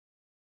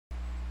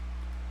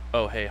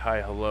Oh, hey,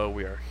 hi, hello,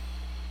 we are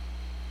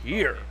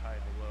here.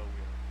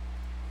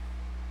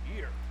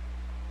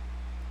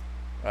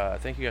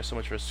 Thank you guys so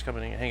much for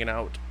coming and hanging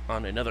out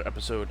on another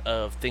episode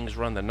of Things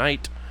Run the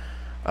Night.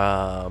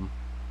 Um,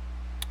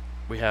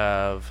 we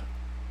have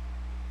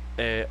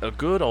a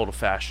good old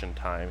fashioned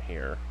time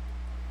here,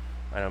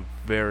 and I'm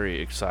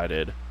very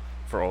excited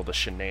for all the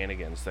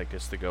shenanigans that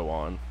gets to go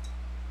on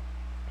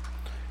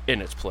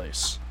in its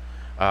place.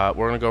 We're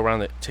going to go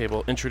around the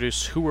table,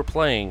 introduce who we're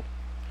playing,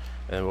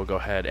 and then we'll go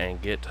ahead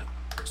and get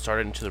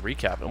started into the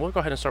recap. And we'll go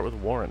ahead and start with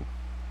Warren.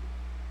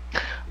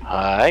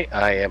 Hi,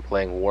 I am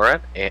playing Warren.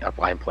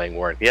 I'm playing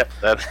Warren. Yep,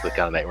 that's the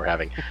kind of night we're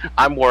having.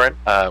 I'm Warren.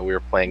 I'm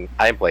playing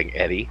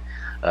Eddie.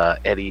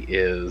 Eddie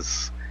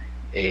is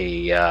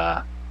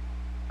a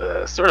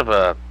sort of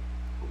a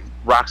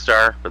rock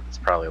star, but it's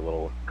probably a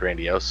little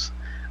grandiose.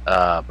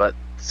 But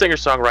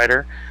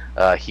singer-songwriter.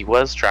 He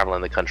was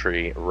traveling the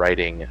country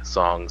writing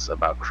songs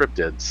about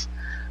cryptids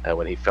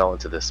when he fell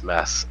into this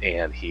mess,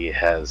 and he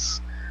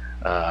has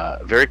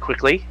very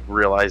quickly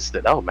realized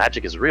that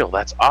magic is real.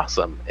 That's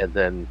awesome, and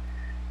then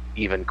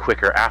even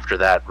quicker after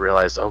that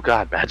realized, oh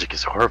god, magic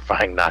is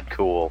horrifying, not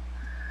cool,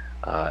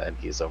 and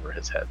he's over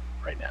his head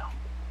right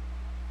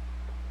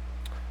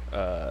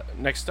now.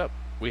 Next up,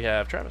 we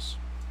have Travis.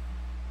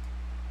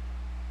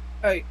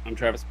 Hi, I'm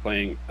Travis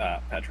playing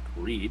Patrick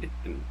Reed,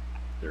 an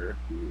actor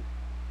who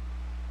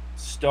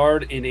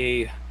starred in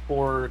a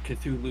horror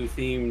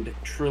Cthulhu-themed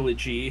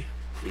trilogy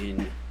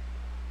in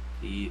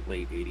the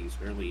late 80s,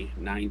 early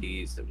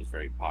 90s that was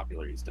very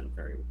popular. He's done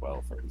very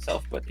well for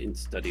himself, but in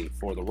studying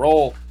for the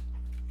role,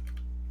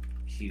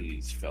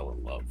 he's fell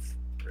in love,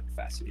 very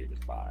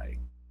fascinated by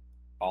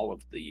all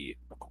of the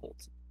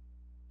occult.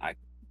 I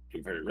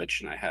am very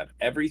rich and I have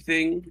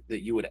everything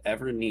that you would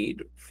ever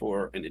need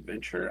for an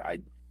adventure. I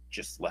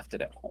just left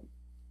it at home.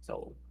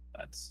 So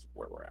that's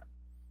where we're at.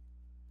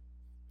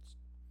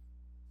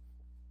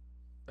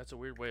 That's a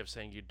weird way of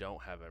saying you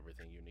don't have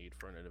everything you need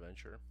for an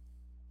adventure.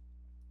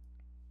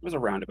 It was a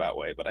roundabout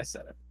way, but I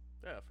said it.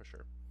 Yeah, for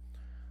sure.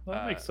 Well,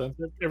 that makes sense.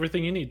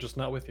 Everything you need, just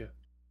not with you.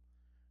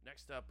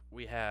 Next up,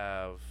 we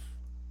have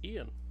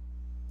Ian.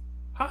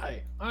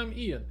 Hi, I'm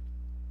Ian.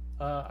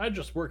 I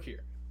just work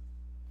here.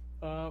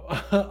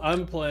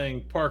 I'm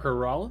playing Parker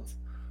Rollins,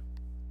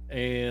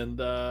 and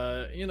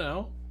they're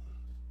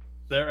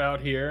out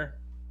here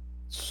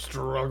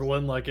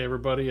struggling like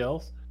everybody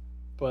else,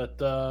 but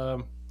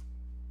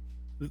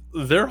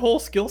their whole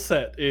skill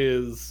set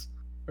is,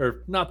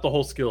 or not the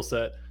whole skill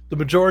set, the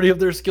majority of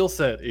their skill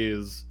set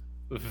is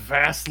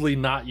vastly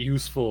not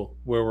useful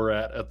where we're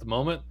at the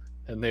moment,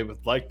 and they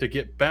would like to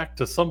get back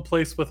to some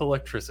place with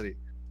electricity.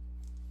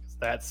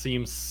 That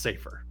seems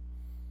safer.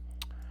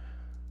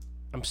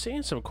 I'm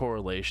seeing some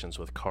correlations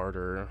with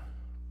Carter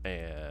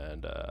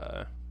and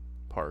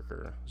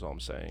Parker, is all I'm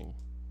saying.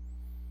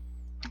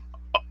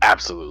 Oh,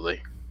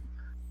 absolutely.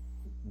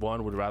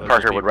 One would rather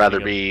Parker would rather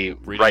be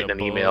writing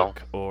an email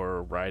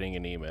or writing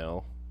an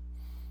email.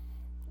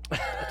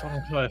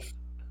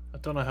 I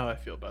don't know how I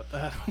feel about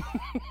that.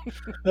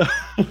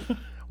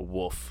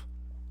 Woof.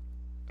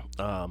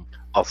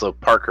 Also,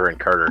 Parker and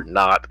Carter,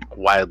 not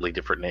wildly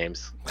different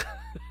names.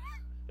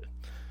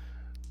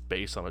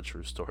 Based on a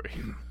true story.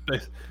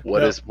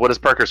 What is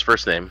Parker's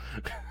first name?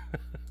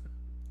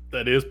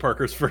 That is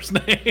Parker's first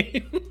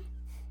name.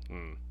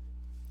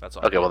 That's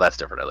all. Okay, well that's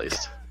different at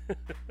least.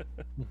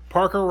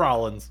 Parker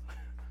Rollins.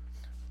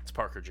 It's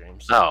Parker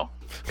James. Oh,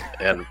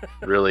 and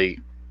really.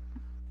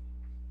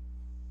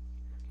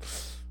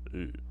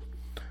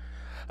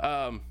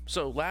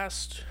 So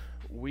last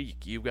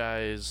week you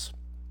guys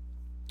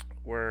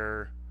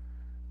were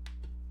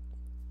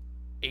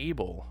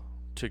able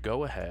to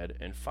go ahead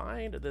and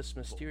find this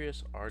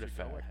mysterious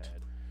artifact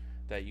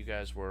that you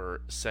guys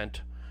were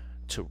sent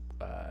to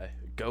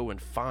go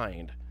and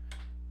find,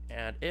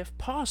 and if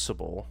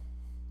possible,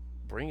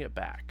 bring it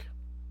back.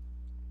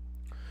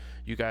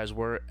 You guys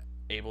were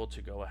able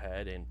to go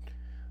ahead and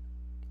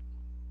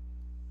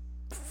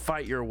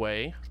fight your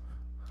way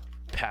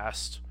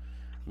past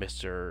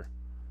Mr.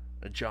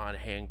 John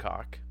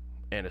Hancock,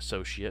 an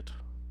associate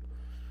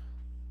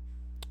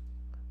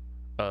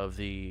of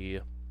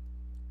the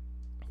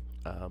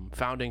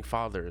founding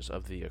fathers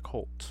of the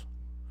occult.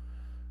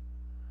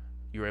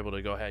 You were able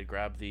to go ahead,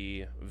 grab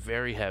the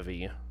very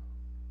heavy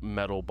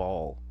metal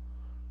ball,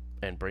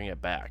 and bring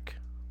it back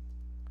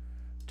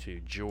to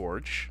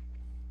George.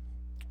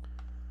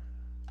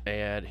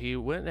 And he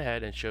went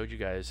ahead and showed you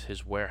guys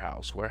his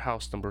warehouse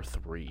number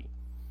 3,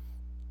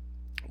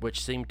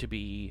 which seemed to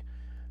be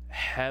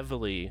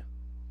heavily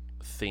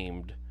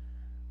themed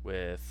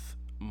with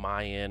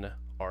Mayan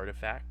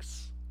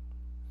artifacts,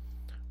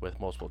 with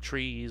multiple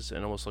trees,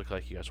 and almost looked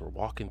like you guys were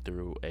walking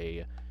through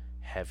a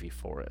heavy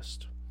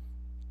forest.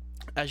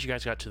 As you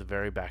guys got to the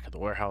very back of the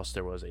warehouse,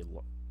 there was a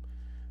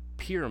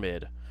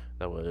pyramid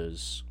that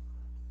was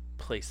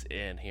placed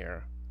in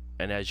here.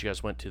 And as you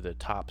guys went to the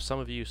top, some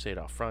of you stayed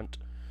out front,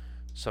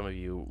 some of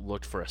you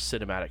looked for a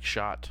cinematic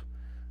shot,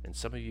 and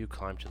some of you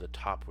climbed to the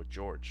top with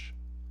George.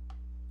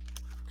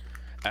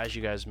 As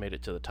you guys made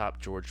it to the top,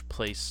 George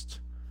placed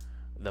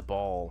the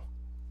ball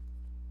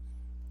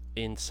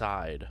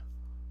inside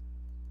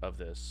of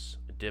this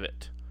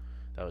divot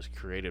that was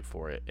created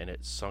for it, and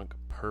it sunk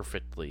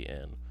perfectly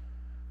in.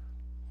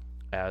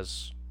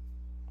 As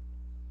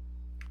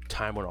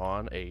time went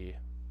on, a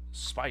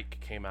spike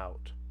came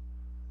out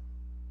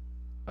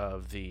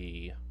of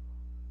the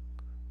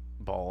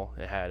ball.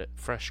 It had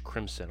fresh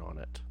crimson on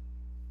it.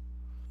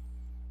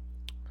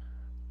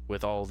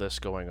 With all this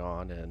going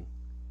on, and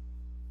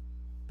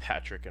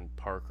Patrick and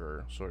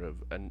Parker sort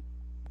of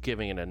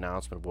giving an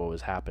announcement of what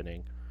was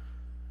happening,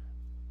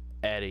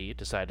 Eddie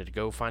decided to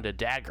go find a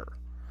dagger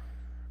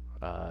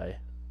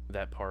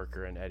that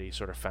Parker and Eddie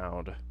sort of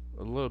found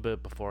a little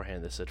bit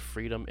beforehand that said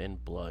 "Freedom in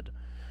Blood."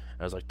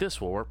 I was like, this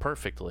will work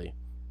perfectly.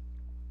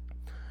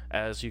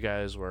 As you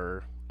guys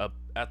were up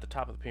at the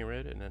top of the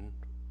pyramid, and then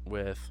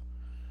with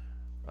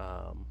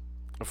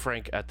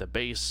Frank at the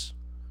base,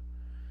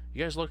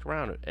 you guys looked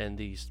around, and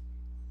these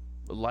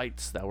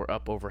lights that were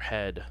up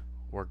overhead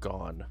were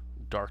gone.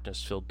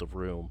 Darkness filled the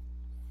room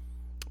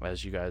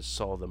as you guys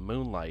saw the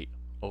moonlight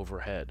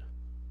overhead.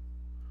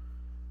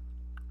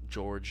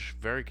 George,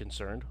 very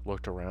concerned,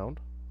 looked around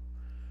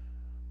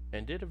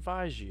and did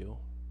advise you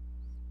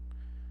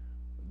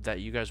that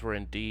you guys were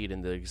indeed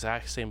in the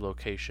exact same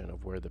location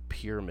of where the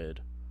pyramid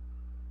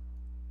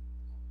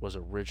was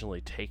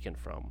originally taken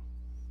from.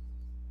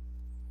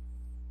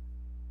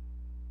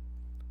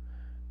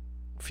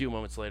 A few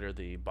moments later,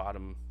 the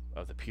bottom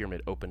of the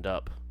pyramid opened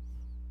up,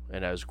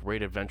 and as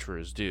great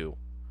adventurers do,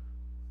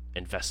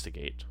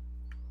 investigate.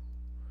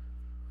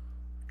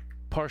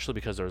 Partially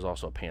because there was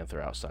also a panther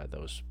outside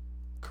that was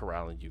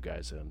corralling you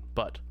guys in,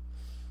 but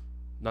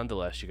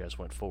nonetheless, you guys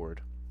went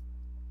forward.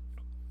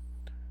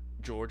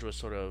 George was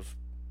sort of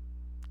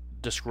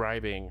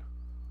describing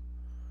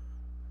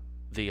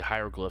the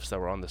hieroglyphs that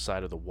were on the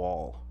side of the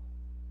wall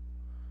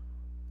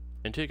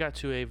until you got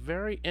to a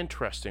very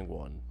interesting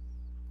one.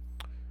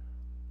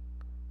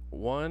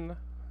 One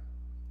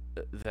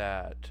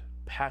that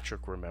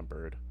Patrick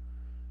remembered,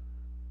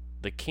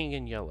 the King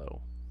in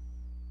Yellow.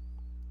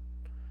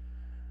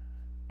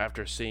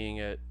 After seeing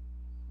it,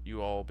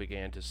 you all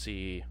began to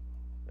see,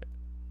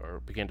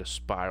 or began to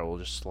spiral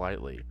just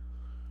slightly.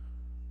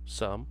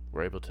 Some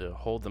were able to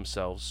hold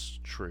themselves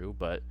true,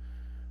 but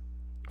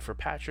for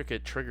Patrick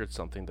it triggered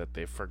something that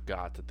they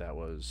forgot that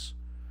was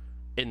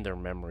in their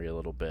memory a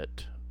little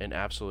bit, and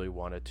absolutely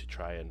wanted to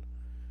try and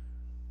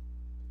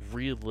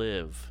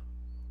relive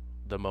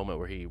the moment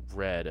where he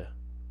read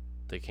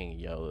The King in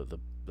Yellow,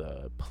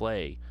 the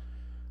play,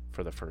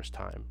 for the first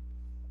time.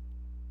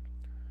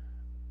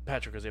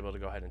 Patrick was able to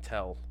go ahead and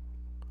tell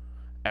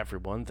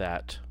everyone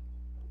that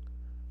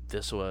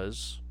this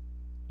was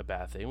a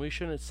bad thing. We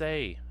shouldn't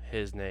say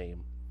his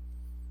name.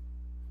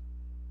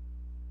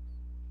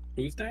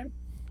 Whose name?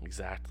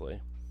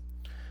 Exactly.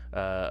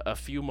 A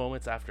few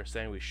moments after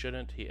saying we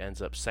shouldn't, he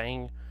ends up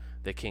saying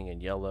The King in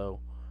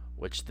Yellow,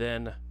 which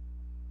then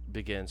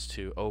begins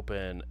to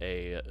open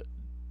a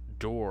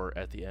door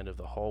at the end of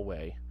the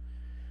hallway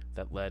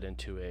that led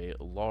into a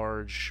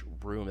large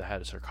room that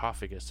had a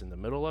sarcophagus in the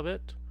middle of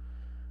it,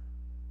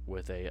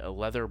 with a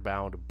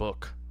leather-bound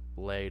book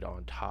laid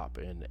on top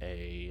in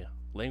a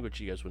language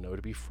you guys would know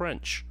to be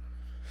French.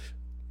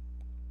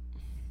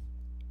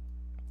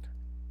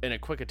 In a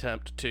quick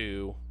attempt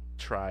to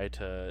try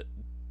to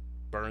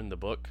burn the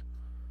book,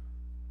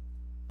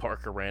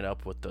 Parker ran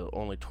up with the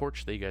only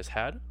torch that you guys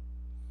had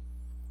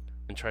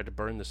and tried to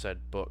burn the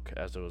said book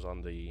as it was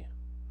on the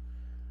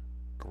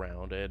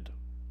ground, and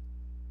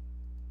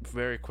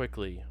very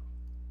quickly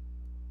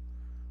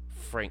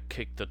Frank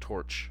kicked the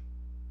torch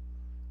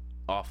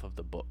off of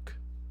the book,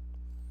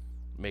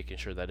 making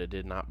sure that it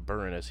did not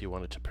burn as he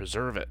wanted to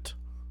preserve it.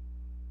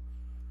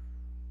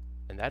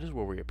 And that is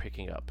where we are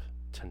picking up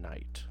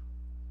tonight.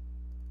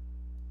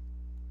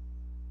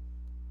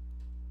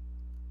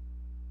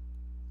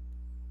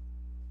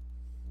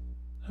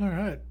 All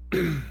right.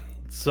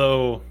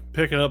 So,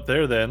 picking up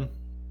there then,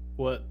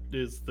 what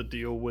is the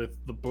deal with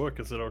the book?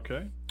 Is it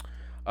okay?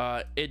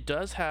 It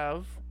does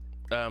have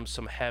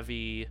some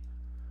heavy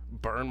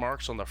burn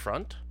marks on the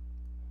front.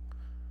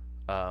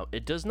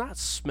 It does not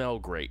smell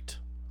great.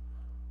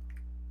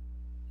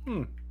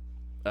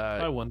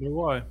 I wonder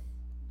why.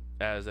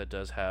 As it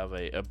does have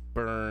a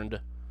burned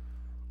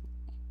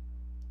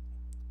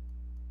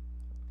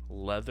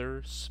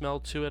leather smell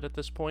to it at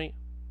this point.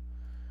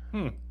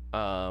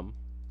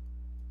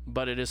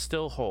 But it is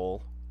still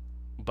whole,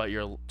 but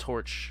your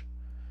torch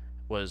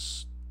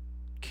was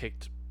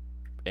kicked,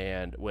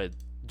 and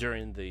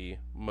during the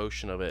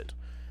motion of it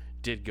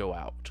did go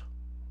out,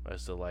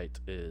 as the light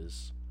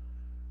is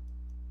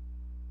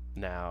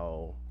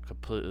now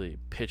completely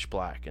pitch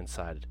black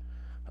inside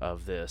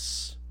of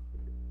this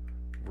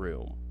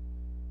room.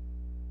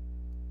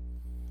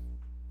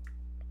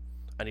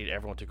 I need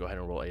everyone to go ahead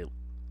and roll a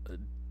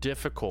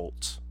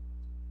difficult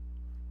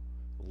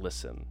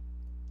listen.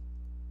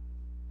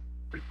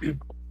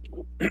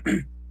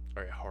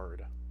 Very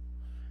hard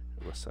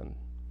listen.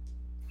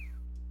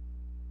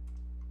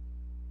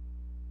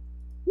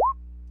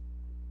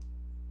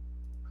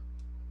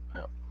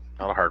 No,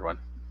 not a hard one.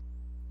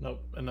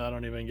 Nope, and I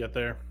don't even get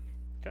there.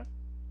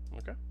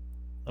 Okay.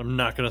 I'm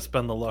not gonna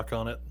spend the luck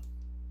on it.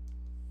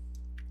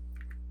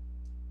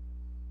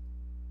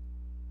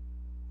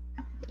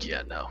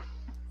 Yeah, no.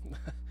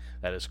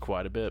 That is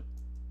quite a bit.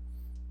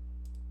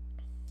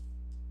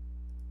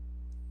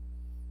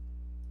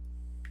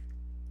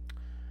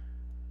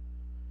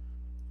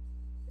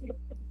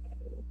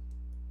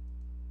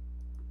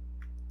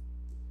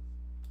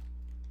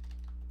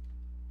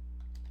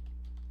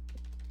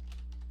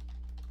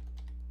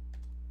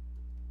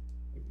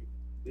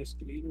 This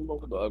could even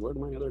bulldog. Where'd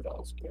my other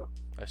dolls go?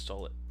 I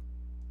stole it.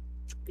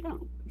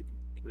 No.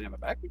 Can I have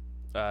it back?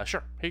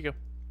 Sure. Here you go.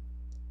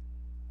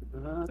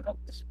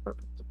 That's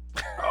perfect.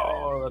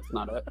 Oh, that's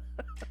not it.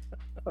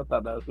 I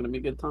thought that was going to be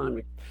good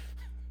timing.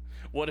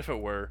 What if it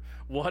were?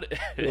 What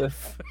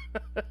if?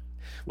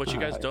 What you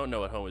guys don't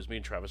know at home is me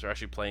and Travis are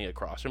actually playing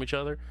across from each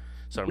other,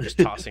 so I'm just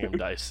tossing him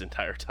dice the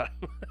entire time.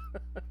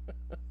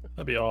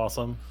 That'd be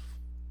awesome.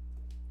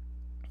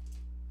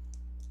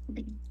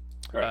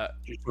 All right.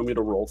 You want me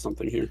to roll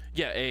something here?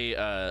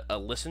 Yeah, a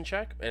listen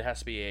check. It has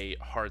to be a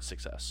hard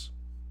success.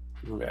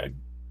 Okay.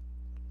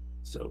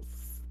 So,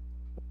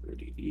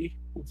 30.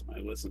 What's my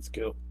listen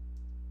skill?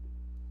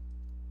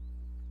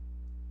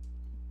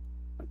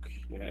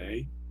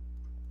 Okay.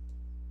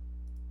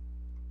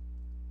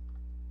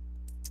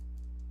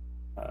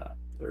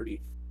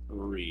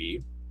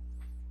 33.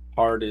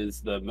 Hard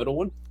is the middle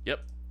one?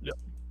 Yep.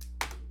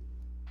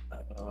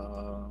 I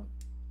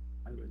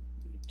would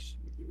need to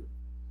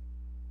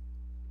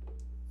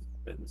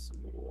spend some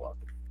luck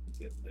to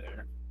get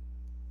there.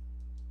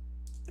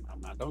 And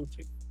I'm not going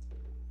to.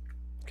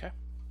 Okay.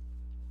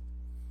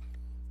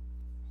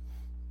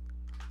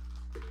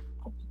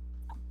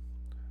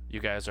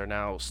 You guys are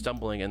now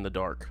stumbling in the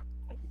dark.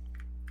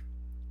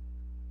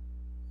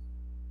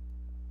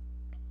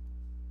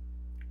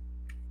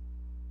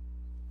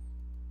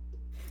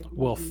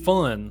 Well,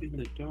 fun. In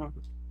the dark.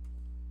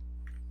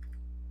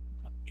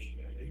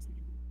 Okay.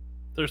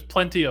 There's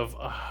plenty of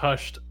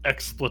hushed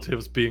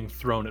expletives being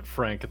thrown at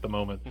Frank at the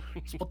moment.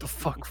 Just, what the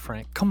fuck,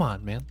 Frank? Come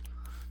on, man.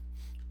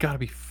 Gotta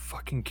be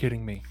fucking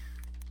kidding me.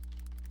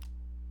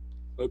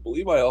 I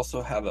believe I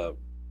also have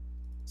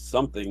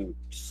something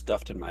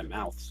stuffed in my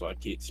mouth, so I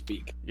can't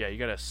speak. Yeah, you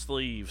got a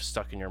sleeve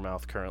stuck in your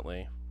mouth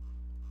currently.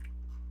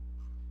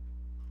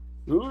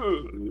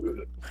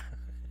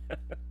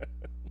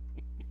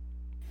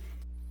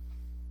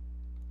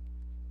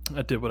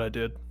 I did what I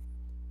did.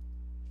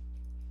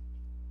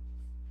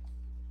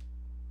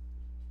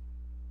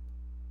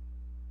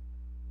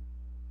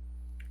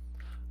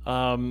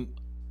 I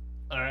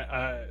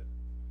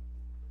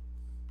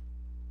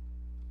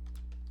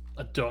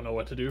don't know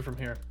what to do from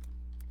here.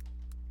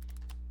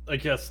 I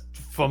guess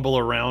fumble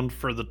around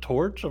for the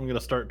torch. I'm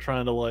gonna start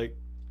trying to like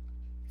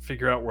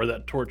figure out where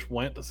that torch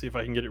went to see if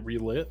I can get it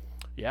relit.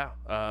 Yeah,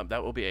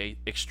 that will be a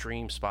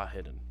extreme spot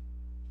hidden.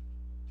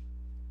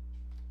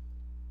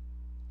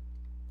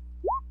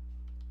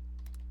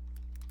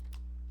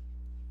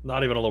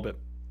 Not even a little bit.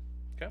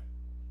 Okay.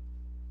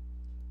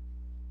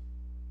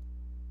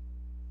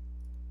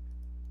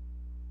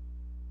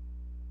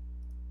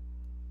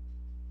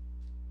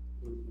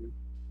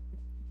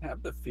 I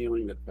have the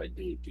feeling that if I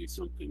didn't do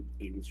something,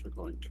 things were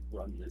going to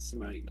run this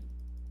night.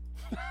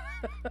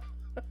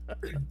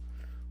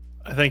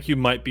 I think you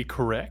might be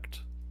correct.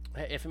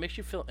 Hey, if it makes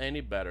you feel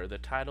any better, the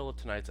title of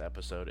tonight's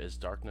episode is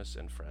Darkness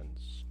and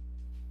Friends.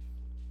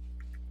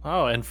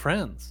 Oh, and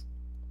friends.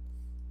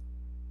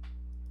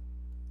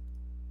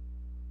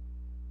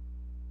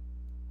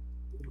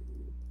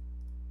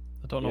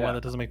 I don't know why Yeah.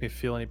 that doesn't make me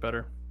feel any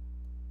better.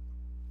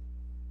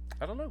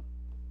 I don't know.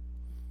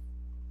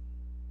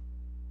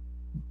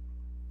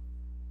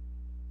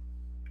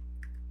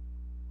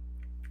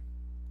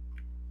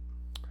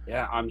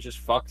 Yeah, I'm just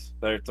fucked.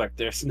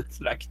 There's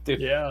nothing I can do.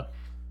 Yeah.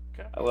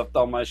 Okay. I left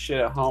all my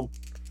shit at home.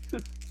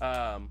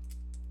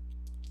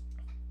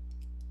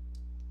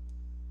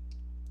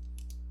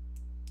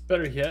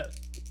 Better yet,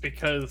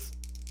 because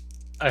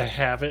I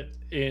have it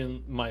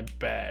in my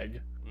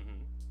bag.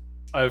 Mhm.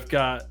 I've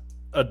got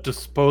a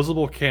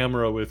disposable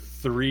camera with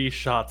 3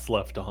 shots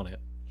left on it.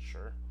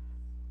 Sure.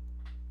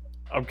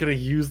 I'm gonna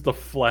use the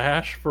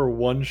flash for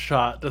 1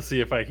 shot to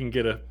see if I can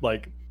get a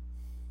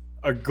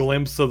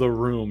glimpse of the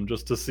room,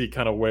 just to see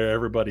kind of where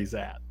everybody's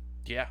at.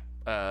 Yeah.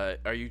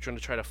 Are you trying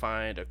to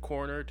find a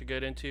corner to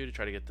get into to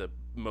try to get the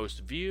most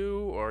view,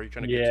 or are you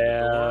trying to get to the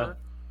Yeah. door?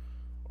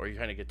 Or are you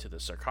trying to get to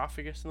the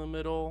sarcophagus in the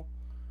middle?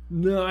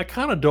 No, I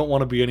kind of don't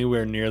want to be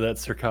anywhere near that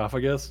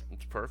sarcophagus.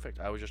 It's perfect.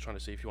 I was just trying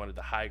to see if you wanted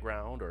the high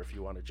ground, or if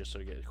you wanted just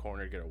to get a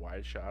corner, get a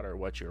wide shot, or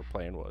what your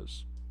plan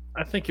was.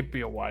 I think it'd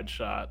be a wide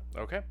shot.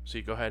 Okay, so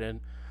you go ahead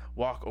and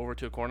walk over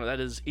to a corner. That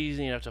is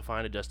easy enough to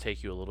find. It does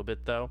take you a little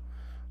bit, though.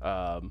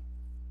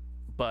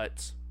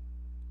 But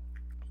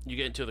you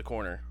get into the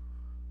corner,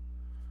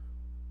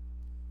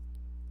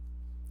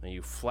 and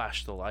you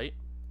flash the light.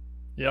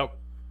 Yep.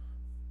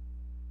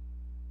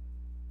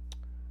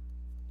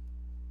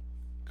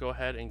 Go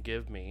ahead and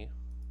give me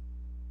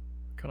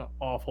What kind of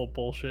awful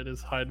bullshit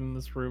is hiding in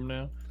this room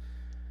now?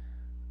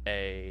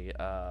 a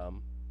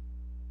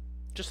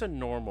Just a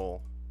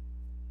normal,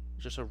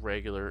 just a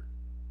regular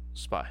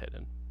spot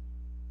hidden.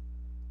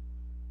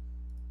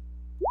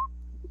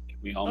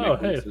 We all Oh, make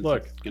hey, one since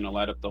look. it's gonna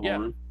light up the whole Yeah.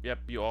 room. Yep,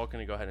 you all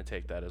can go ahead and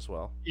take that as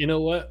well. You know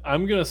what?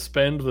 I'm gonna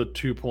spend the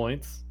 2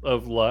 points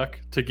of luck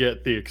to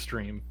get the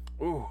extreme.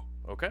 Ooh,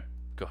 okay.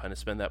 Go ahead and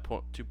spend that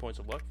 2 points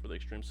of luck for the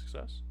extreme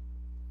success.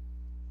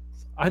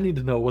 I need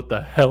to know what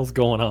the hell's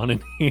going on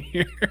in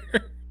here.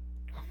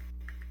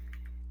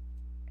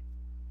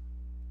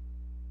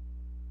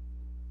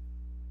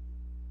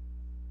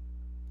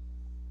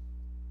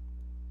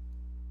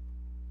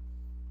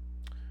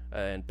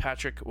 And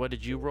Patrick, what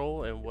did you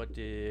roll, and what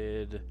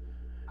did...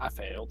 I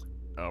failed.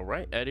 All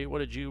right, Eddie, what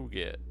did you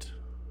get?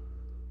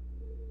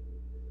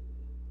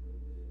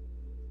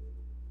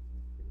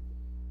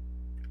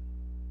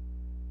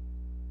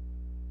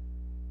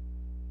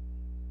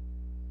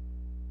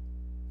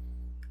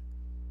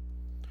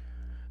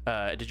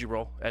 Did you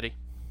roll, Eddie?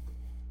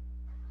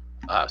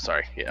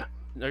 Sorry. Yeah.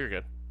 No, you're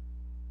good.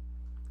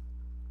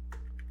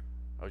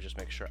 I was just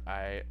making sure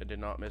I did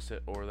not miss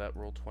it, or that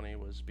roll 20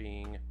 was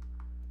being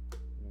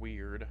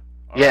weird.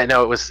 All Yeah. right,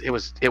 No,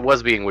 it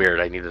was being weird.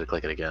 I needed to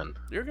click it again.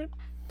 you're good.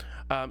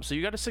 So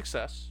you got a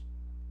success.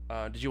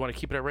 Did you want to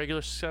keep it a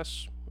regular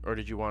success, or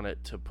did you want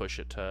it to push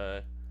it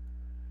to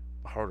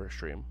a harder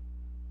stream?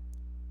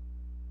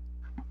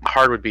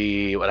 Hard would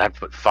be what I have to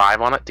put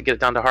 5 on it to get it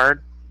down to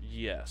hard.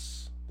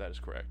 Yes, that is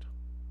correct.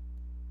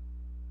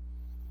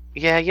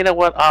 Yeah. You know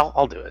what?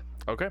 I'll do it.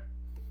 Okay.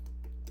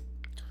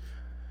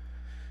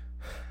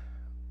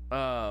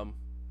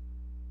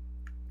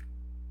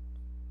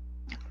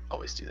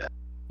 Always do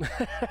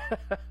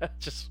that.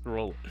 Just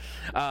roll.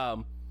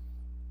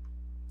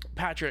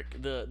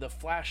 Patrick, the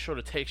flash sort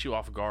of takes you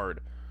off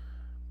guard,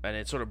 and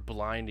it's sort of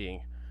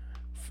blinding.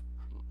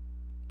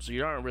 So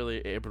you aren't really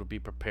able to be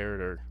prepared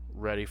or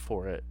ready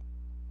for it.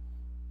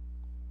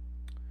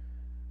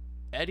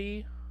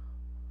 Eddie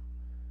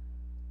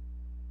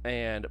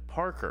and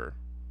Parker,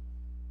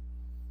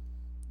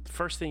 the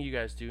first thing you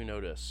guys do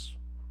notice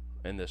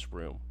in this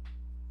room,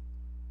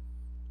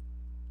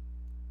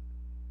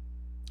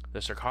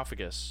 the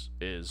sarcophagus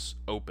is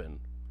open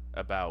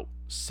about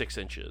 6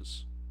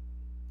 inches.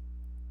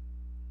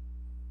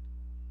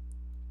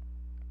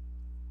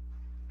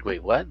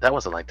 Wait, what? That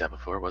wasn't like that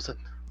before, was it?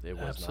 It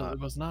was Absolutely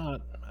not. was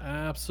not.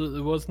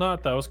 Absolutely was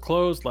not. That was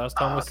closed last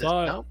time we this-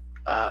 saw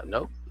it.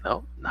 Nope.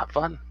 Nope. Not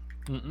fun.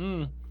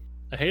 Mm-mm.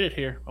 I hate it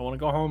here. I want to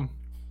go home.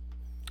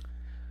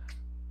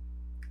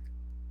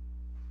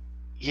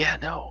 Yeah.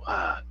 No.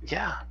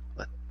 Yeah.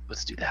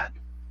 Let's do that.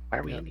 Why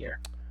are we Yep. in here?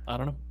 I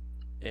don't know.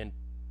 And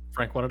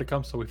Frank wanted to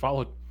come, so we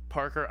followed.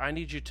 Parker, I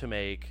need you to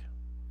make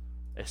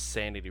a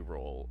sanity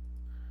roll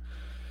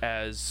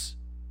as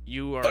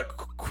you are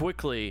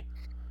quickly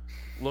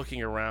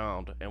looking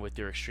around, and with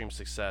your extreme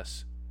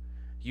success,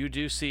 you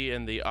do see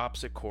in the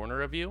opposite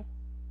corner of you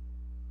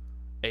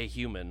a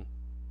human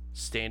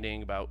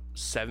standing about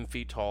 7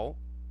 feet tall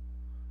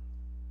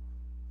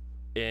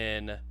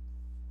in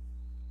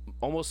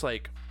almost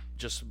like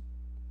just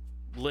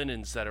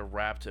linens that are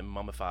wrapped and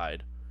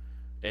mummified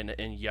in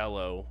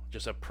yellow,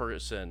 just a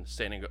person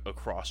standing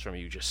across from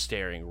you, just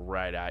staring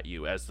right at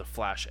you as the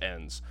flash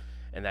ends,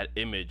 and that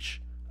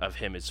image of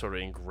him is sort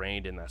of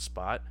ingrained in that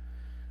spot.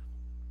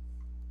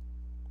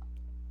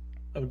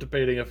 I'm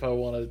debating if I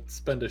want to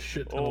spend a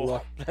shit ton of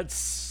luck. That's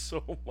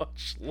so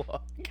much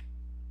luck.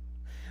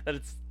 That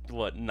it's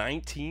what,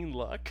 19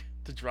 luck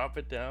to drop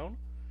it down?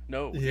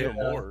 No, even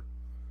Yeah. more.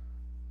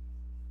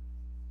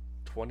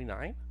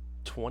 29?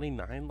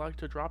 29 luck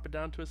to drop it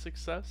down to a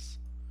success?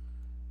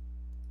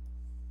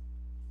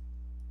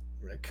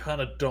 I kind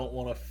of don't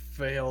want to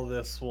fail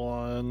this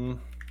one.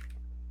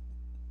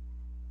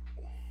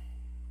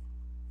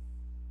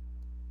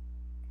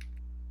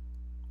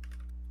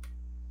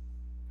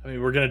 I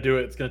mean, we're gonna do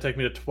it. It's gonna take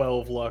me to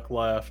 12 luck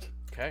left.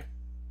 Okay.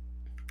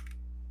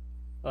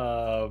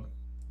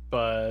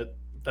 But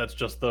that's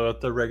just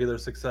the regular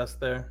success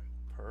there.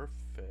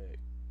 Perfect.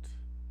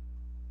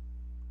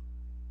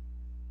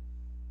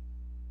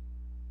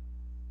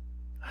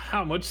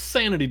 How much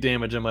sanity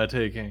damage am I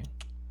taking?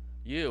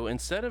 You,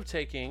 instead of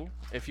taking,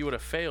 if you would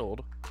have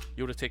failed,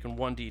 you would have taken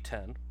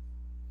 1d10.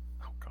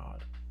 Oh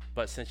God.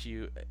 But since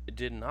you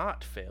did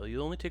not fail,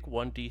 you only take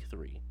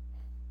 1d3,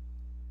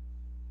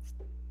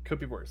 Could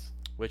be worse.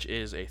 which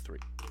is a 3.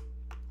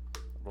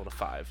 Rolled a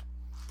 5.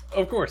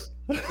 Of course.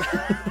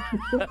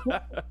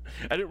 I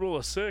didn't roll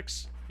a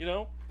 6, you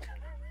know?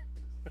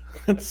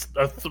 It's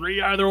a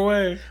 3 either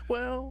way.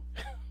 Well,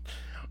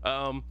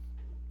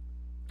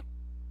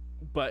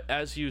 but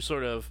as you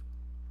sort of,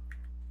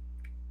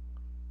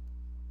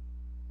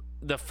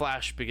 the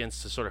flash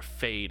begins to sort of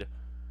fade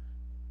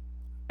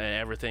and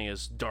everything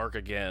is dark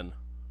again,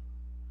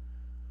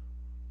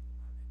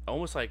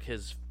 almost like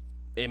his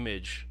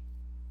image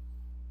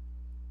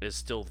is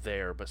still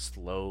there but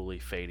slowly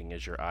fading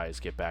as your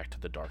eyes get back to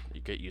the dark. You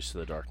get used to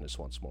the darkness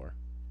once more.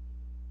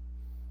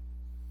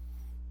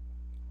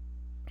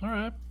 All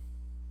right.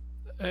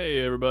 Hey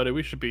everybody,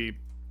 we should be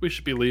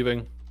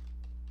leaving.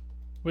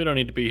 We don't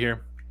need to be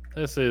here.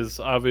 This is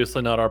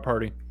obviously not our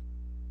party.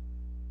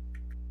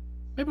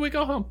 maybe we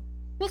go home.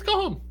 Let's go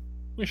home.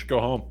 We should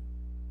go home.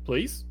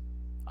 Please?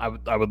 I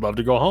would love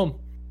to go home.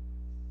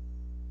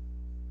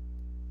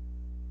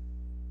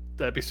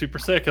 That'd be super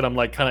sick. And I'm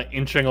like kind of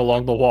inching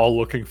along the wall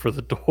looking for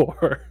the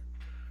door.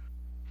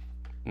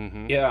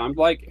 Mm-hmm. Yeah, I'm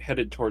like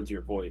headed towards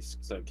your voice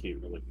because I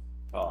can't really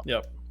talk.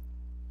 Yep.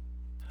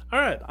 All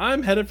right,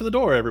 I'm headed for the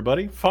door,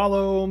 everybody.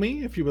 Follow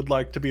me if you would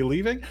like to be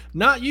leaving.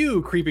 Not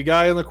you, creepy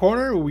guy in the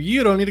corner.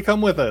 You don't need to come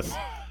with us.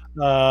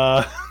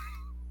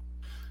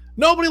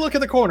 Nobody look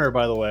in the corner,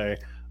 by the way.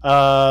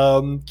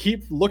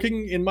 Keep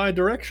looking in my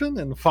direction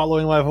and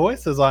following my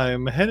voice as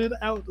I'm headed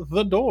out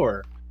the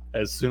door.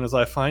 As soon as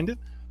I find it,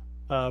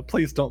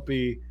 please don't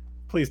be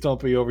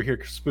over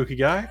here, spooky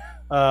guy.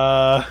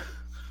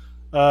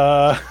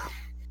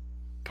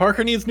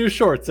 Parker needs new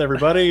shorts,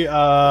 everybody.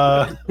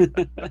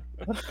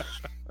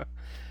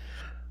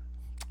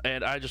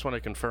 And I just want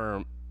to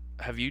confirm: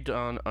 have you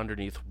done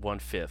underneath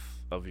 1/5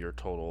 of your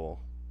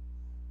total?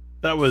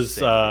 That was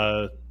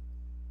sanity?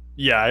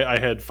 yeah, I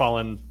had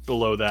fallen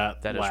below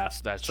that That is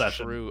last that's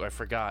session. true. I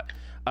forgot.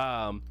 Do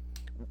I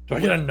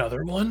get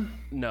another one?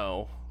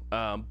 No,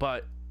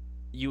 but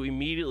you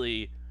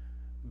immediately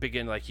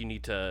begin like you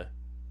need to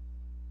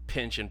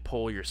pinch and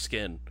pull your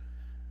skin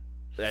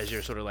as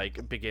you're sort of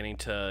like beginning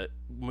to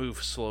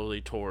move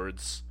slowly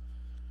towards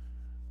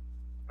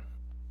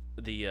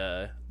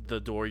the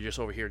door. You're just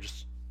over here,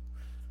 just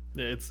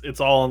It's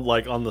all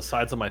like on the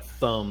sides of my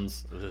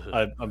thumbs.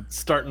 I'm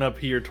starting up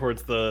here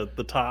towards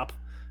the top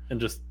and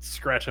just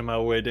scratching my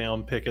way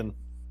down, picking.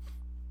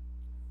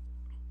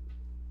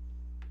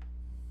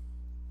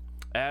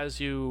 As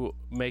you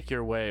make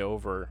your way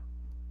over,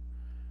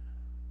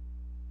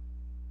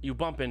 you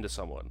bump into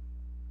someone.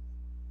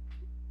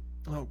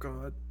 Oh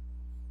God.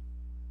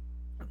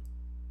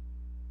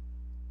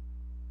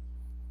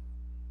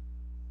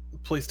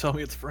 Please tell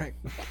me it's Frank.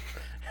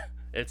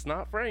 It's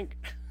not Frank.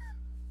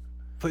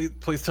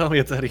 Please tell me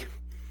it's Eddie.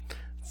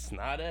 It's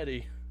not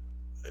Eddie.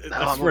 No,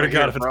 I I'm swear to over God,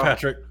 here, if it's bro.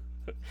 Patrick.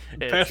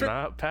 It's Patrick?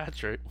 not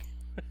Patrick.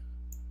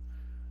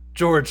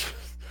 George,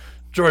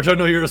 I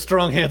know you're a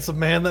strong, handsome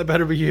man. That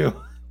better be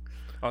you.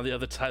 On the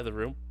other side of the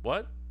room.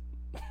 What?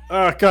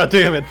 Oh, God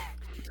damn it.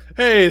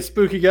 Hey,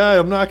 spooky guy,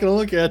 I'm not going to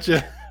look at you.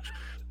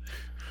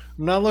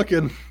 I'm not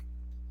looking.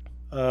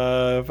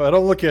 If I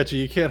don't look at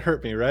you, you can't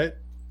hurt me, right?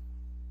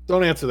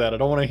 Don't answer that. I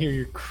don't want to hear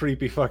your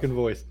creepy fucking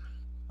voice.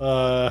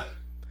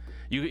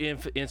 You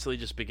instantly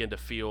just begin to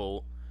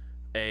feel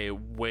a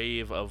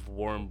wave of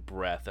warm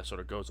breath that sort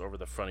of goes over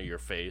the front of your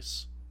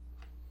face.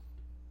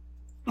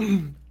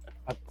 I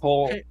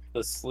pull Hey.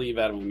 the sleeve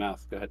out of my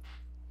mouth. Go ahead.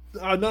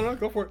 No,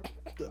 go for it.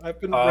 I've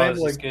been I was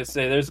rambling. just gonna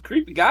say, there's a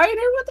creepy guy in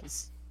here with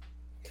us.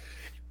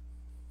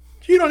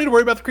 You don't need to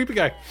worry about the creepy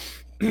guy.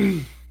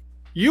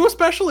 You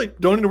especially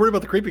don't need to worry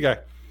about the creepy guy.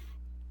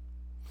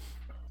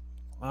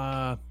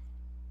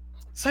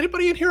 Is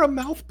anybody in here a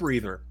mouth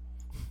breather?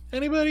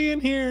 Anybody in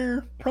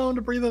here prone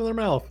to breathe in their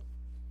mouth?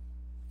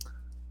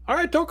 All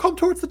right, don't come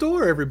towards the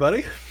door,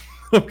 everybody.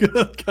 I'm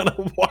gonna kind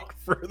of walk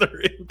further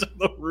into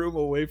the room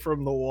away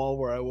from the wall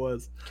where I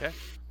was. Okay.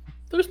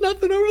 There's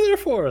nothing over there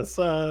for us.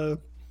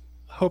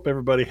 Hope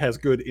everybody has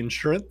good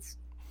insurance.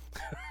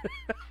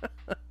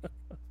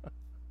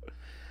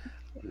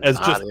 As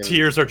Not just in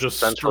tears are just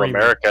Central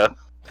streaming. America.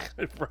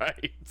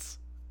 Right.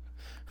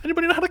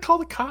 Anybody know how to call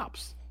the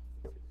cops?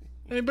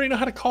 Anybody know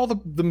how to call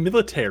the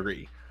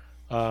military?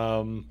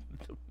 Terry.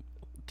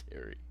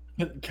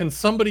 Can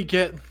somebody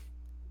get?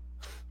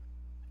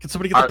 Can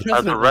somebody get Are the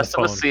president the on rest the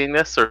of us phone? seeing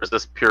this, or is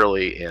this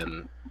purely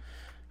in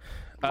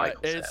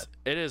Michael's head?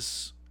 It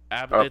is.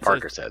 Or It's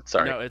Parker's head?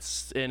 Sorry. No,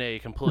 it's in a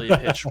completely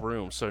pitched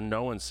room, so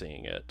no one's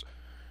seeing it.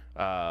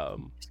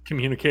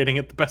 Communicating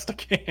it the best I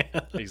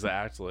can.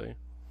 Exactly.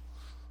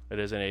 It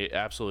is in a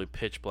absolutely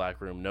pitch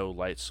black room, no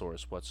light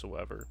source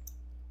whatsoever.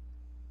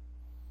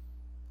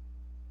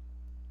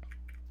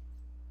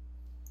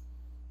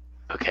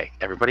 Okay,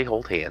 everybody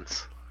hold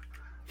hands.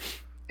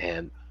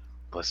 And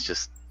let's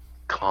just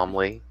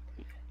calmly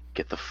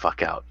get the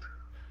fuck out.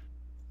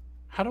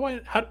 How do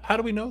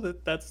we know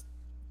that that's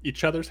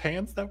each other's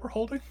hands that we're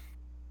holding?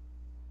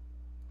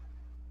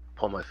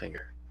 Pull my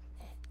finger.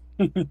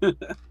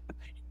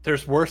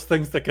 There's worse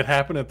things that could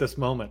happen at this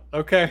moment.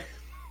 Okay.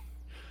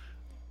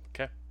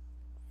 Okay.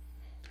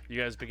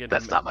 You guys begin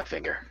That's to not my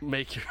finger.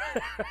 make your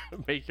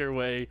make your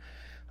way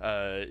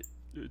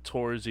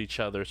towards each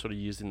other, sort of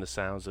using the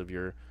sounds of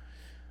your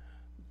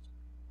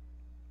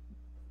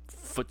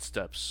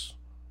footsteps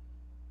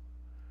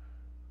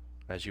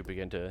as you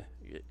begin to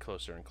get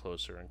closer and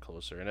closer and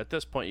closer. And at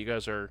this point, you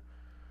guys are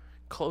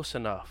close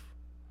enough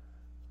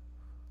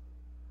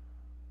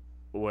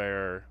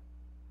where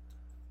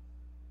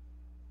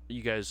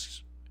you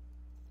guys.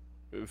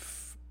 Let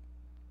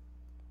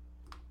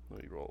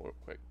me roll real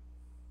quick.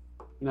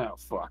 No,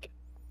 fuck.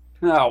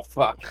 No,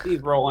 fuck.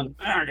 He's rolling.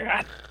 Oh,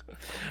 God.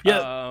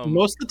 Yeah.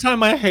 Most of the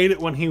time, I hate it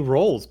when he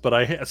rolls, but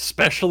I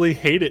especially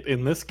hate it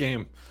in this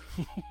game.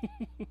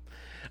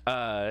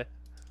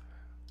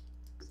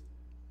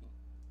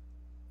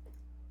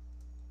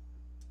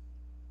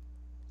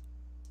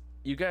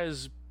 You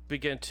guys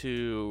begin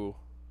to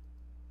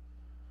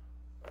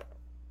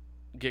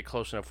get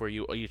close enough where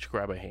you each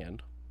grab a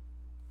hand.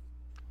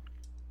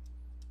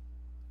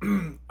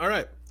 All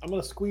right, I'm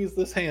gonna squeeze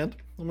this hand.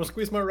 I'm gonna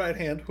squeeze my right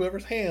hand.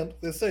 Whoever's hand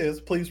this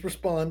is, please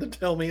respond and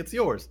tell me it's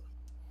yours.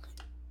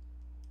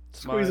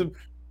 It's Squeeze mine. him.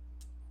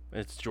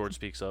 It's George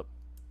speaks up.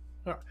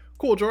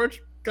 Cool,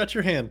 George. Got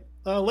your hand.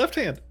 Left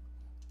hand.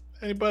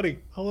 Anybody?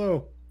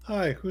 Hello.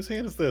 Hi. Whose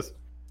hand is this?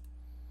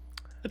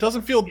 It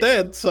doesn't feel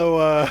dead,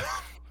 so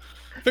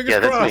fingers Yeah,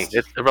 that's crossed.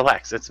 me.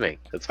 Relax, it's me.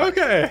 It's fine.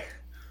 Okay.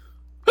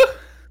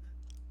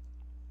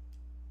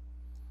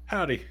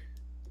 Howdy.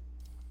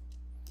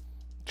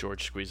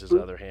 George squeezes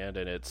the other hand,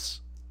 and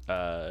it's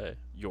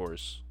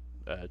yours,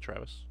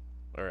 Travis,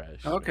 or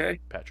excuse me, Okay.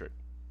 Patrick.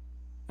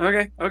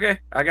 Okay.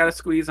 I gotta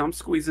squeeze. I'm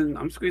squeezing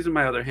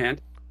my other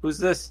hand. Who's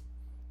this?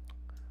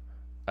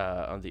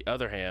 On the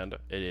other hand,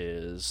 it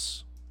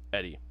is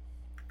Eddie.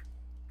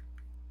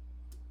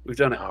 We've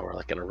done it. Oh, we're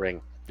like in a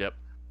ring. Yep.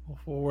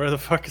 Well, where the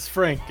fuck is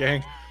Frank,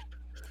 gang?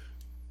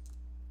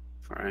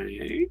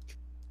 Frank.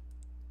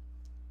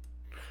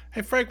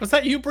 Hey, Frank, was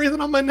that you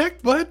breathing on my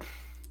neck, bud?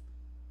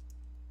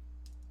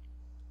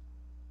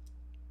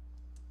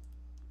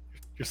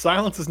 Your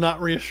silence is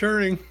not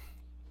reassuring.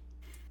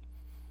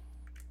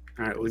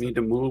 All right, we need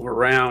to move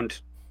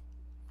around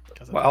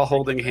 'Cause I while think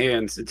holding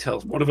hands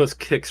until one of us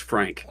kicks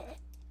Frank.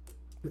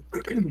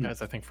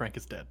 Guys, I think Frank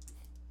is dead.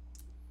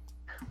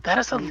 That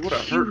is a He would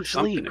have heard huge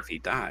something leap. if he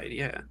died.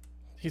 Yeah.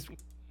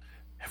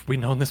 Have we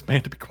known this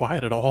man to be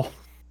quiet at all?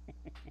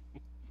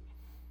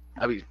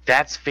 I mean,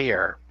 that's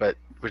fair, but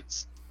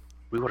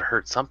we would have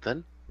heard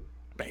something.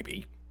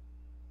 Maybe.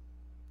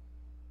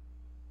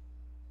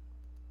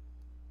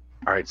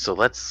 All right, so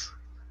let's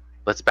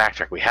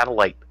backtrack. We had a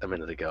light a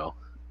minute ago.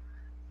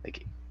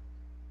 Like,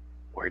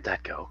 where'd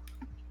that go?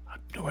 I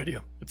have no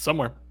idea. It's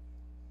somewhere.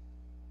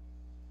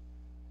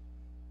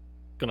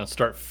 Gonna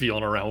start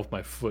feeling around with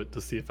my foot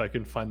to see if I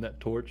can find that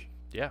torch.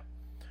 Yeah.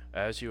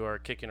 As you are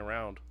kicking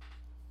around,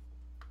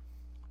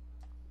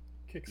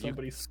 Kick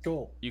somebody's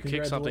skull. you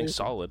kick something Congratulations.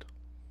 solid.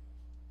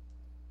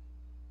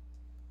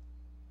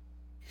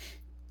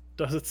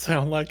 Does it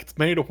sound like it's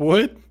made of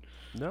wood?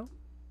 No,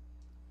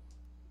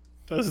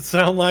 Does it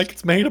sound like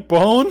it's made of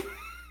bone?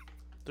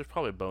 there's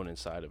probably bone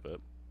inside of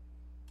it.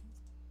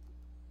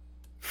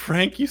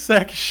 Frank, you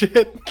sack of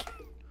shit.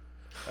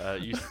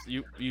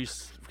 You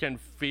can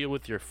feel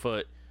with your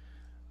foot.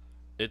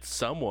 It's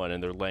someone,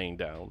 and they're laying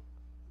down.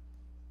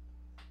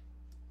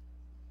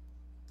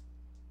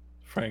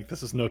 Frank,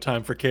 this is no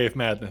time for cave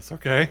madness,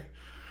 okay?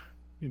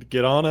 You need to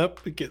get on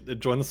up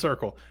and join the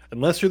circle.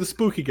 Unless you're the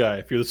spooky guy.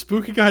 If you're the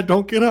spooky guy,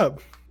 don't get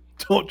up.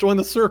 Don't join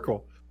the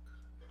circle.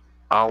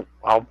 I'll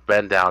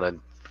bend down and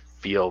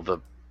feel the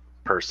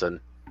person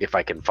if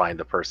I can find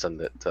the person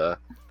that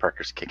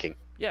Parker's kicking.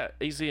 Yeah,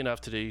 easy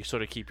enough to do. You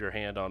sort of keep your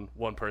hand on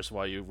one person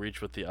while you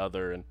reach with the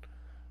other and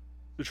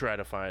try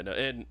to find.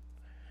 And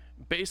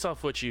based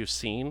off what you've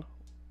seen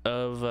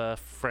of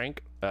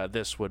Frank,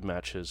 this would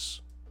match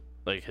his,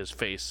 like his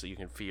face. You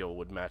can feel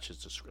would match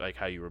his, like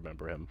how you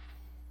remember him.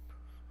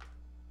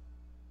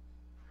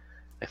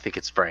 I think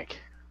it's Frank.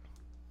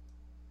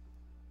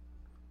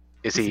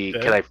 Is Is he he?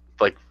 dead? Can I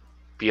like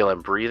feel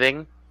him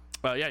breathing?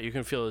 Yeah, you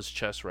can feel his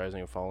chest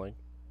rising and falling.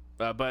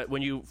 But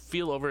when you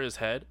feel over his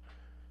head,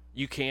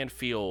 you can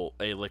feel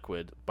a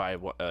liquid by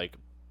like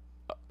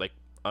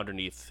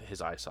underneath his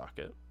eye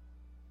socket.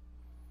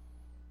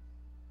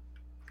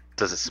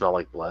 Does it smell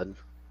like blood?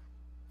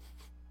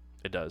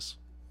 It does,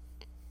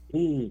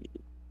 Mm.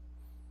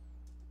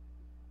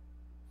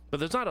 but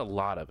there's not a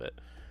lot of it.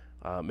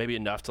 Maybe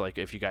enough to, like,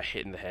 if you got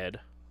hit in the head,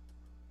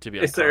 to be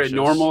Is there a unconscious.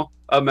 normal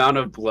amount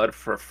of blood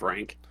for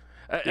Frank?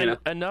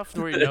 Enough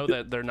to where you know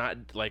that they're not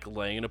like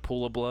laying in a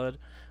pool of blood,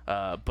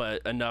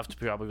 but enough to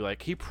probably be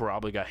like, he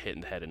probably got hit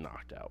in the head and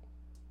knocked out.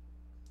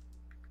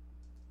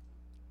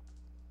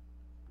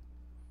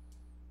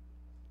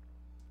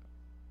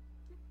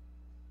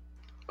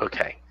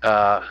 Okay.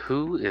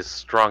 Who is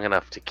strong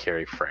enough to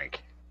carry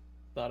Frank?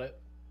 Thought it.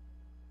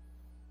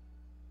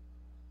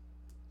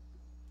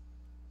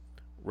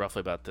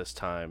 Roughly about this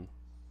time,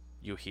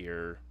 you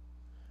hear,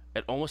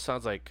 it almost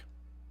sounds like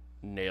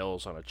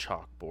nails on a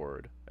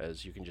chalkboard,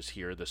 as you can just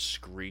hear the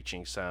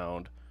screeching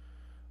sound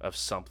of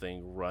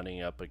something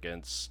running up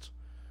against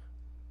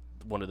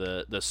one of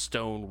the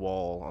stone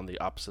wall on the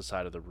opposite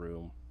side of the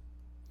room.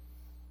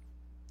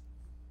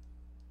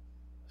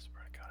 I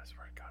swear to God, I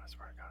swear to God, I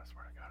swear to God, I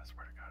swear to God, I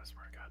swear to God, I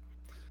swear to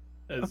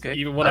God. As Okay.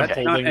 Even when I'm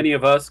Okay. Not holding... any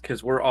of us,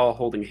 because we're all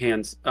holding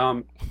hands.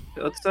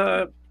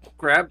 Let's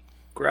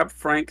grab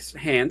Frank's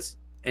hands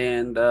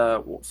and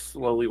we'll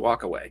slowly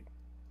walk away.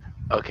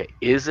 Okay.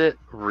 Is it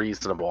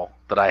reasonable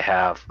that I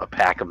have a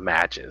pack of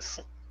matches?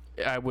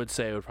 I would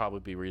say it would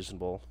probably be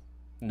reasonable,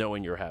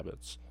 knowing your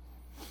habits.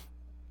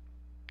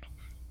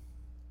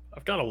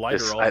 I've got a lighter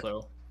This-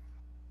 also.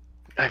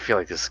 I feel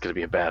like this is going to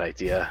be a bad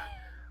idea,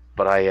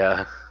 but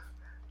I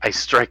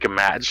strike a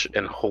match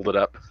and hold it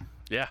up.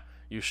 Yeah,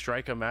 you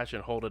strike a match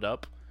and hold it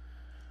up.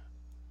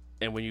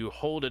 And when you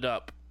hold it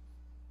up,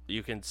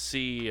 you can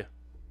see,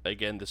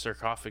 again, the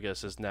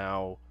sarcophagus is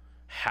now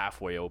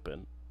halfway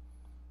open.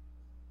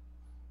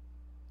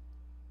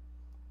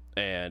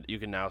 and you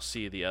can now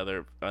see the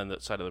other on the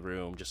side of the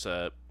room, just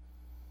a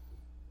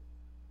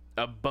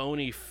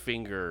bony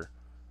finger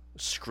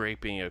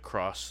scraping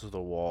across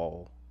the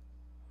wall.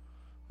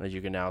 And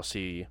you can now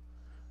see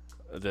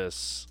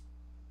this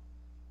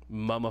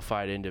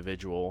mummified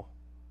individual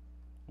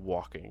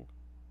walking.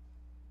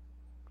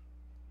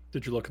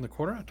 Did you look in the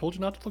corner? I told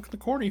you not to look in the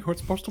corner. You weren't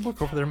supposed to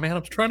look over there, man.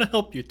 I'm trying to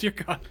help you. Dear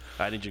God.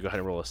 I need you to go ahead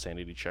and roll a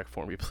sanity check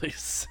for me,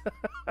 please.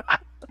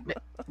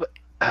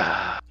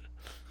 I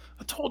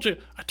told you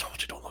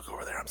don't look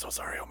over there. I'm so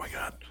sorry. Oh my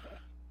God.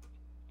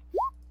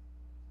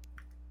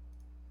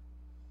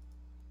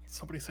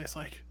 Somebody say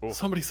psych. Oh.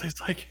 Somebody say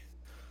psych.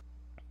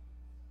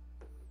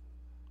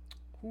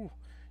 Whew.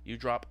 You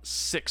drop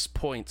 6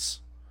 points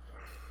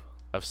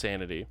of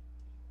sanity.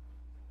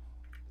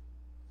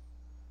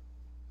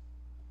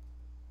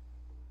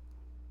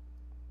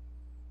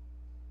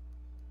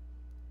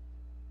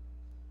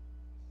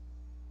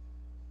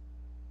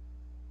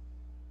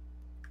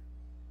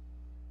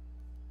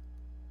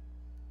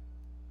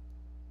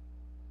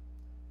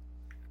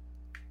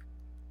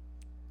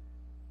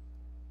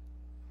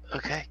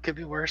 Okay, could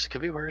be worse.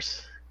 Could be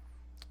worse.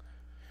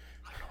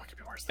 I don't know what could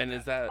be worse. And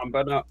is that I'm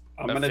gonna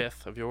a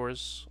fifth of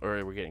yours, or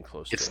are we getting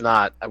close to It's it?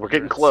 not. We're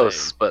getting You're close,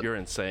 insane. but You're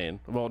insane.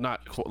 Well,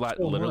 not So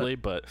literally,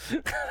 but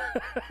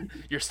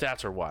your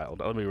stats are wild.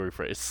 Let me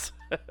rephrase.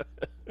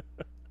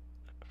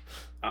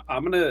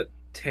 I'm gonna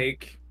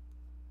take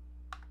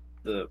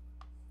the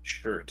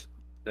shirt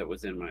that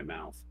was in my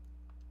mouth,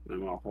 and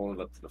I'm gonna hold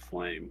it up to the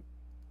flame,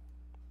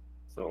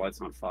 so it lights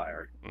on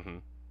fire, hmm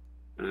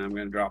and I'm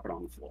gonna drop it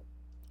on the floor.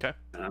 Okay.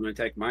 And I'm gonna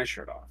take my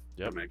shirt off.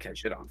 Yep. I'm gonna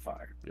catch it on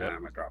fire, Yep. and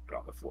I'm gonna drop it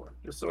on the floor,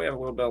 just so we have a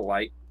little bit of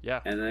light. Yeah.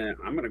 And then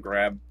I'm gonna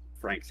grab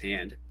Frank's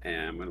hand,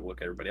 and I'm gonna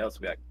look at everybody else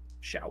and be like,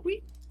 "Shall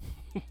we?"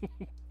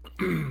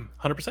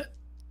 100%.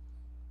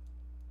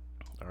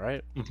 All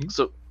right.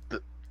 so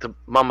the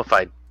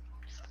mummified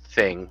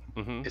thing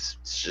Mm-hmm. is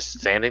just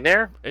standing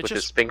there It's with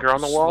just his finger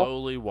on the wall.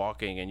 slowly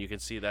walking, and you can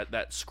see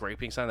that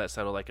scraping sound that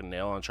sounded like a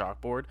nail on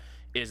chalkboard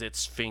is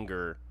its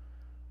finger,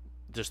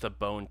 just a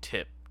bone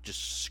tip,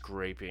 just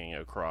scraping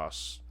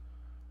across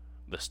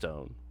the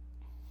stone.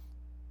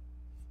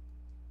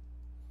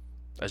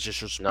 It's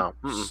just No.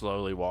 Mm-mm.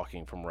 slowly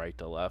walking from right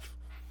to left.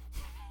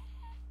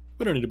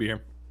 We don't need to be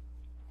here.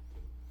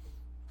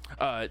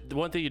 The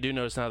one thing you do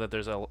notice now that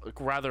there's a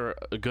rather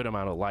a good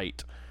amount of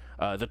light.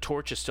 The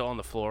torch is still on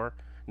the floor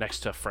next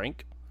to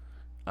Frank,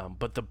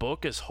 but the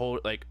book is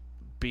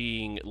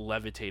being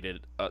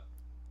levitated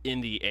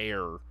in the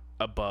air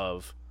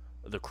above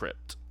the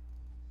crypt.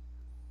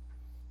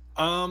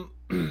 I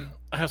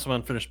have some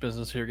unfinished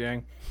business here,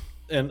 gang,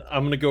 and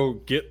I'm gonna go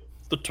get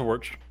the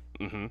torch.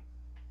 Mm-hmm.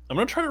 I'm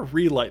gonna try to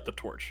relight the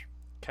torch,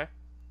 Okay.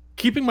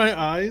 keeping my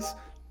eyes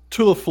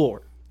to the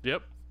floor.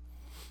 Yep.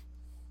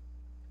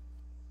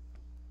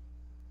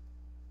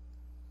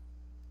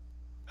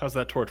 How's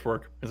that torch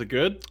work? Is it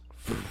good?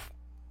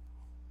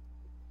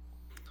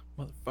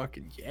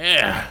 Motherfucking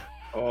yeah!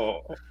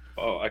 Oh,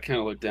 I kind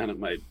of looked down at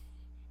my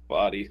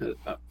body.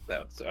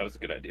 That was a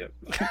good idea.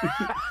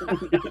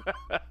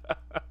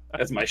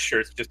 As my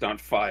shirt's just on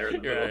fire.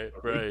 In the middle.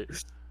 Right.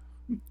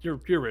 You're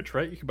rich,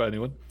 right? You can buy a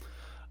new one.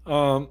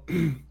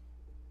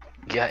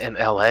 Yeah, in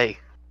L.A.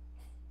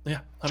 Yeah,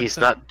 He's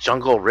 100%. not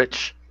jungle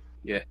rich.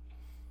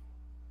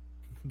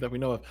 That we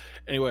know of.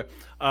 Anyway,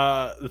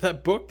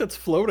 that book that's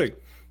floating.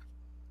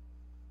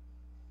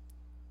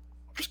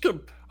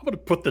 I'm gonna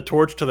put the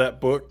torch to that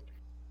book.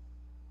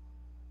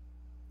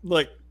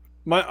 Like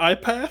my eye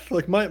path,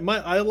 like my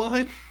eye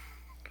line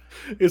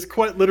is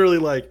quite literally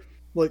like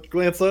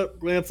glance up,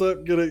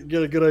 get a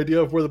good idea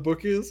of where the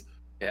book is.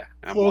 Yeah.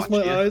 I'm Close my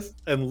watching it, eyes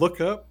and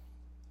look up,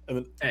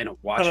 and I'm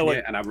watching like-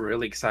 it, and I'm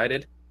really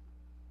excited.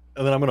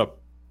 and then I'm gonna.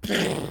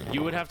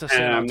 You would have to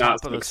stand And on I'm not top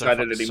of so the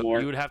excited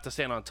anymore. You would have to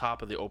stand on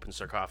top of the open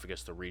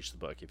sarcophagus to reach the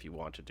book if you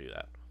want to do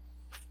that.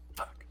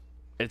 Fuck.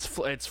 It's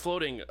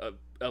floating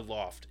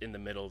aloft in the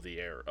middle of the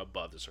air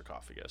above the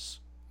sarcophagus.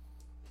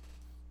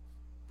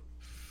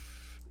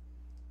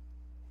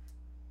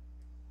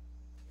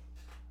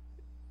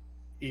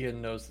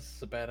 Ian knows this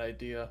is a bad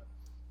idea.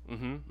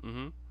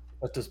 Mm-hmm.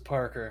 But does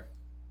Parker?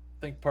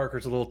 I think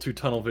Parker's a little too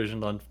tunnel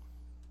visioned on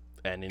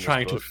And in this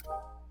trying book,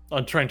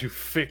 to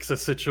fix a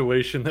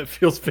situation that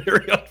feels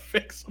very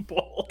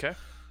unfixable. Okay.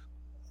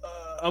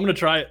 I'm gonna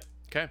try it.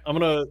 Okay. I'm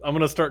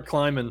gonna start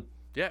climbing.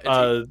 Yeah,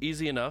 it's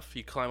easy enough.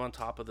 You climb on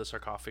top of the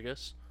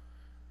sarcophagus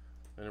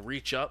and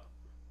reach up.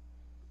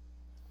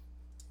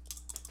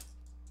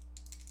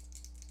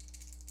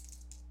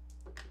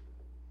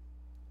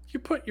 You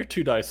put your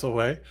 2 dice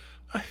away.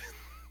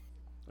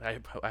 I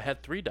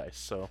had 3 dice,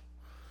 so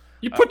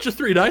You put your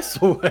 3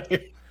 dice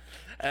away.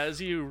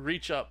 as you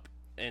reach up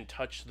and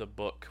touch the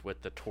book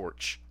with the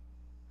torch,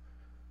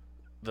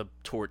 the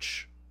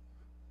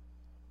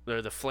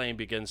flame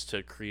begins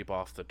to creep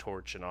off the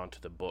torch and onto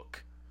the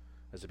book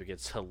as it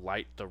begins to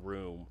light the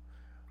room,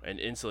 and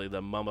instantly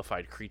the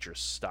mummified creature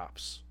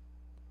stops.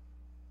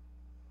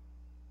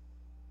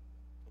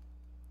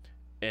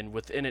 And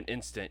within an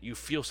instant, you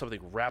feel something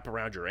wrap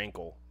around your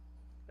ankle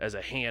as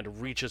a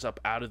hand reaches up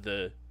out of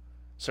the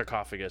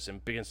sarcophagus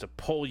and begins to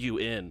pull you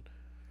in.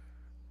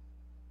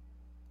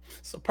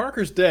 So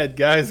Parker's dead,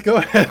 guys. Go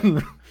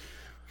ahead.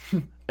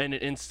 In an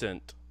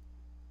instant,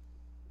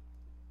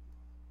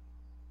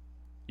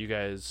 you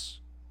guys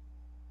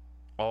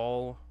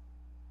all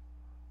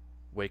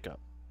wake up.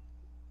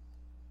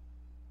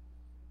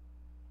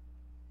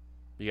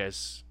 You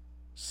guys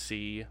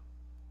see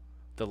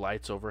the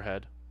lights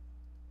overhead.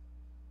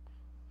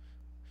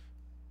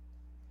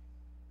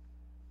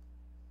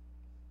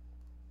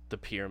 The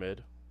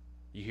pyramid.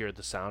 You hear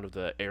the sound of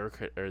the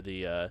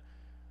the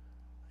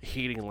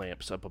heating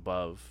lamps up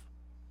above.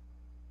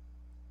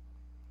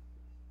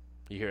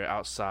 You hear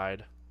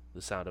outside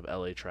the sound of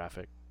LA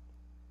traffic.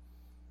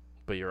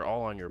 But you're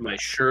all on your My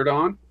back. shirt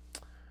on.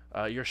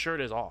 Your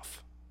shirt is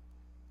off.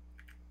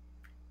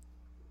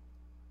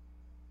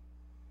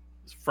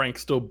 Is Frank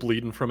still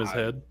bleeding from his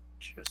head?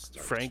 Just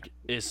started Frank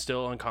is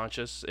still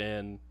unconscious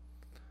and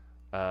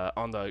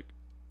on the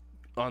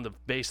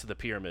base of the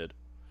pyramid,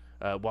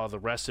 while the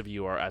rest of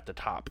you are at the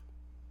top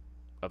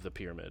of the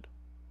pyramid.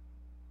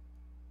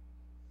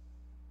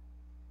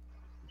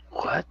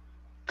 What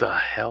the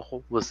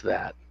hell was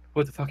that?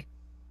 What the fuck?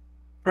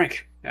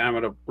 Frank. And I'm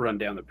gonna run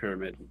down the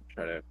pyramid and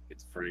try to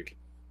get Frank.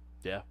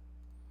 Yeah.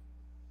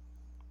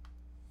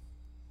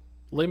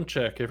 Limb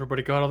check.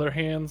 Everybody got all their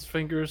hands,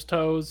 fingers,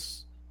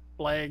 toes,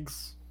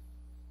 legs.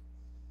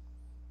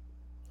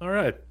 All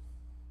right.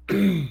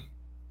 I'm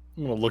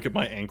gonna look at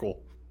my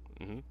ankle.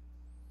 Mm-hmm.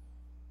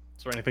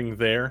 Is there anything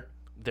there?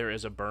 There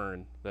is a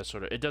burn that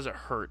sort of, it doesn't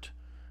hurt,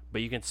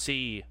 but you can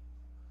see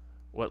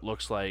what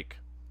looks like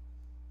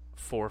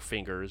 4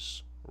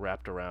 fingers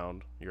wrapped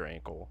around your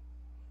ankle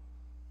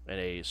in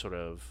a sort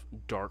of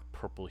dark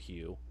purple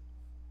hue.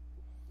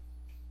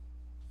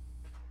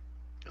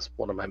 Is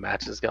one of my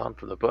matches gone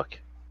from the book?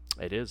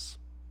 It is.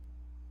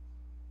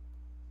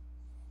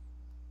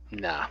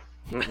 Nah.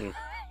 Mm-mm.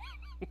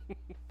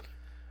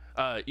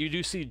 You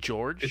do see It's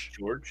George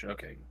George.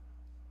 Okay.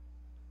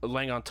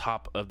 laying on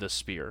top of the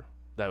spear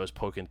that was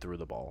poking through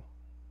the ball.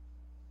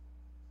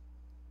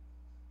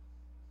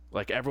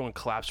 Like everyone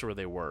collapsed where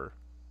they were,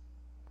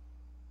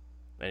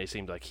 and it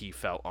seemed like he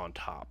fell on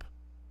top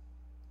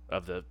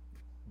of the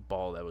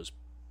ball that was,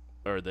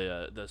 or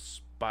the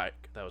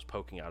spike that was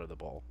poking out of the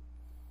ball.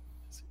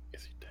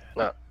 Is he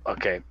dead?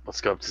 Okay,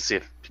 let's go up to see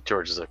if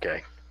George is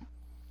okay.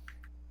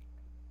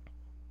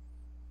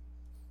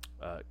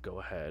 Go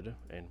ahead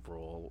and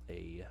roll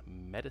a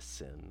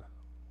medicine.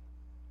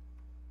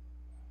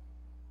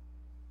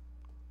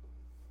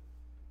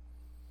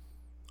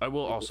 I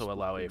will also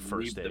allow a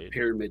first Leave the aid.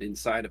 pyramid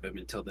inside of him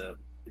until the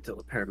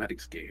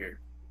paramedics get here.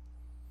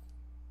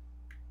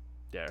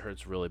 Yeah, it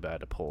hurts really bad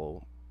to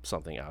pull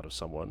something out of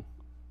someone.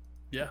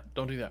 Yeah,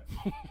 don't do that.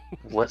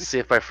 Let's see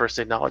if my first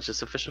aid knowledge is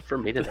sufficient for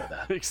me to know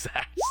that.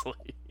 Exactly.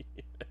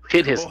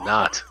 It is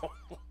not.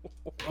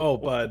 Oh,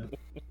 bud.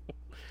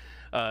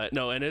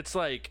 No, and it's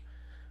like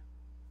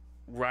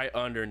right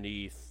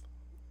underneath,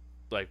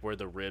 like where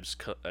the ribs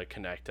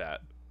connect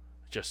at,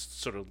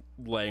 just sort of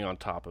laying on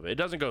top of it. It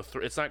doesn't go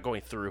through. It's not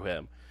going through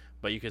him,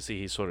 but you can see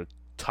he's sort of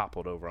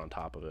toppled over on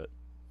top of it.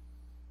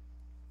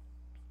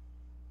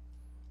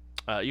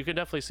 You can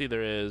definitely see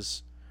there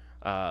is.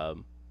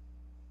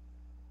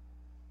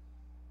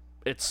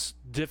 It's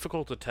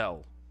difficult to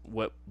tell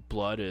what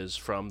blood is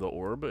from the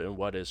orb and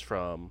what is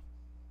from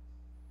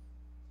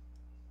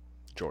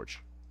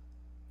George.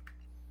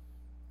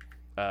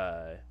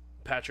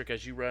 Patrick,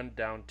 as you run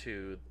down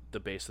to the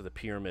base of the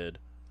pyramid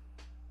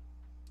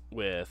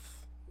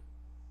with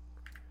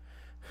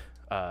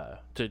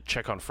to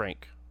check on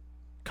Frank,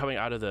 coming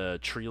out of the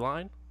tree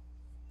line,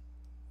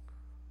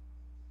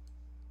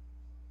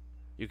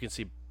 you can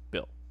see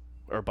Bill,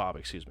 or Bob,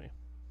 excuse me.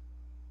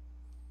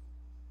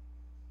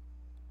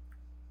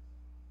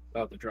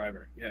 Oh, the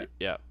driver. Yeah.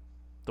 Yeah,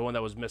 the one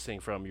that was missing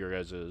from your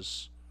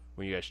guys's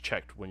when you guys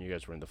checked when you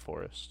guys were in the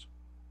forest.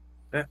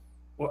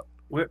 What?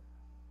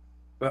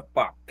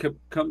 Bob,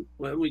 come.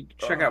 Let me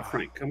check out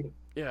Frank. Come.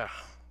 Yeah,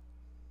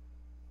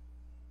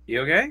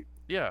 You okay?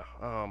 yeah.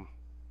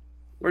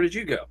 Where did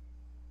you go?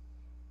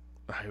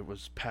 I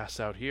was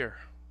passed out here.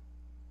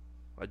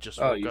 I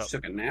just Oh, woke you up.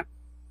 took a nap.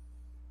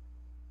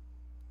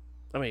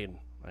 I mean,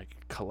 I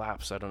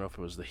collapsed. I don't know if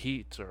it was the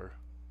heat or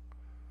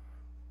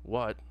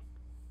what.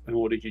 And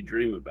what did you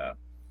dream about?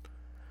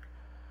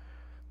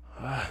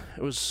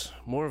 It was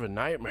more of a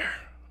nightmare.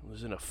 I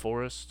was in a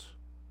forest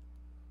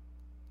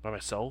by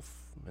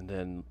myself, and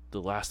then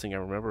the last thing I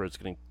remember is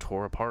getting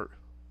tore apart.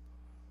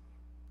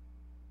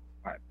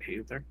 Black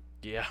Panther.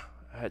 Yeah.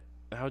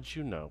 How'd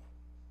you know?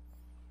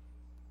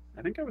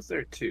 I think I was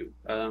there too.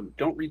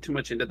 Don't read too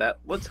much into that.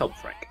 Let's help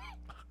Frank.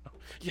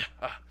 Yeah.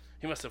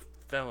 He must have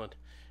fell and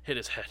hit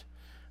his head.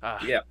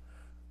 Yeah.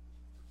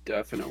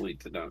 Definitely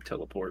did not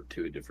teleport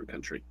to a different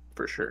country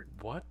for sure.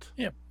 What?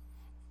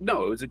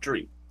 No, it was a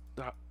dream.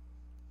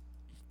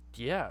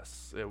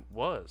 Yes, it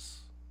was.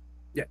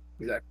 Yeah,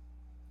 exactly.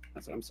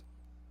 That's what I'm saying.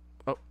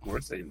 Oh.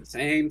 We're saying the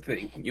same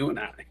thing, you and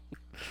I.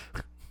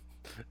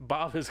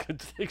 Bob is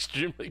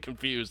extremely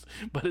confused,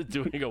 but is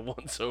doing a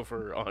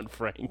once-over on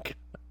Frank.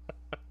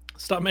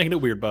 Stop making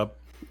it weird, Bob.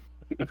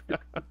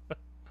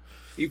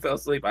 You fell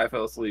asleep. I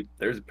fell asleep.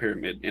 There's a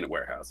pyramid in a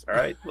warehouse. All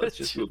right, let's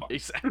just move on.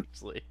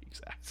 Exactly.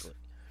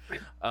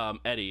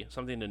 Eddie,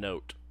 something to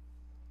note.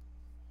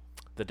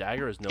 The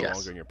dagger is no Yes.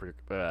 longer in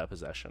your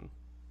possession.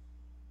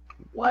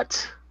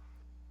 What?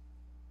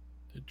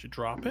 Did you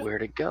drop it?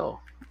 Where'd it go?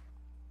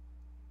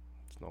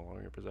 It's no longer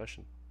in your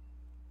possession.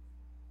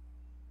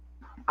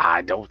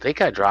 I don't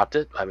think I dropped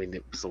it. I mean,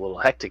 it was a little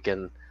hectic,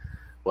 and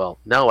well,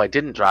 no, I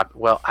didn't drop it.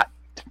 Well,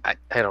 I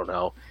don't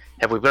know.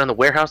 Have we been in the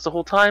warehouse the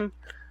whole time,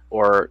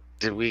 or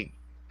did we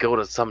go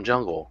to some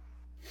jungle?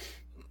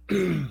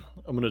 I'm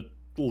gonna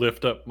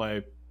lift up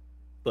my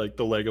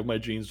the leg of my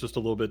jeans just a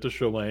little bit to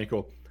show my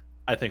ankle.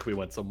 I think we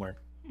went somewhere.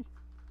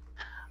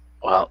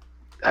 Well,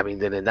 I mean,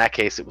 then in that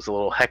case, it was a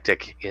little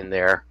hectic in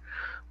there.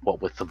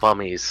 What with the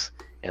mummies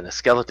and the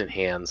skeleton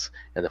hands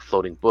and the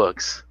floating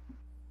books.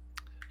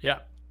 Yeah.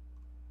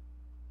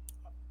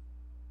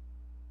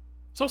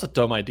 So it's a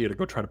dumb idea to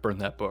go try to burn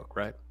that book,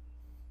 right?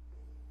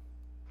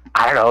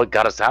 I don't know. It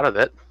got us out of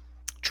it.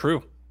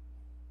 True.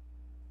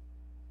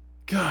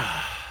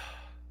 God.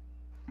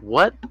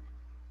 What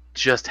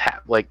just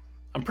happened? Like,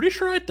 I'm pretty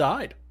sure I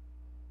died.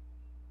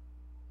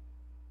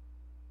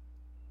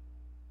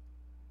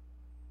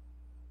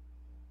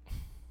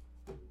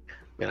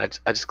 man,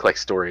 I just collect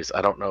stories.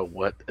 I don't know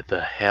what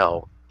the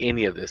hell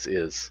any of this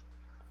is.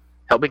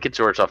 Help me get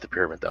George off the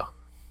pyramid, though.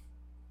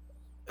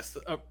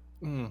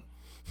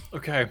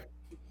 Okay.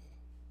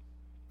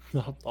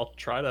 I'll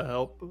try to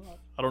help.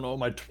 I don't know what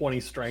my 20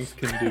 strength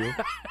can do.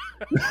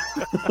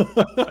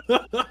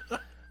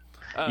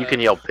 You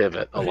can yell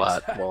pivot a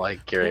lot while I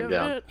carry him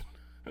down.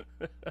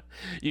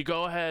 You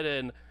go ahead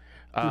and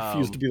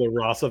Refuse to be the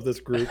Ross of this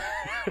group.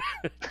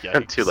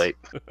 Too late.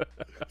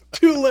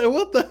 Too late.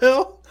 What the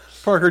hell?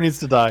 Parker needs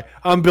to die.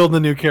 I'm building a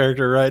new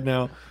character right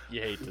now.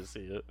 You hate to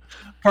see it.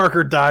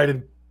 Parker died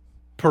in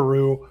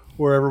Peru,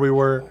 wherever we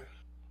were.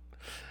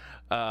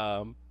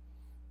 As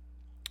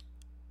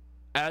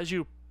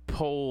you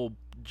pull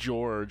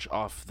George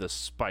off the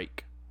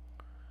spike,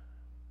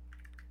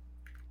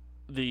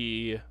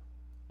 the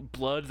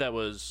blood that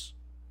was...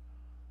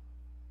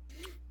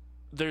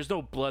 There's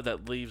no blood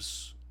that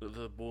leaves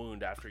the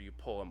wound after you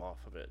pull him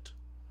off of it.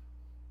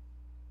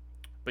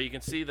 But you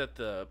can see that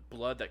the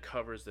blood that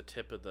covers the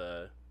tip of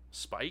the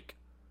spike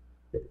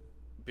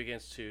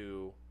begins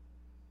to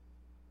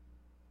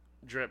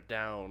drip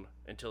down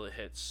until it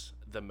hits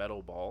the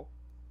metal ball,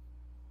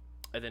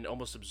 and then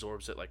almost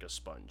absorbs it like a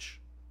sponge.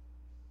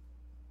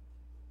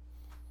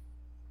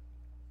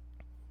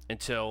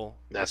 Until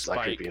That's the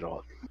not spike creepy at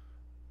all.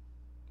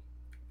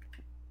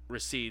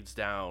 recedes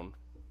down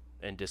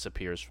and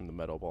disappears from the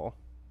metal ball.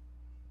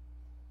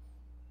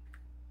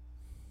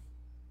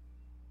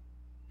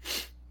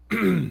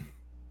 That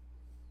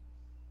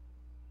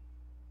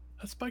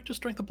spike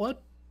just drank the blood?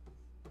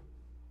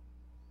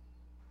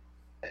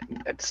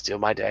 And steal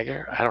my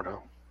dagger? I don't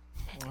know.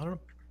 I don't know.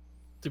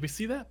 Did we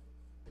see that?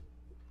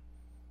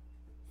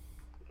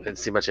 I didn't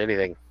see much of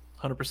anything.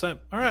 100%.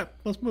 All right,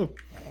 let's move.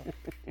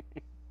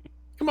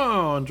 Come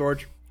on,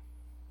 George.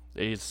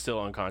 He's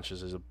still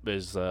unconscious as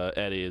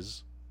Eddie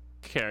is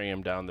carrying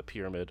him down the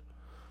pyramid.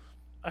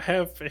 I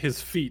have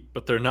his feet,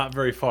 but they're not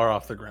very far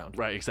off the ground.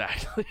 Right,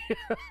 exactly.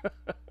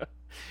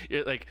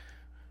 You're like,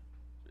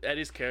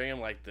 Eddie's carrying him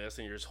like this,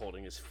 and you're just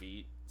holding his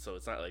feet, so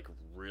it's not like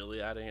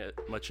really adding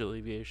much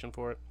alleviation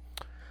for it.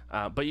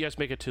 But you guys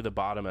make it to the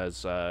bottom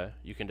as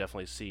you can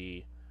definitely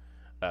see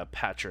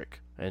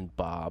Patrick and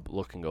Bob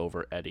looking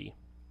over Eddie.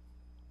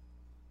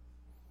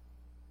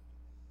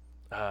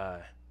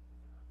 Bob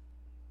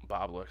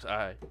looks.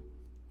 I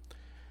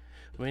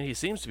mean, he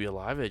seems to be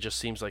alive. It just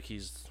seems like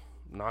he's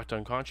knocked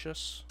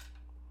unconscious.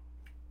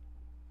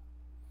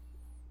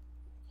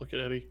 Look at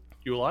Eddie.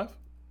 You alive?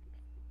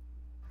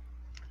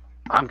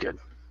 I'm good.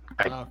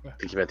 I Okay.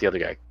 think you meant the other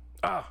guy.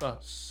 Oh,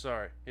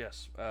 sorry.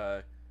 Yes.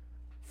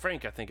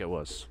 Frank, I think it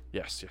was.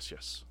 Yes.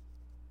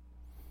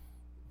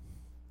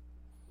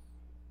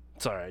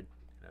 Sorry,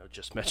 I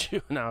just met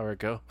you an hour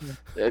ago.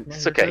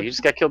 It's okay. You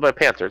just got killed by a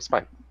panther. It's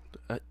fine.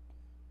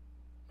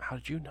 How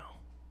did you know?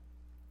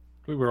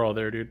 We were all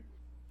there, dude.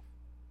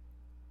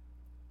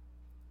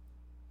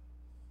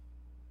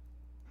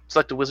 It's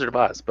like the Wizard of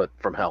Oz, but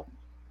from hell.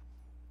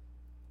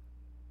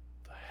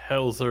 The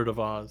Hellzard of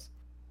Oz.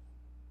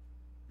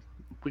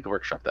 We can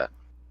workshop that.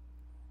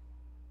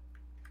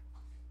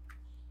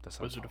 That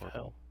sounds Wizard of horrible.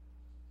 Hell.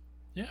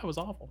 Yeah, it was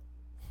awful.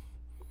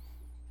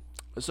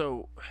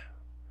 So,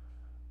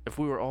 if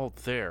we were all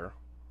there,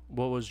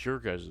 what was your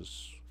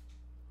guys'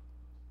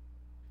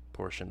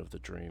 portion of the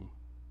dream?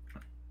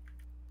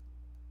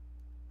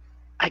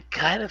 I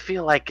kind of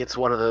feel like it's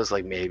one of those,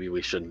 like, maybe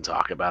we shouldn't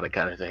talk about it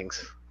kind of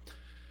things.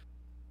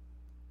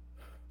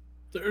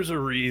 There's a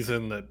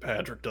reason that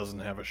Patrick doesn't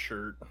have a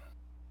shirt.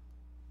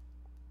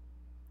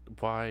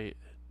 Why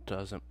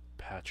doesn't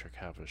Patrick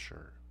have a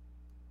shirt?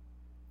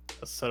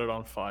 I set it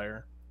on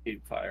fire.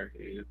 Heat fire,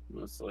 yeah,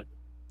 mostly.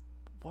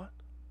 What?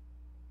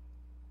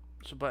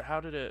 So, but how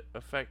did it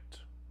affect?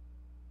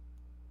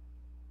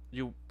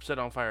 You set it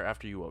on fire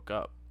after you woke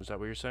up. Is that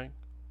what you're saying?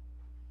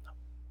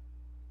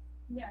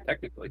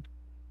 Technically.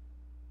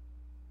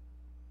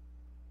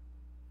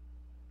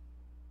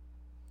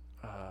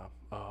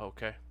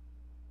 Okay.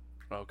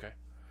 Okay.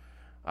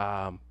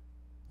 Um,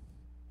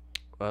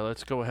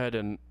 let's go ahead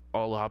and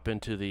I'll hop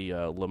into the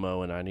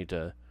limo, and I need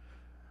to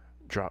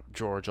drop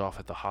George off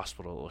at the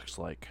hospital, it looks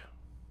like.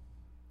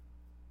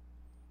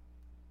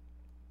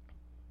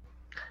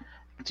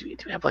 Do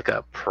we have like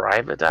a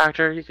private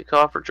doctor you could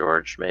call for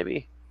George,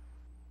 maybe?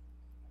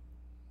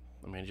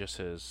 I mean, just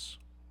his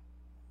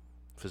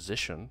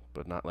physician,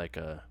 but not like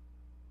a,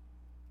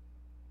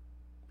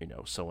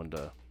 someone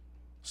to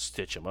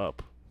stitch him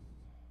up.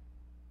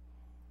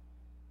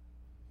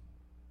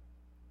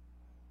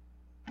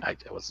 I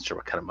wasn't sure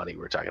what kind of money we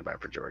were talking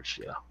about for George.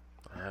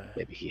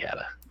 Maybe he had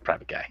a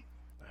private guy.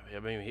 I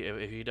mean,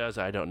 if he does,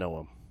 I don't know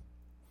him.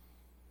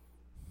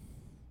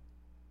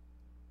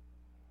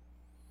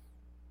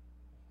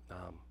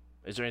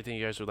 Is there anything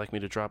you guys would like me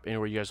to drop?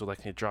 Anywhere you guys would like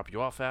me to drop you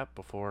off at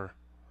before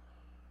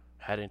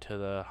heading to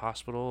the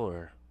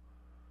hospital?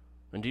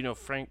 And do you know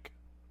Frank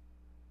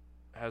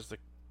has the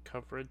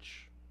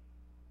coverage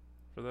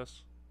for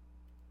this?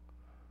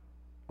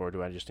 Or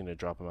do I just need to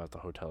drop him at the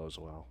hotel as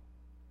well?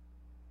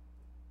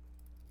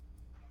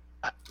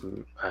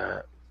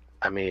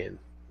 I mean,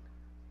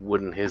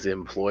 wouldn't his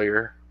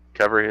employer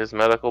cover his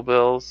medical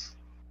bills?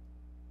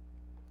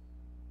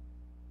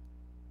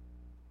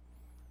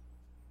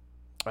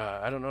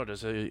 I don't know.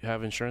 Does he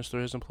have insurance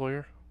through his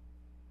employer?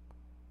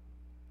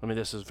 I mean,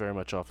 this is very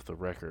much off the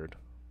record.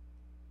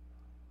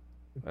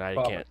 I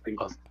Bob, can't.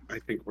 I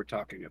think we're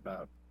talking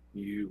about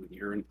you and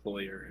your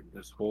employer and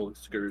this whole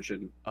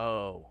excursion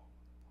Oh,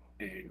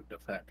 and the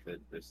fact that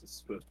this is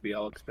supposed to be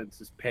all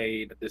expenses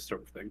paid, this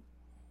sort of thing.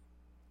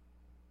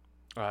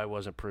 I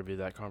wasn't privy to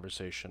that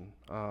conversation.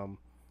 I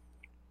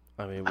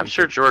mean, I'm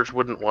sure George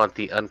wouldn't want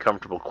the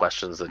uncomfortable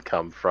questions that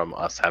come from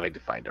us having to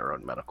find our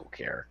own medical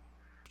care.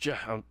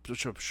 Yeah,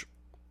 sure.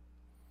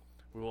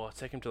 We will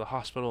take him to the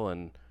hospital,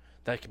 and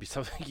that could be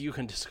something you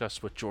can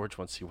discuss with George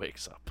once he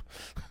wakes up.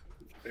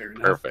 Fair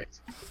enough.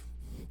 Perfect.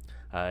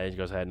 He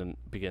goes ahead and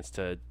begins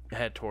to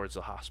head towards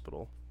the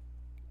hospital.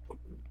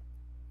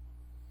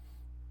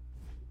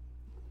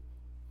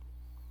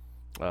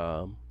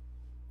 A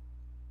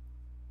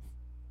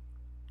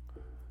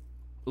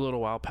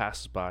little while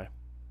passes by,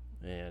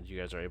 and you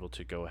guys are able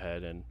to go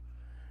ahead and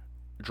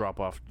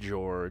drop off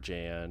George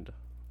and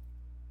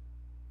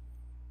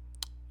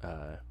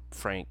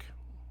Frank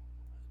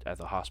at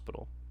the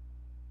hospital.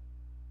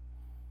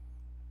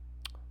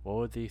 What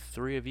would the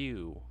three of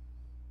you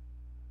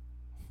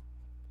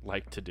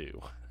like to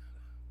do?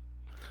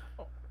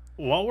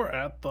 While we're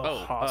at the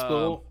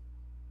hospital,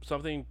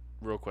 Something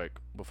real quick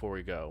before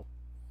we go.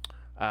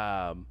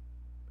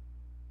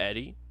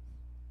 Eddie,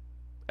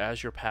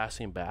 as you're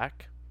passing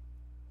back,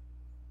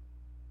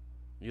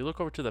 you look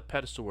over to the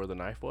pedestal where the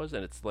knife was,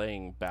 and it's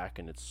laying back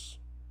in its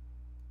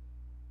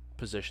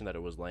position that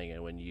it was laying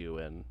in when you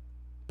and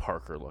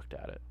Parker looked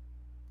at it.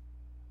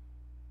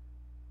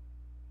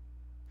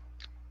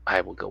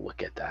 I will go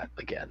look at that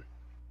again.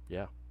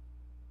 Yeah.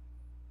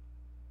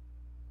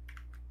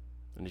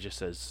 And it just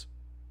says,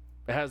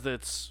 it has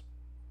its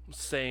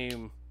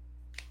same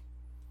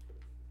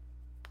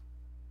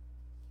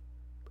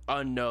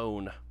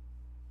unknown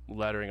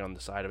lettering on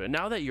the side of it.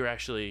 Now that you're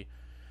actually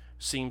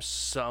seeing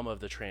some of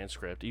the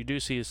transcript, you do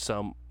see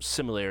some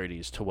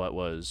similarities to what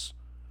was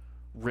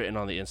written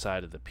on the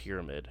inside of the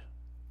pyramid.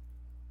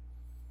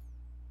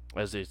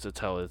 As they to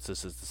tell this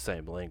is the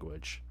same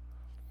language.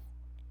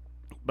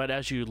 But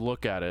as you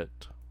look at it,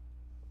 it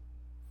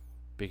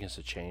begins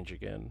to change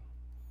again.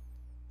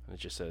 And it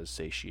just says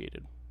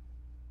satiated.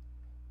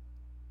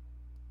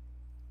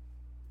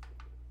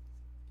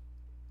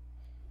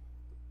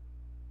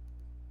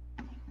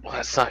 Well,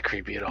 that's not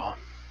creepy at all.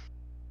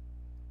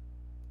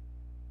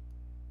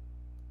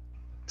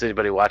 Is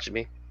anybody watching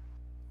me?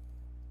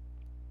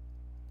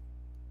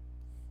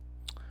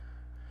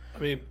 I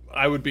mean,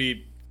 I would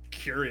be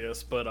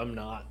curious, but I'm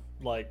not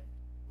like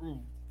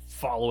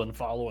following,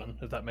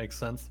 if that makes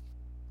sense.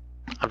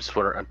 I'm just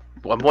wondering.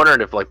 I'm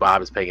wondering if like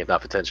Bob is paying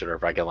enough attention, or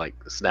if I can like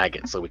snag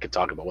it so we can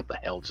talk about what the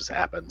hell just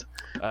happened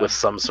with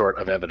some sort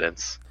of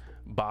evidence.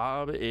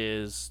 Bob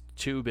is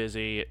too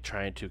busy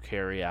trying to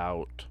carry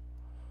out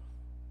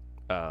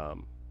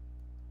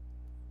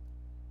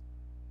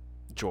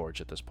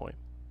George at this point.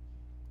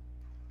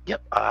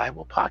 Yep, I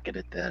will pocket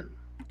it then.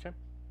 Okay.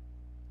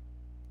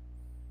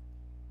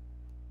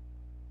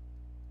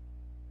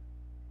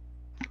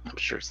 I'm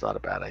sure it's not a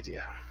bad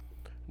idea.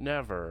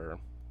 Never.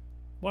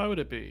 Why would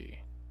it be?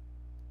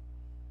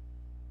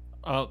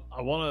 I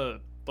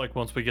want to, like,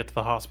 once we get to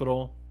the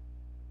hospital,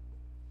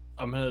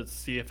 I'm gonna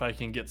see if I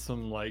can get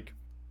some like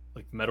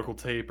medical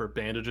tape or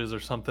bandages or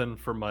something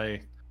for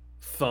my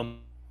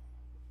thumb.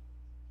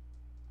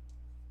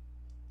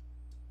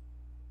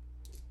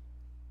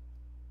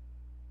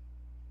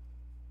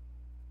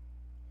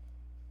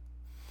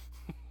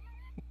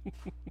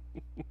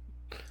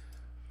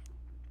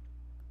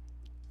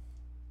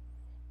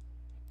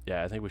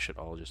 Yeah, I think we should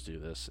all just do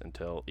this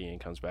until Ian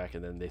comes back,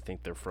 and then they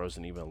think they're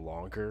frozen even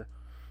longer.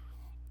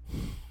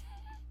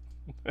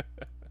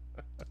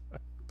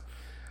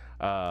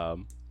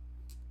 Um,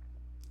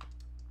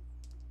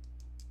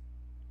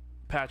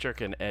 Patrick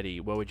and Eddie,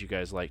 what would you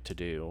guys like to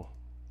do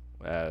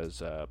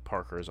as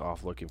Parker is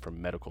off looking for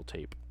medical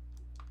tape?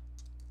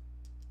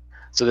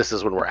 So this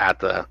is when we're at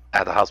the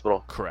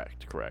hospital.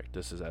 Correct, correct.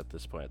 This is at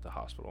this point at the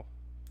hospital.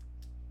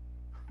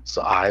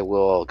 So I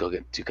will go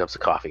get 2 cups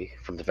of coffee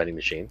from the vending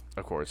machine,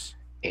 Of course.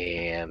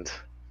 and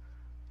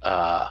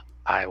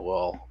I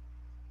will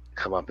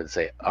come up and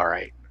say, "All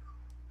right,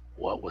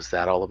 what was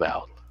that all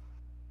about?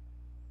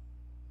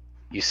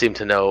 You seem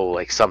to know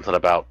like something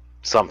about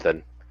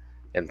something,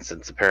 and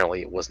since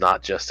apparently it was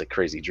not just a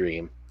crazy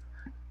dream,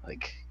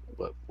 like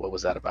what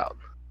was that about?"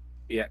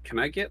 Yeah, can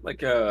I get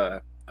like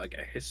a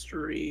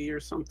history or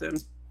something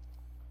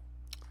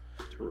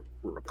to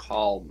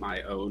recall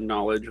my own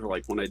knowledge of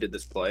like when I did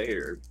this play?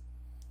 Or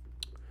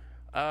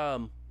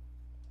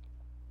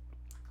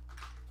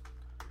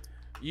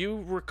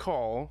You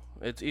recall,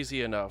 it's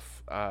easy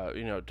enough,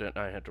 don't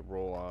I have to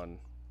roll on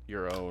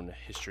your own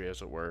history,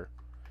 as it were.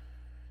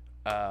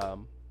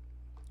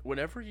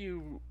 Whenever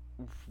you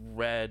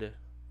read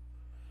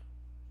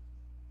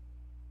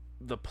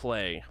the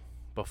play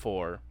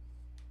before,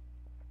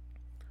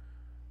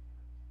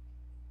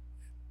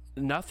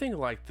 nothing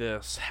like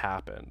this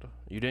happened.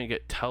 You didn't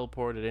get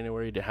teleported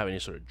anywhere, you didn't have any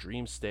sort of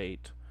dream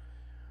state.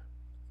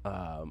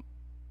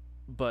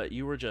 But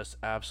you were just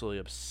absolutely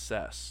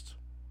obsessed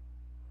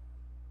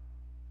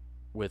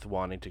with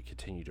wanting to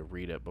continue to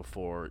read it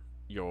before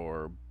it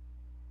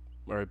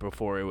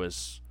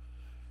was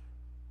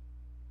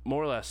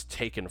more or less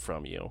taken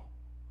from you,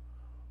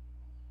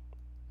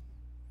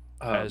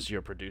 as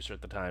your producer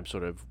at the time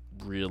sort of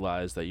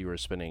realized that you were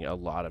spending a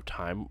lot of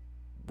time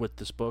with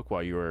this book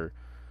while you were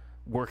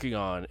working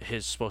on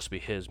supposed to be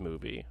his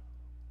movie.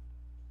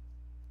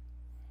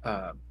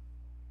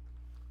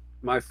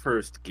 my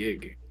first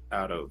gig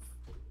out of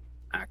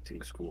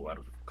acting school, out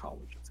of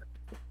college,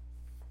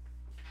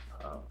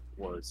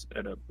 was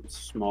at a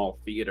small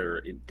theater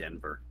in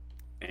Denver,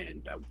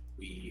 and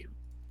we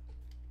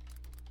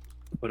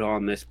put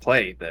on this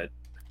play that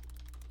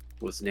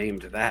was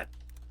named that,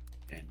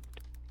 and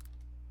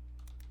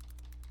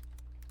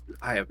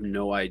I have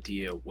no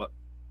idea what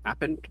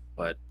happened,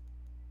 but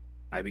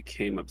I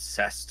became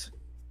obsessed.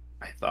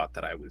 I thought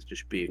that I was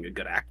just being a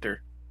good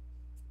actor,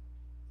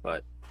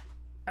 but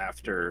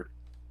after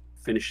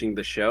finishing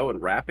the show and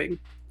wrapping,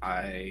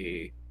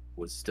 I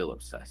was still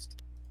obsessed.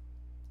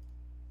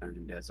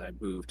 And as I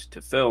moved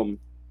to film,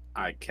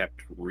 I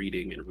kept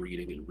reading and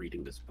reading and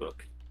reading this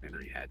book, and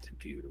I had to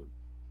do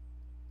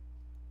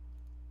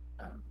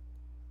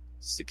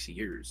 6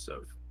 years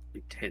of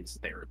intense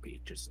therapy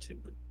just to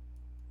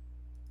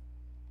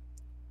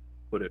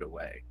put it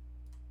away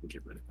and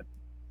get rid of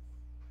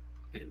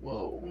it. And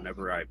Whoa.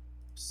 whenever I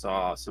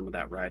saw some of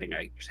that writing,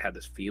 I just had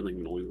this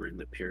feeling when we were in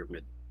the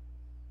pyramid,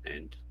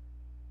 and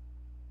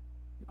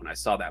when I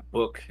saw that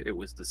book, it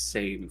was the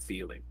same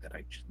feeling that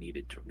I just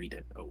needed to read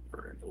it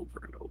over and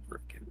over and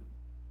over again.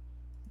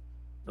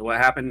 So what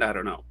happened, I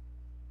don't know,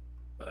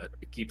 but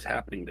it keeps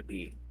happening to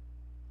me.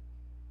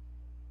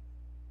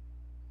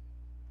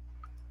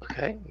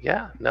 Okay,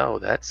 yeah, no,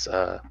 that's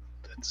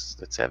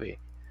heavy.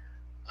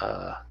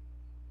 That's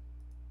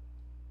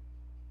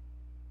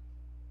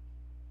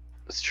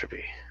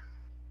trippy.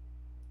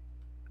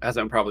 As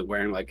I'm probably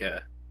wearing like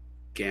a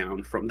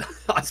gown from the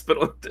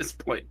hospital at this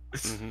point.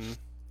 Mm-hmm.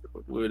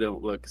 We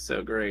don't look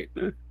so great.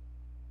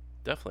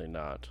 Definitely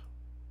not.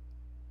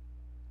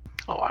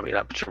 Oh, I mean,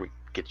 I'm sure we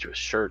could get you a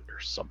shirt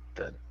or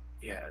something.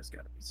 Yeah, it's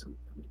got to be some.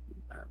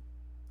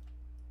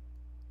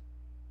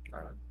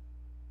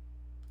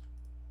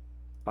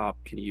 Bob,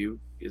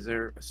 is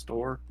there a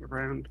store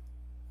around?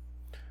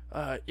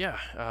 Yeah.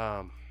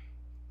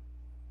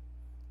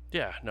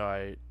 Yeah,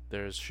 no,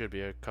 there should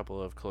be a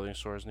couple of clothing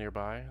stores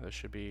nearby. That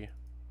should be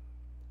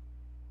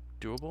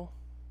doable.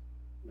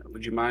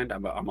 Would you mind?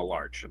 I'm a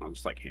large, and I'll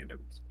just like hand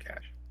him some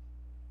cash.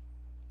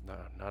 No,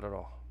 not at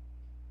all.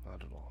 Not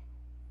at all.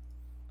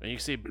 And you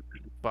see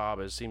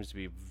Bob seems to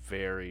be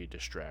very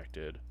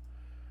distracted,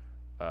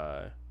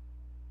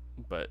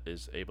 but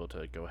is able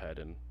to go ahead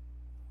and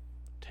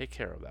take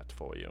care of that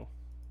for you.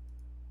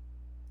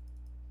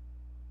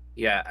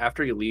 Yeah,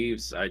 after he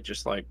leaves, I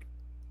just like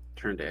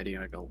turn to Eddie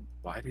and I go,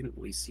 "Why didn't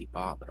we see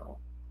Bob at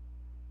all?"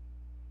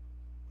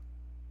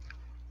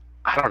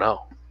 I don't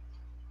know.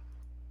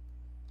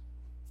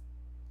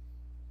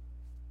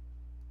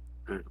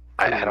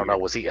 I don't know.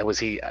 Was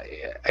he?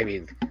 I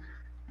mean,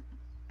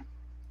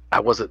 I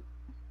wasn't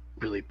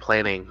really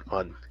planning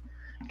on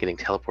getting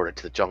teleported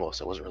to the jungle,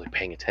 so I wasn't really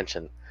paying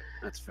attention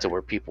That's fair. to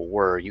where people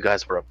were. You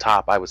guys were up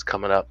top. I was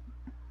coming up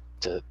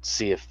to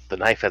see if the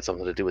knife had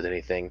something to do with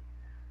anything.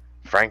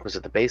 Frank was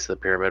at the base of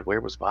the pyramid.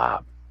 Where was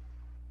Bob?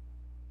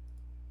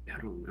 I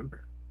don't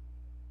remember.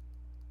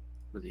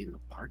 Was he in the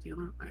parking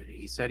lot?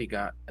 He said he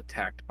got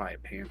attacked by a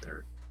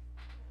panther,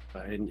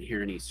 but I didn't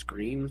hear any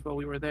screams while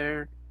we were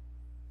there.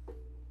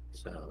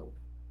 So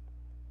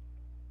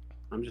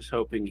I'm just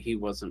hoping he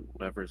wasn't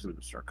whatever's in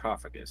the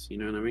sarcophagus. You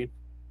know what I mean?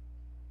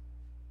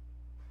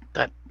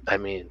 I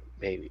mean,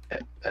 maybe I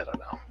don't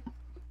know.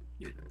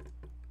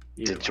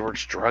 You Did know,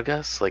 George drug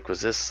us? Like,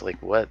 was this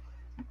like what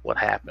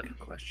happened? good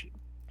question.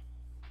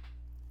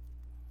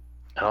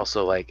 And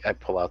also, like, I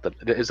pull out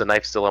is the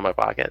knife still in my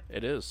pocket?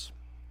 It is.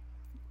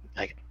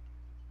 Like,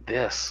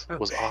 this Oh,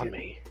 was on shit.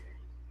 me.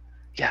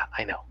 Yeah,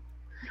 I know.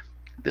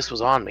 This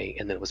was on me,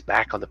 and then it was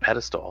back on the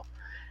pedestal,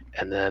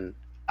 and then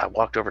I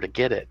walked over to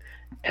get it,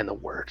 and the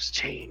words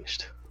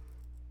changed.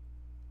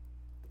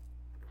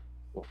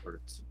 What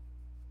words?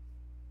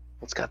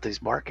 It's got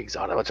these markings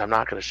on it, which I'm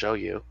not going to show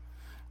you,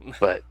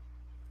 but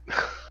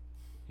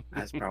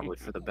That's probably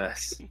for the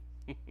best.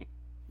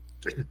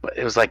 but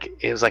it was like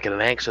in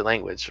an ancient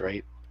language,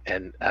 right?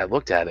 And I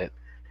looked at it,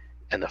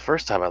 and the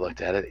first time I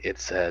looked at it, it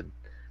said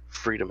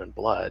 "freedom and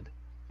blood,"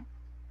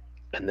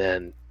 and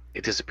then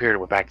it disappeared and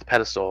went back to the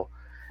pedestal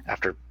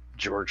after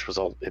George was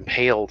all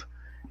impaled,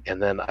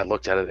 and then I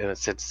looked at it and it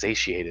said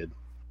 "satiated."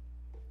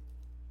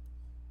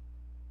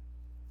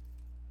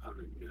 I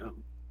don't even know.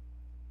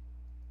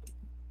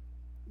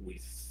 We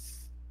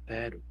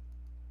said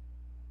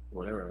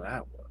whatever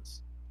that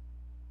was.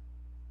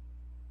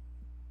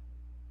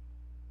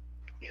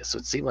 Yeah, so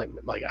it seemed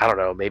like I don't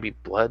know, maybe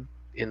blood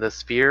in the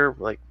sphere,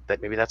 like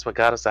that. Maybe that's what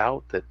got us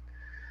out. That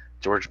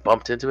George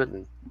bumped into it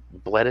and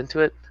bled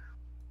into it.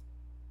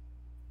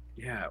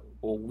 Yeah,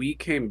 well, we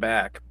came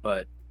back,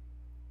 but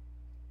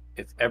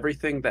if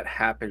everything that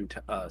happened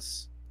to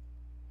us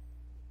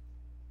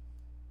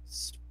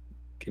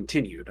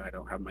continued, I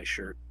don't have my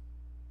shirt.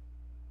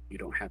 You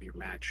don't have your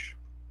match.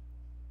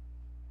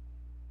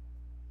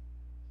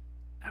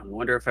 I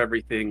wonder if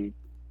everything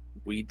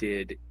we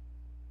did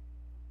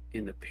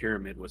in the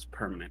pyramid was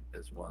permanent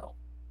as well.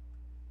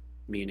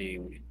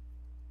 Meaning,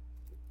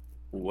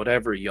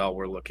 whatever y'all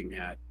were looking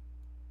at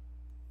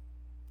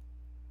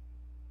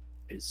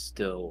is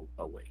still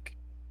awake.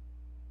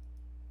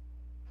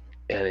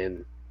 And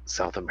in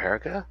South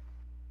America,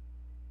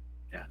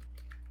 Yeah.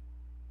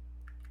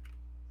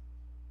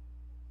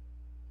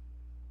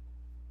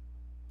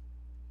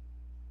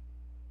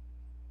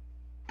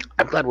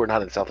 I'm glad we're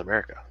not in South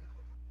America.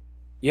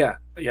 Yeah,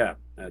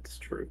 that's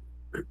true.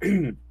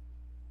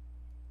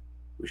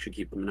 We should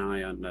keep an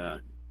eye on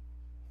the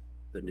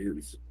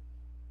news.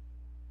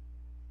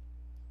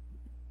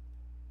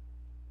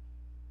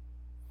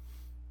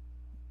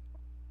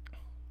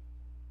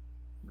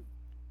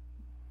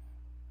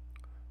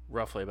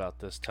 Roughly about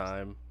this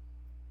time,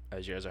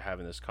 as you guys are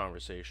having this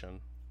conversation,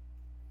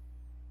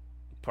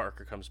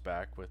 Parker comes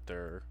back with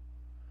their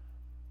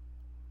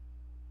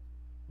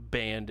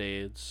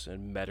band-aids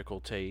and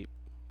medical tape,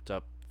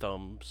 up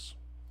thumbs.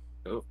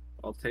 Oh,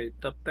 all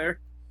taped up there.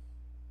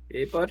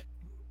 Hey, bud.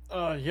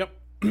 Yep.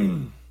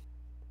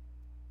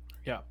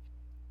 Yeah.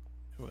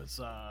 It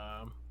was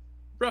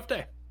rough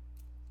day.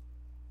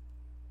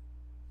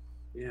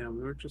 Yeah,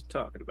 we were just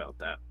talking about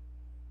that.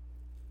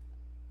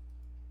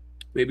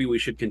 Maybe we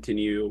should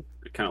continue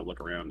to kind of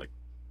look around, like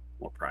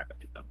more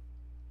privately, though.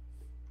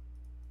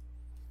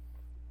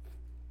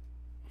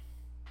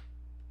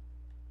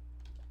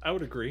 I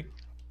would agree.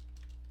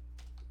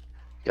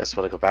 Guess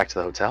want to go back to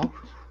the hotel?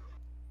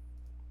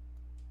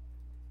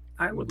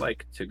 I would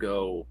like to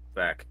go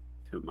back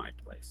to my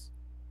place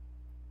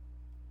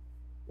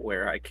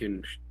where I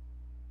can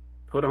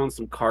put on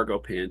some cargo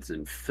pants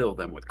and fill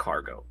them with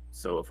cargo.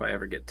 So if I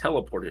ever get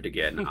teleported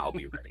again, I'll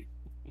be ready.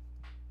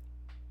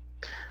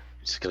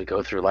 Just gonna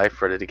go through life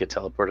ready to get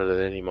teleported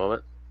at any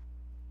moment.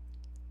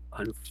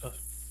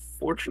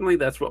 Unfortunately,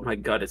 that's what my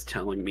gut is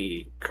telling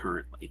me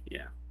currently.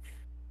 Yeah.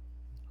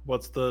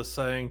 What's the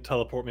saying?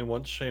 Teleport me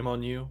once, shame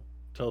on you.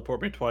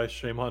 Teleport me twice,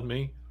 shame on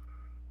me.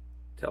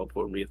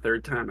 Teleport me a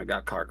third time, I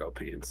got cargo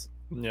pants.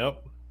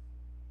 Yep.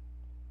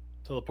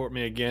 Teleport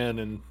me again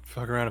and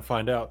fuck around and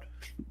find out.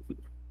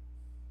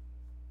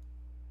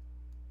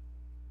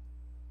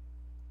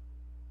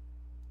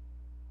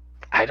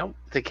 I don't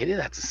think any of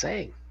that's a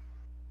saying.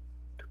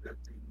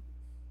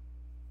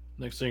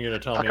 Next thing you're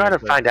gonna tell Fuck me. around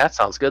is and find out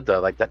sounds good though.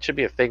 Like that should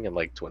be a thing in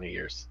like 20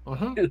 years.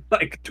 Uh-huh.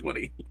 Like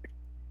 20.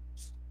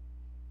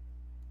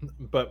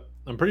 But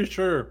I'm pretty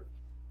sure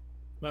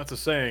that's a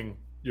saying.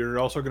 You're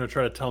also gonna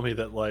try to tell me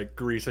that like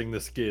greasing the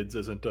skids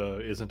isn't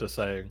a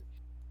saying.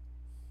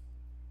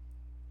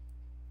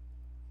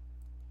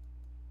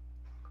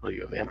 Are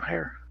you a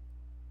vampire?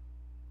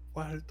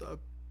 What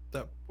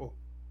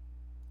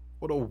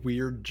what a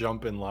weird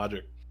jump in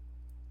logic.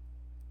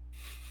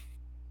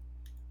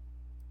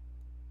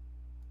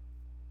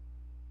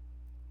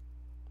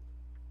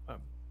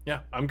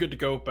 Yeah, I'm good to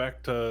go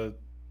back to.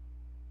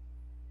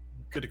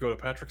 Good to go to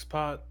Patrick's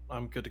Pot.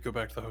 I'm good to go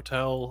back to the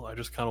hotel. I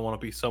just kind of want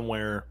to be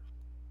somewhere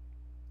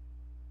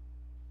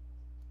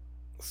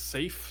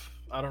safe.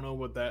 I don't know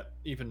what that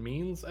even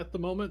means at the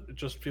moment. It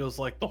just feels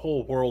like the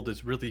whole world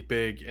is really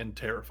big and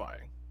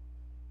terrifying.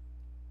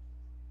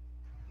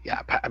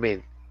 Yeah, I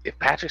mean, if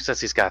Patrick says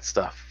he's got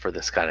stuff for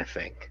this kind of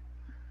thing,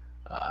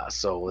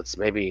 so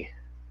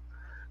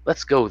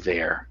let's go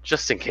there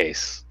just in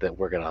case that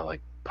we're gonna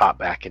like pop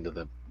back into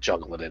the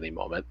jungle at any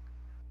moment.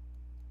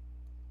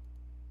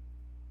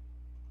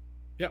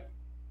 Yep.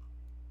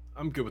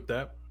 I'm good with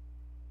that.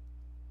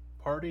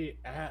 party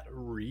at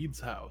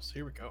Reed's house.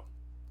 Here we go.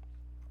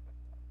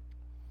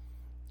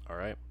 All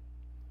right.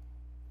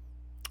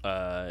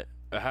 How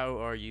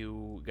are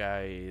you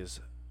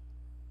guys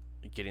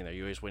getting there?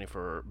 You always waiting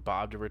for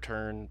Bob to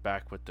return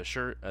back with the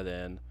shirt, and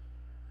then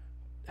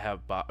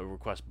have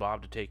request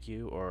Bob to take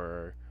you,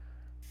 or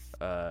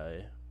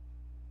are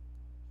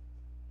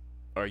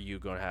you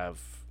gonna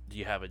have? Do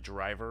you have a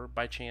driver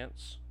by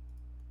chance?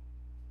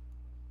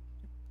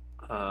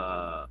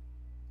 I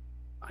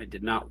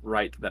did not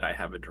write that I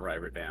have a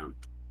driver down,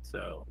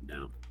 so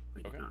no,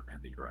 I do Okay. not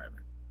have a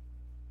driver.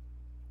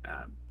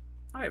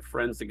 I have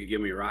friends that could give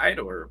me a ride,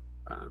 or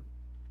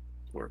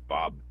if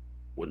Bob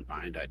wouldn't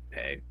mind, I'd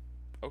pay.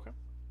 Okay.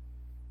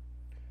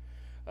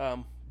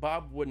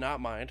 Bob would not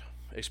mind,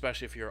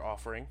 especially if you're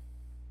offering,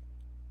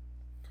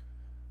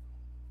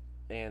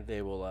 and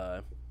they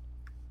will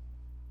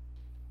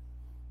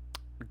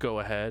go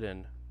ahead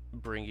and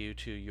bring you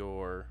to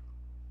your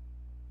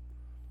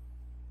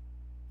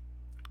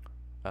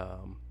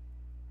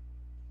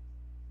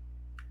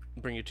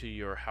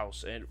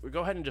house. And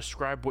go ahead and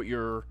describe what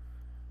your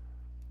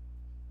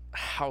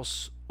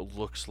house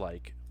looks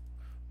like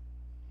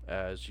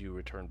as you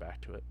return back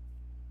to it.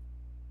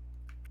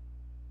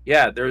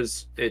 Yeah,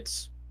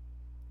 it's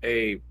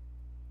a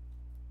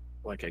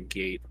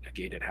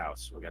gated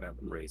house. We gotta have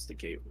them raise the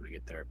gate when we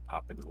get there,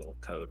 pop in a little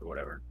code or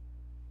whatever.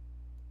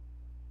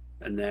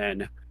 And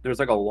then there's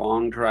like a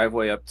long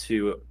driveway up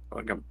to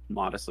like a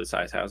modestly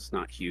sized house. It's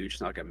not huge,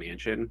 it's not like a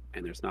mansion,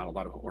 and there's not a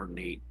lot of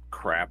ornate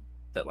crap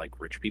that like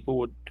rich people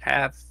would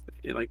have.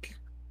 Like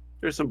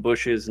there's some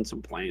bushes and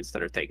some plants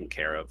that are taken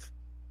care of.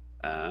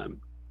 And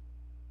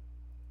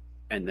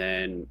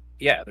then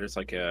yeah, there's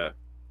like a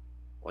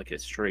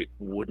straight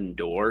wooden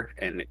door,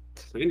 and it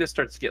kind of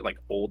starts to get like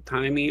old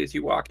timey as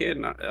you walk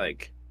in.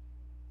 Like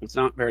it's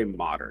not very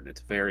modern.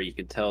 It's very, you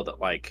can tell that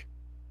like,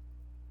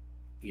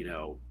 you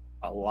know,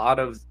 a lot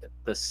of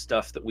the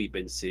stuff that we've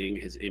been seeing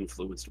has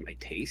influenced my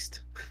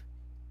taste.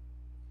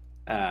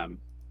 And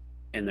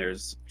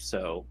there's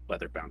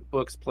leather-bound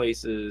books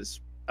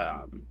places,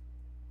 and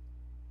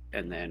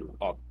then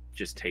I'll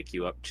just take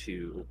you up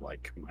to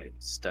like my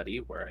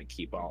study where I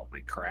keep all my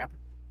crap,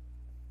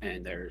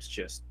 and there's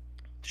just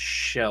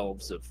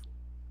shelves of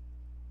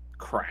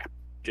crap.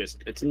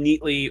 Just, it's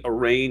neatly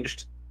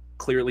arranged,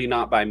 clearly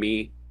not by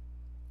me,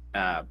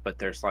 but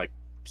there's like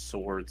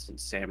swords and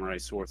samurai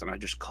swords, and I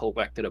just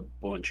collected a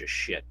bunch of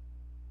shit.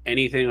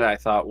 Anything that I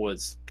thought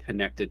was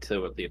connected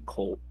to the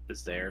occult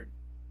is there.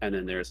 And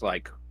then there's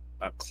like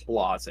a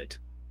closet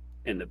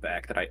in the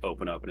back that I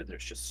open up, and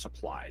there's just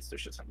supplies.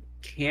 There's just like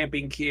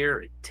camping gear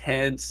and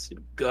tents and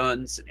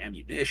guns and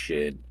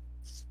ammunition.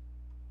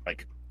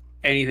 Like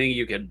anything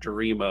you could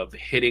dream of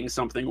hitting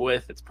something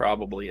with, it's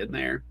probably in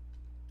there.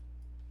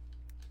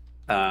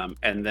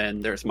 And then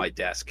there's my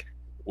desk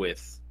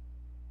with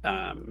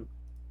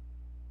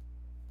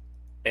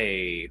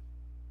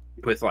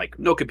with like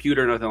no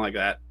computer, nothing like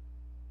that.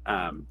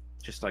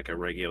 Just like a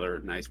regular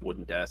nice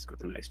wooden desk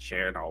with a nice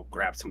chair, and I'll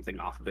grab something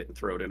off of it and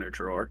throw it in a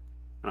drawer,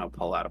 and I'll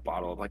pull out a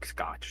bottle of like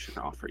scotch and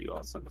offer you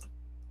all some.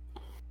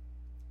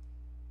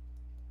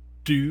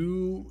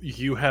 Do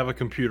you have a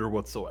computer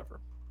whatsoever?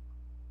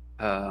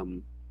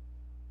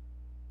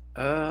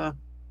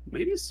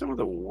 Maybe some of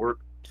the work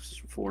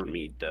for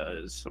me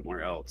does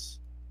somewhere else.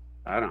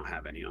 I don't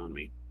have any on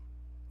me.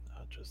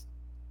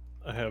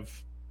 I have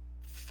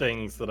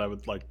things that I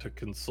would like to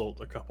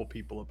consult a couple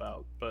people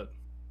about, but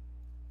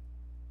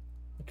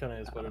it kind of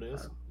is what it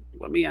is.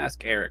 Let me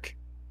ask Eric.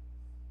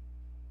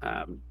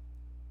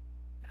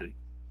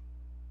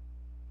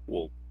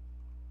 We'll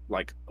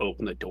like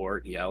open the door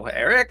and yell,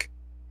 Eric!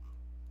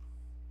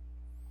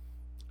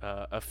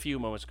 A few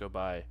moments go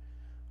by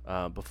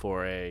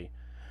before a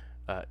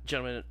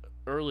gentleman,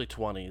 early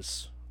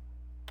 20s,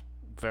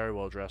 very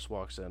well dressed,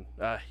 walks in.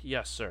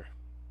 Yes, sir.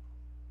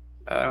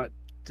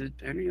 Did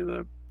any of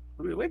the...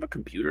 Do we have a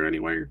computer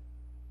anywhere?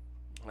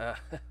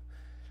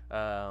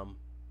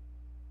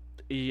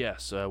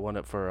 Yes, one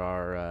up for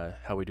our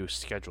how we do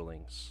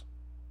schedulings.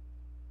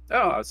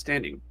 Oh,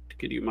 outstanding.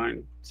 Could you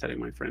mind setting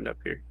my friend up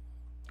here?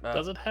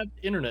 Does it have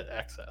internet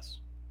access?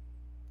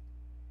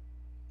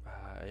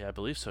 Yeah, I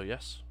believe so,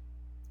 yes.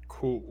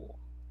 Cool.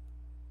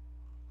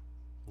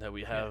 That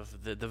we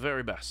have the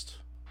very best.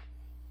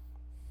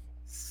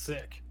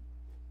 Sick.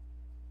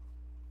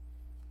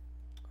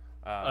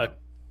 I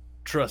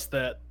trust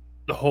that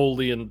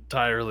wholly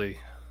entirely.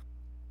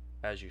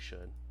 As you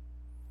should.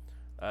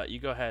 You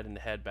go ahead and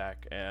head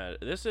back, and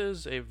this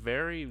is a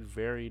very,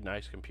 very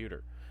nice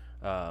computer,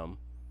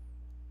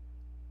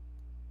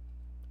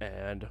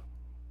 and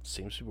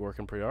seems to be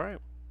working pretty all right.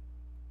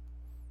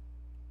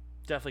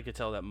 Definitely could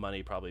tell that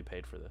money probably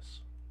paid for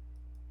this.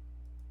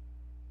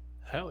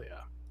 Hell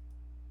yeah.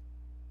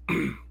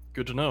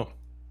 Good to know.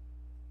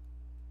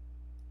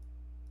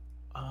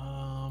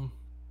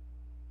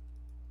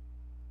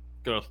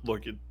 Gonna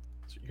look at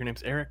your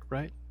name's Eric,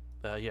 right?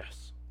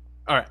 Yes.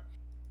 All right.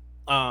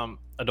 I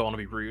don't want to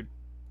be rude,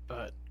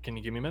 but can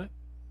you give me a minute?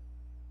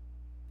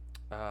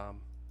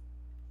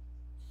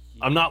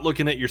 I'm not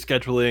looking at your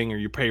scheduling or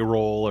your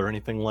payroll or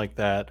anything like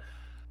that.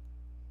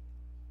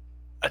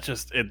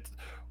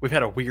 We've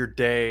had a weird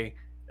day,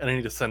 and I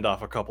need to send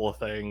off a couple of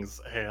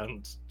things,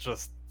 and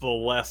just the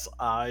less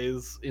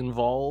eyes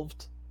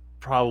involved,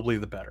 probably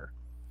the better.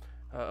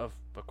 Of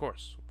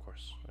course.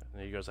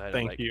 And he goes ahead and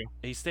Thank like you.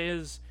 he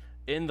stays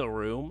in the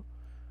room,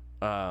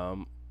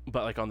 but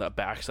like on the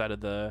back side of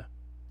the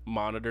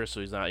monitor,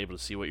 so he's not able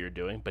to see what you're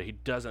doing. But he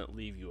doesn't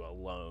leave you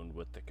alone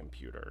with the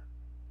computer.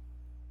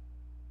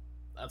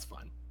 That's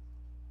fine.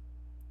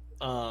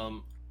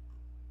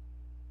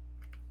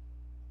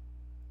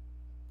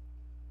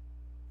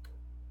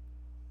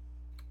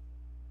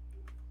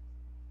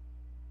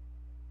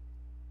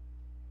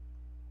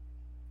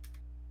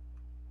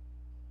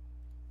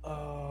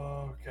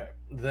 Okay.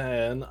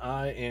 Then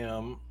I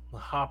am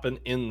hopping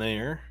in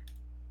there,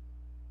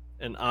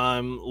 and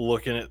I'm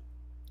looking at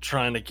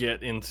trying to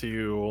get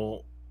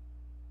into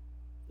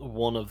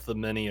one of the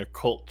many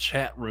occult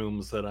chat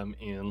rooms that I'm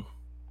in.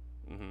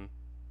 Mm-hmm.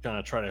 Kind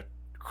of try to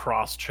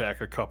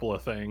cross-check a couple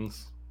of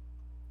things,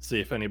 see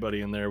if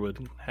anybody in there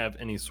would have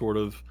any sort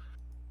of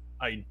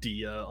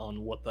idea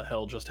on what the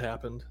hell just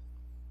happened.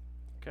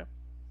 Okay.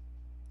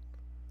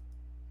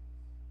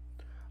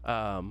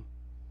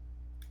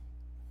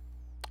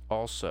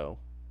 Also,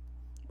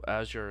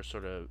 as you're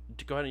sort of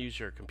go ahead and use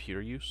your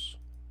computer use.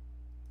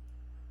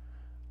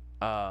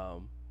 Parker,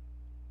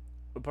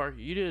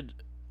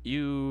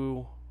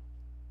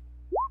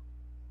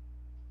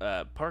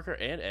 Parker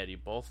and Eddie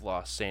both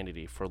lost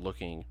sanity for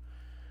looking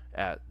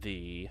at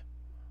the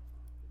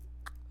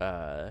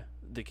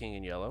King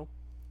in Yellow.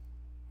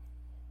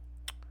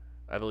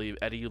 I believe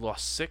Eddie, you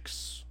lost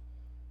 6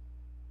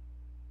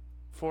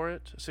 for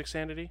it. 6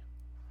 sanity.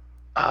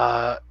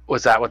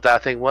 Was that what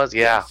that thing was?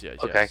 Yeah. Yes,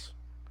 Okay. yes.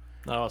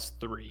 That was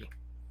 3.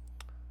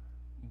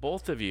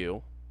 Both of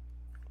you,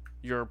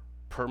 your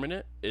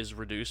permanent is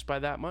reduced by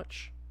that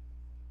much,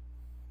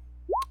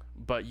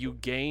 but you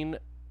gain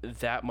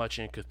that much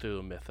in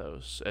Cthulhu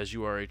Mythos, as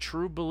you are a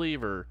true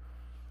believer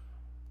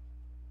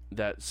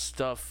that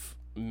stuff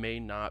may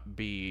not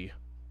be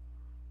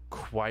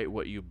quite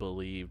what you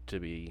believe to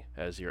be,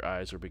 as your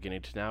eyes are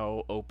beginning to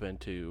now open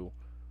to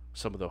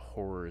some of the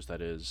horrors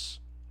that is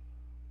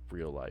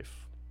real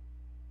life.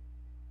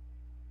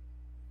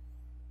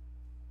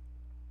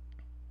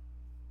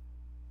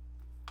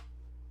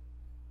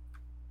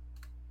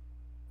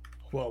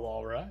 Well,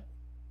 all right.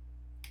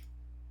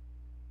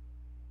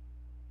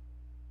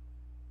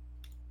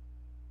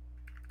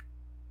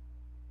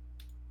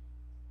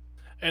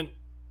 And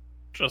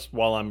just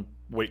while I'm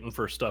waiting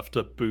for stuff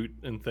to boot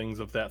and things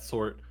of that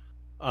sort,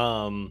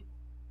 my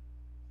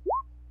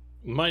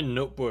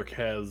notebook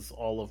has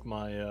all of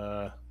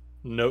my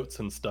notes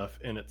and stuff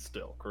in it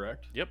still,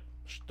 correct? Yep,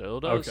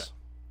 still does. Okay.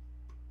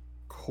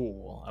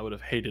 Cool. I would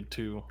have hated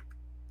to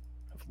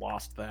have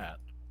lost that.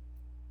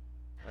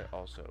 I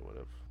also would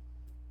have.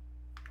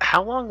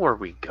 How long were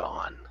we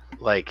gone?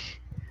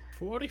 Like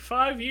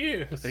 45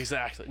 years.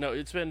 Exactly. No,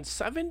 it's been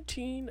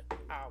 17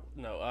 hours.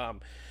 No,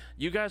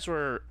 you guys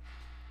were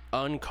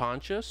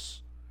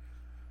unconscious,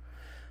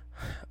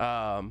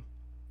 or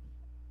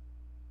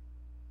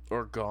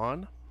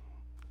gone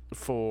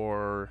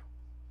for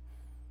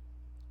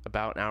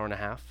about an hour and a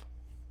half.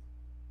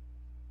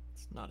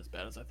 It's not as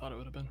bad as I thought it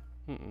would have been.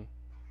 Mm-mm.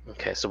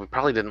 okay, so we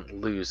probably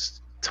didn't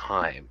lose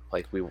time.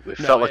 Like it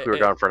felt like we were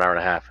gone for an hour and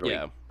a half. And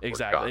Yeah, we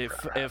exactly. were gone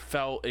for an hour and a It half.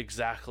 felt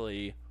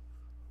exactly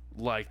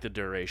like the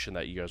duration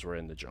that you guys were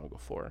in the jungle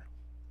for.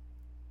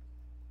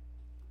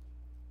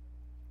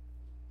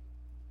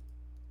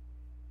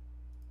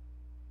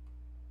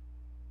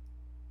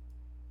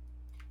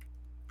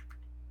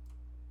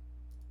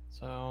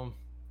 So,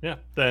 yeah.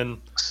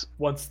 Then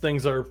once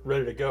things are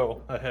ready to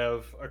go, I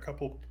have a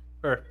couple,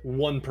 or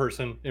one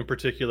person in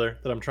particular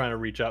that I'm trying to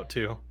reach out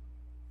to.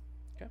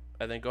 Okay,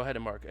 and then go ahead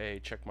and mark a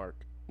check mark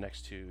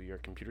next to your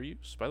computer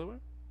use. By the way,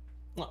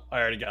 Well, I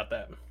already got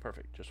that.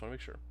 perfect. Just want to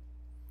make sure.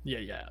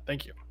 Yeah.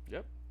 Thank you.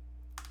 Yep.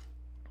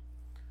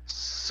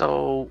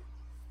 So,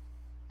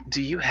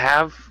 do you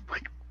have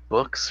like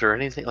books or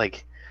anything?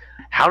 Like,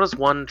 how does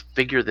one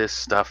figure this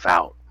stuff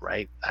out?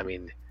 Right? I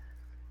mean,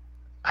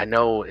 I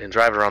know in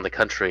driving around the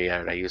country,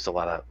 I used a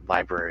lot of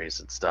libraries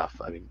and stuff.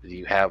 I mean, do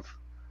you have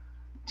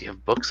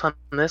books on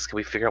this? Can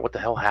we figure out what the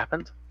hell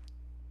happened?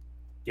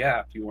 Yeah,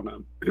 if you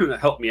want to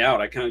help me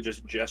out, I kind of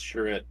just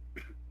gesture at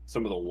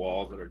some of the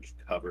walls that are just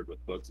covered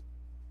with books.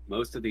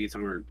 Most of these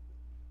aren't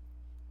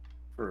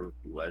for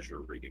leisure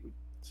reading,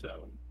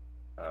 so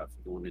if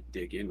you want to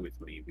dig in with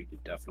me, we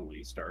could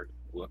definitely start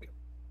looking.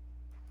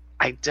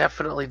 I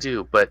definitely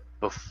do, but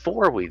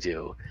before we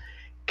do,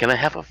 can I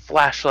have a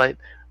flashlight,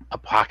 a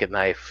pocket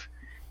knife,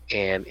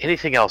 and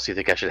anything else you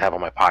think I should have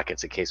on my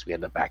pockets in case we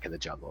end up back in the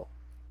jungle?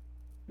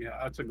 Yeah,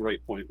 that's a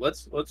great point.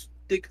 Let's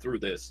dig through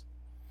this,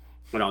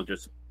 and I'll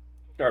just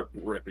start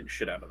ripping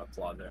shit out of the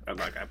closet. I'm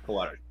like, I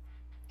pull out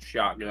a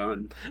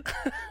shotgun,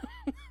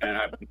 and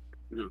I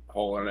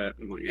hole in it.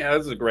 I'm like, yeah,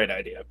 this is a great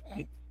idea.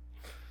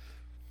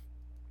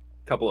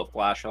 Couple of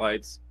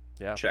flashlights.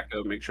 Yeah. Check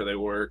out, make sure they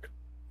work.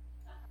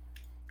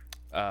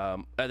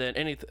 And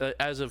then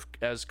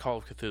as Call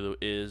of Cthulhu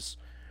is,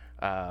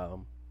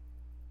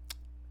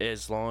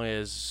 as long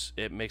as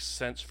it makes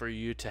sense for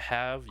you to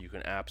have, you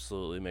can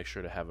absolutely make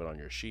sure to have it on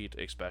your sheet,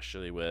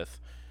 especially with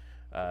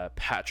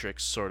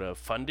Patrick's sort of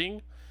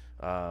funding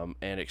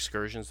and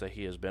excursions that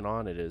he has been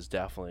on. It is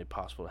definitely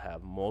possible to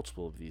have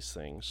multiple of these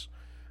things.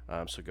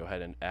 So go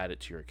ahead and add it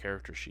to your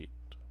character sheet.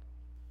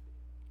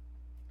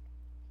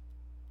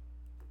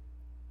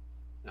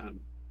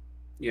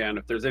 Yeah, and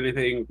if there's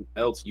anything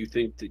else you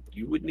think that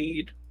you would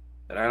need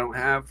that I don't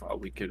have,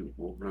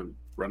 we'll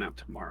run out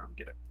tomorrow and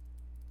get it.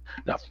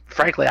 No,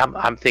 frankly,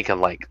 I'm thinking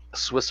like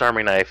Swiss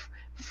Army knife,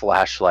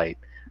 flashlight,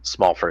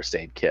 small first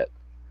aid kit.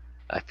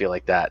 I feel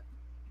like that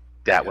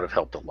would have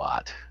helped a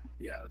lot.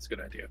 Yeah, that's a good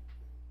idea.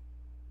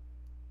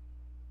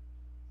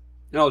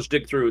 Now let's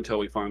dig through until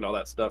we find all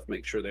that stuff.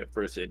 Make sure that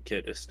first aid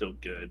kit is still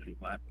good and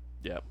all that.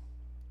 Yep.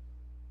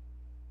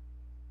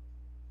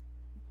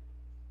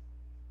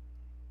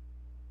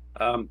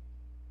 I'll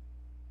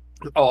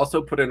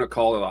also put in a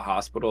call to the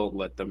hospital and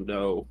let them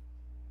know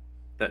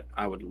that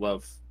I would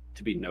love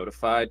to be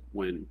notified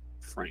when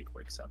Frank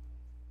wakes up.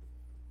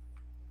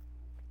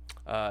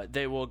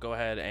 They will go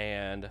ahead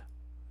and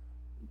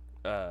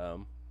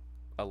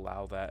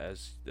allow that,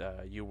 as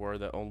you were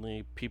the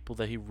only people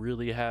that he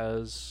really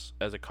has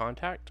as a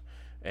contact,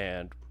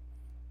 and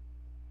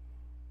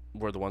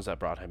were the ones that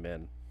brought him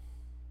in.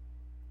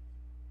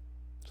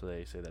 So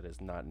they say that is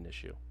not an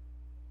issue.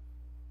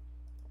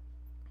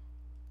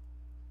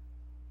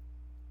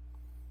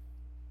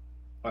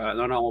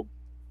 Then I'll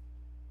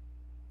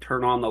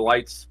turn on the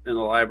lights in the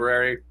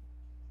library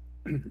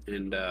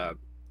and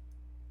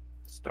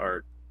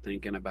start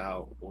thinking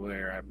about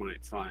where I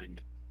might find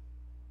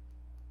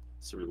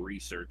some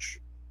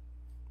research.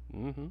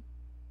 Mm-hmm.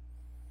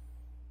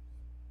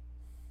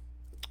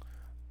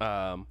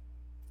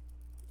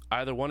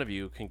 Either one of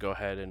you can go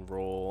ahead and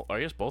roll, or I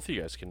guess both of you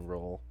guys can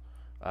roll.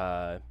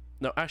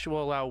 No, actually,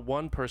 we'll allow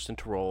one person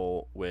to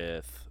roll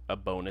with a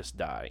bonus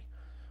die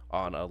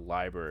on a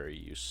library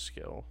use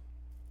skill.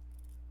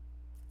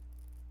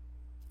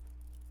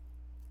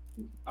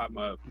 I'm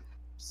a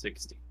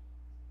 60.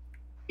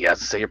 Yeah,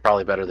 so you're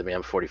probably better than me.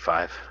 I'm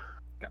 45.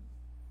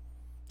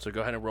 So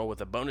go ahead and roll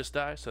with a bonus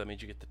die. So that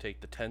means you get to take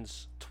the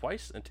 10s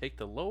twice and take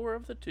the lower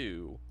of the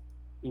two.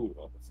 Ooh,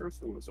 well, the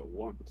first one was a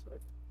 1. So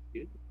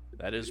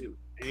that is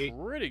 8.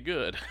 pretty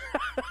good.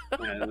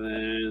 And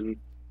then,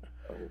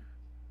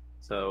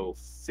 so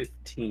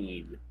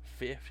 15.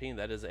 15.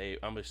 That is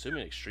I'm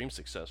assuming extreme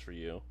success for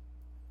you.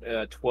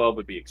 12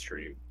 would be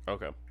extreme.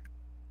 Okay.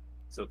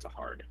 So it's a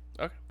hard.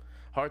 Okay.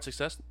 Hard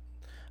success.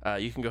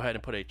 You can go ahead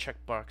and put a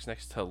checkbox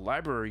next to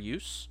library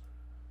use.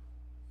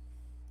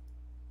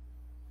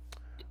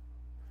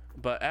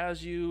 But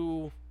as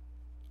you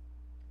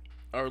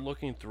are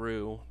looking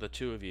through, the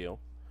two of you,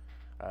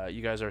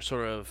 you guys are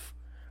sort of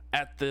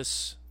at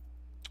this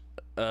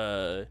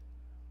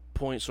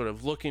point, sort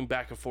of looking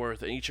back and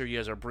forth, and each of you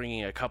guys are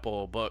bringing a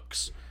couple of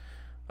books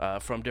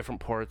from different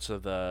parts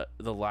of the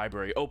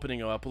library, opening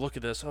them up. Look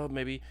at this. Oh,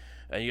 maybe.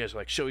 And you guys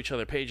like show each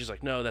other pages.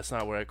 Like, no, that's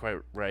not quite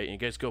right. And you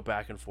guys go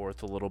back and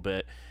forth a little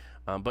bit,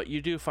 but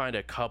you do find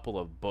a couple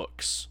of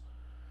books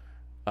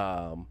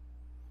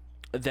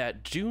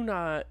that do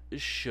not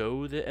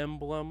show the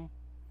emblem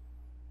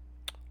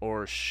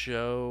or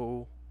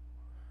show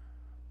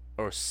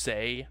or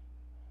say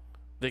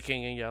the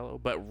King in Yellow,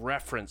 but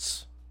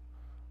reference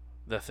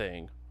the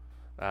thing.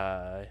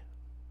 The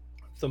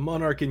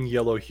monarch in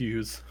yellow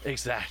hues.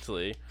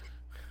 Exactly.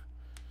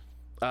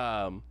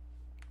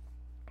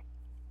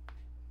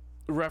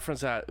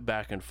 Reference that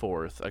back and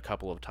forth a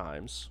couple of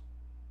times.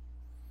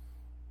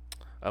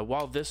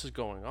 While this is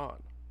going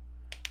on,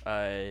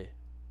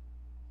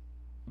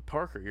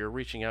 Parker, you're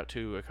reaching out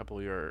to a couple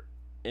of your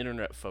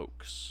internet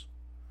folks.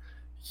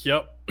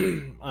 Yep.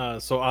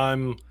 So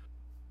I'm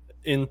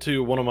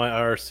into one of my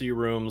IRC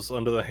rooms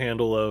under the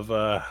handle of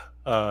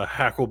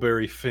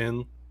Hackleberry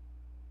Finn.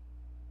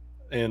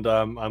 And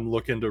I'm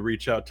looking to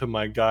reach out to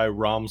my guy,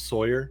 Rom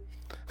Sawyer.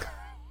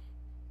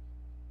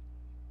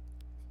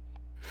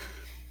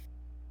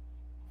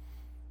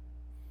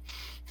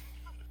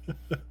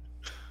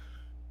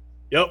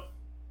 Yep.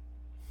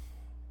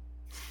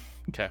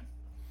 Okay.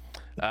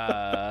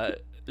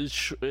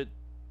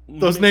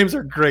 Those names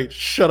are great.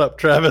 Shut up,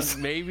 Travis.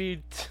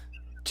 Maybe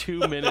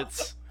 2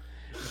 minutes.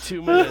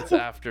 2 minutes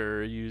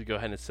after you go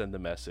ahead and send the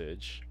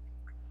message,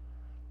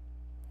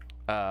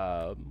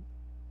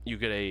 you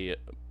get a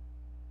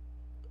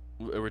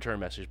return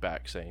message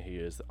back saying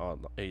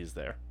he's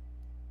there.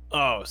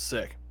 Oh,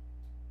 sick.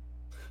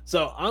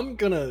 So I'm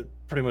gonna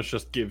pretty much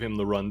just give him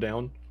the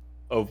rundown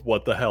of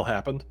what the hell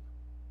happened,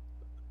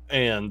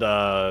 and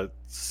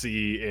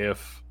see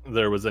if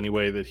there was any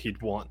way that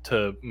he'd want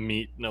to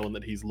meet, knowing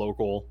that he's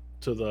local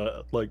to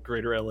the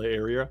greater LA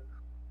area.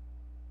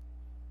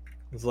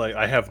 It's like,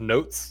 I have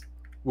notes.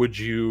 Would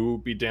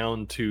you be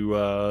down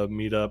to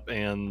meet up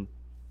and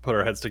put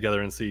our heads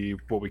together and see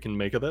what we can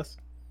make of this?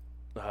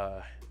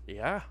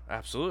 Yeah,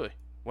 absolutely.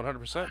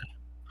 100%.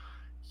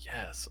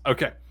 Yes.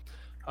 Okay.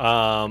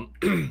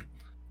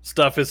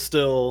 Stuff is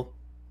still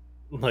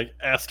like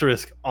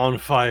asterisk on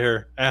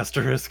fire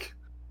asterisk.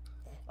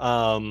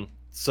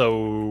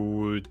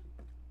 So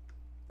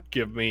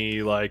give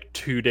me like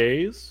 2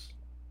 days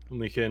and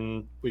we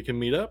can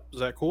meet up. Is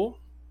that cool?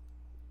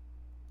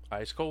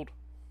 Ice cold.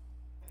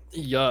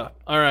 Yeah.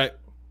 All right.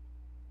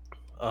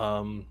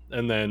 And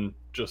then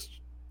just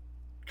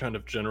kind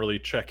of generally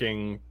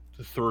checking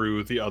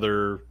through the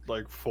other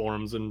like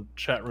forums and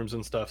chat rooms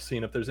and stuff,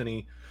 seeing if there's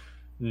any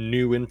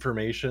new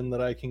information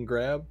that I can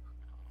grab.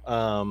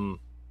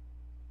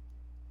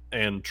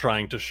 And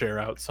trying to share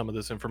out some of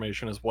this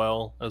information as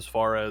well, as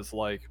far as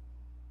like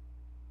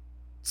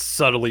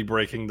subtly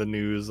breaking the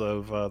news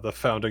of the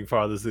founding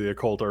fathers of the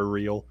occult are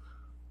real.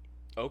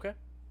 Okay.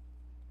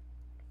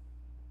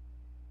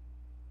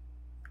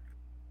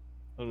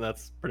 And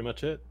that's pretty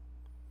much it.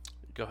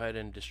 Go ahead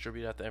and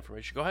distribute out the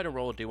information. Go ahead and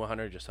roll a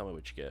D100. Just tell me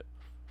what you get.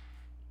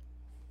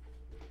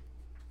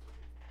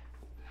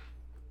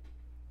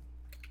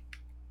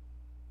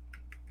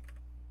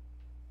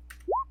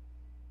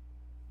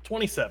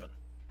 27.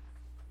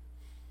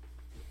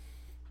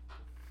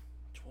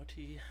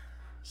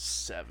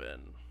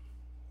 27.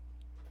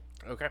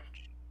 Okay.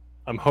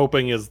 I'm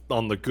hoping is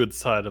on the good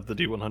side of the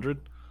D100.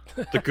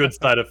 The good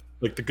side of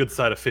the good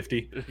side of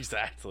 50.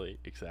 Exactly.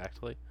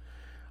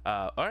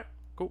 All right.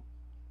 Cool.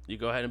 You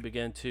go ahead and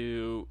begin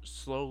to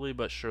slowly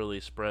but surely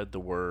spread the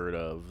word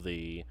of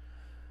the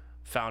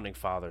founding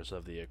fathers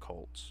of the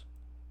occult.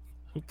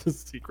 The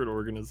secret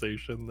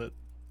organization that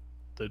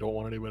they don't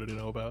want anybody to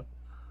know about.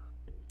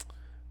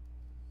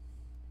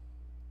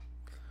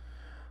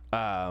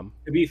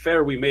 To be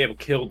fair, we may have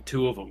killed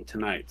 2 of them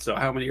tonight. So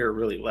how many are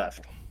really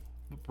left?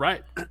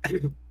 Right.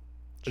 And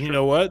you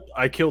know what?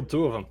 I killed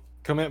 2 of them.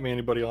 Come at me,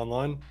 anybody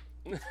online.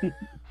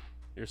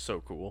 You're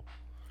so cool.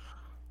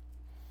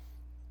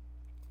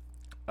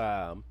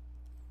 And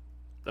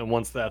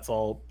once that's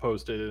all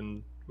posted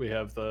and we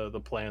have the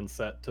plan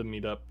set to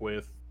meet up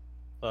with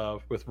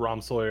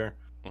Rom Sawyer,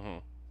 Mm-hmm.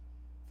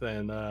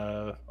 then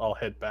I'll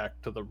head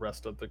back to the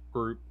rest of the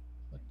group.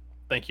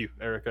 Thank you,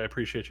 Eric. I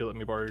appreciate you letting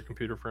me borrow your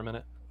computer for a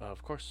minute.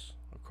 Of course.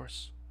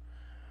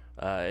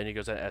 And he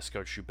goes and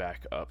escorts you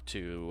back up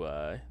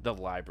to the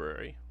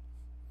library.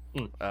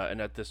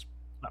 And at this,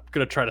 I'm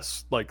gonna try to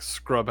like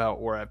scrub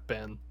out where I've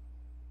been,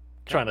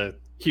 trying to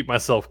keep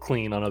myself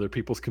clean on other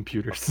people's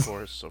computers.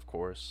 of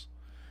course.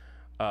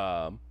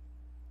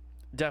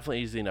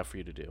 Definitely easy enough for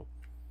you to do.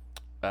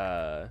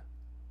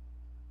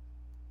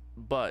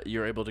 But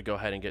you're able to go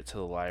ahead and get to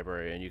the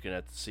library, and you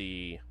can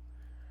see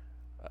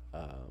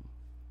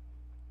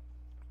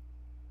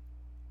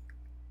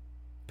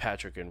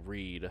Patrick and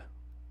Reed,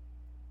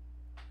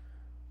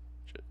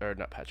 or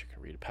not Patrick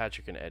and Reed,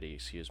 Patrick and Eddie,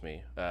 excuse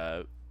me,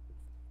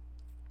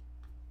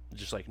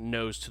 just like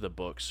nose to the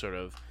book, sort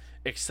of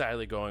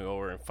excitedly going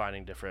over and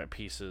finding different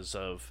pieces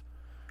of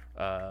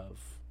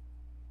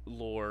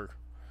lore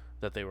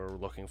that they were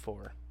looking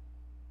for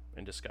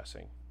and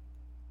discussing.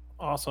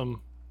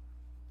 Awesome.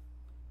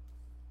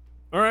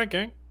 All right,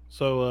 gang.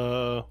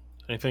 So,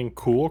 anything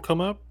cool come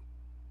up?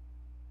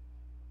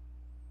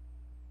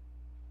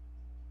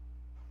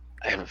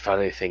 I haven't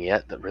found anything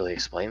yet that really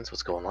explains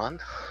what's going on.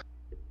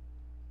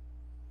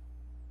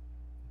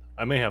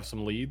 I may have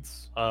some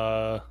leads.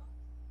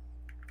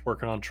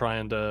 Working on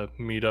trying to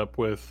meet up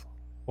with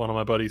one of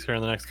my buddies here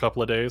in the next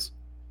couple of days.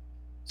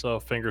 So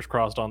fingers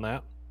crossed on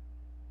that.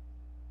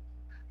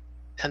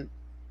 And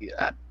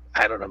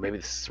I don't know, maybe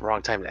this is the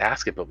wrong time to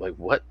ask it, but like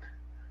what?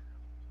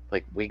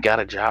 Like we got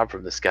a job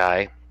from this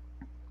guy.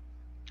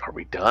 Are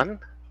we done?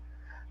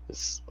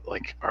 It's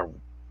like are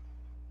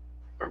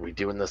we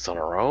doing this on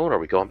our own? Are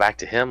we going back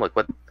to him? Like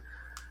what?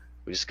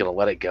 We just gonna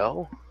let it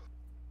go?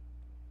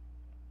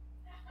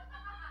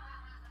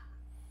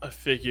 I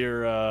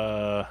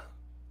figure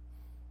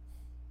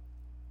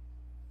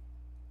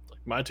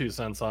like my 2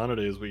 cents on it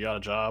is we got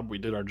a job, we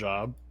did our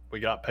job, we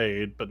got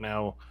paid, but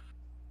now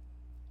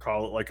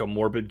call it like a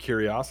morbid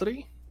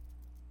curiosity.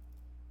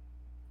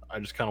 I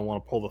just kind of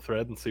want to pull the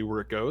thread and see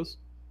where it goes.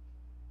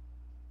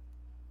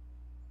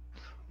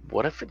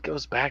 What if it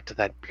goes back to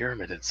that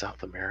pyramid in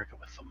South America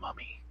with the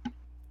mummy?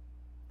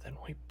 Then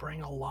we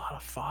bring a lot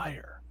of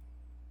fire.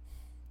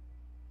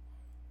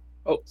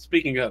 Oh,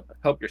 speaking of,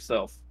 help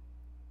yourself.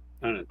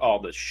 And all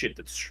the shit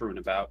that's strewn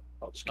about.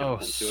 I'll just get Oh,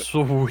 into it.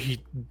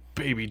 sweet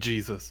baby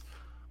Jesus.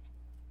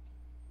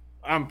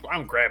 I'm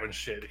grabbing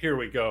shit. Here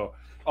we go.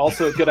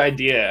 Also a good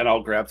idea, and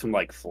I'll grab some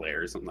like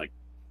flares and like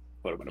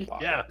put them in a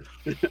pocket.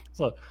 Yeah.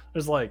 So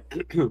there's like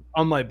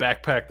on my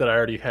backpack that I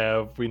already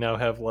have, we now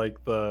have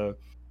like the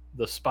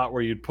spot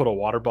where you'd put a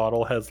water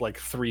bottle has like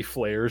 3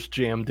 flares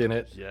jammed in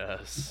it.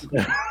 Yes.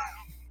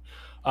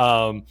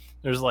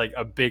 There's like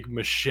a big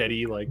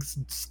machete like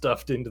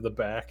stuffed into the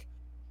back.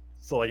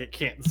 So like it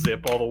can't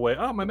zip all the way.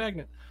 Oh, my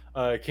magnet.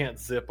 It can't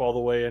zip all the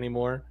way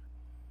anymore.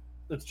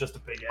 It's just a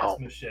big ass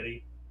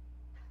machete.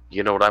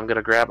 You know what I'm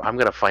gonna grab? I'm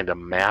gonna find a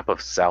map of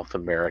South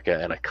America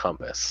and a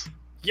compass.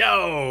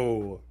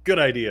 Yo, good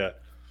idea.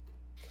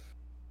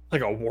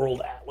 Like a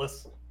world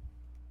atlas.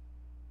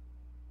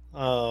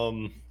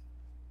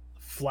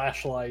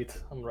 Flashlight.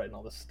 I'm writing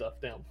all this stuff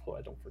down before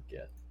I don't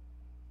forget.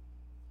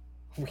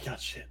 We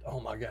got shit. Oh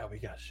my god, we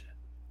got shit.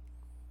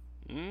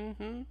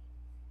 Mm-hmm.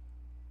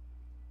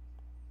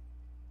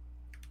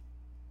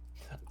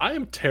 I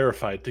am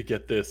terrified to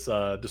get this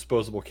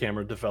disposable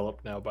camera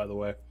developed now, by the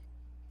way.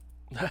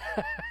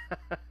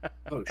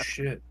 Oh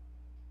shit!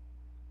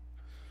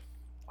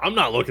 I'm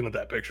not looking at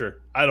that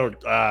picture. I don't.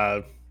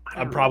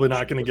 I'm probably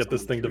not going to get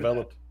this thing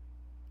developed.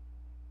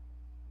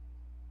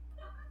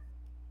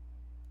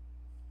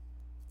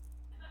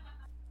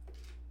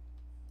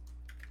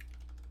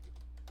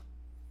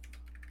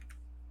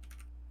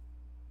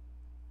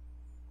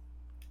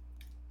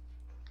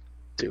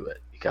 Do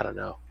it. You gotta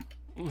know.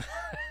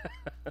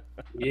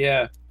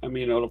 Yeah, I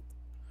mean,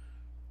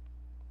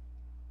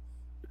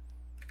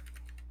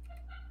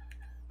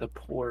 the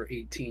poor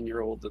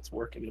 18-year-old that's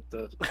working at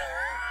the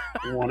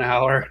 1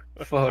 hour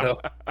photo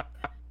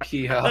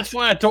kiosk. That's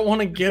why I don't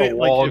want to get the it.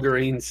 Like,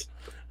 Walgreens.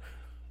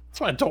 that's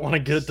why I don't want to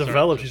get it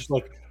developed. She's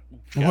like,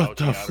 what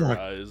Gouging the out her fuck?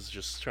 eyes,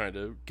 just trying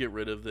to get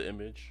rid of the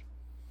image.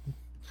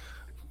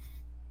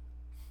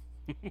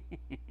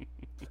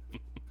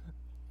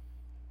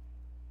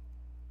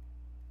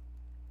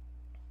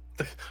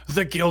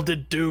 The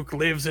Gilded Duke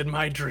lives in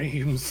my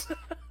dreams.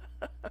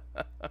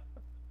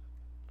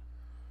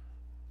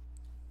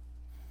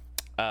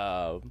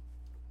 All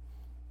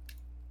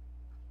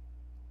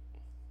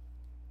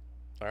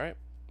right.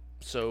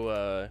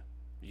 So,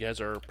 you guys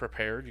are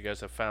prepared. You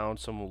guys have found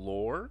some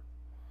lore.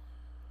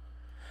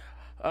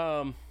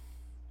 And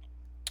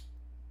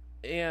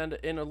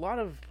in a lot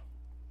of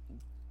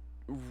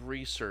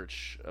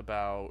research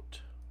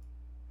about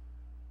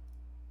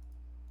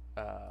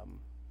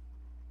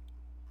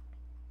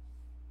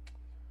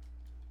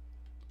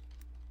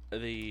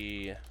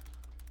the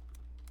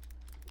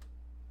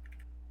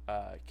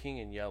King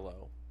in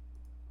Yellow,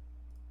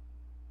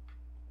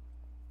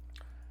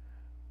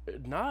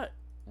 not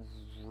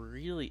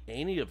really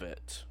any of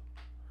it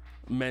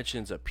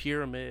mentions a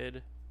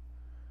pyramid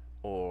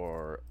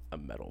or a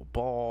metal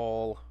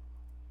ball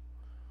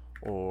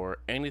or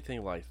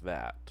anything like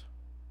that.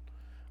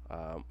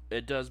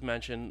 It does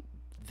mention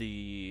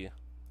the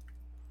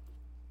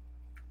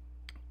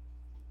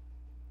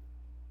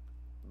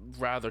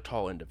rather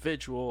tall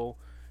individual,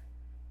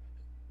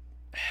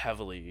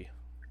 heavily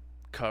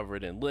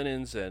covered in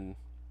linens and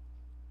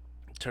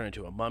turned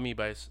into a mummy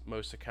by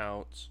most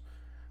accounts.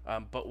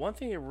 But one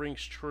thing that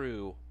rings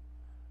true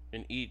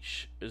in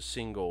each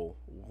single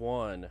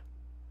one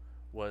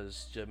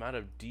was the amount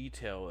of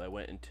detail that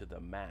went into the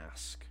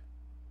mask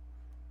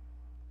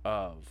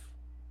of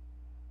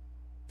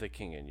the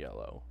King in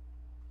Yellow.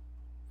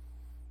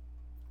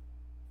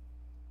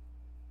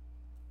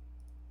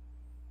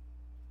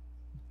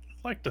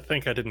 I'd like to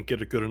think I didn't get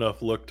a good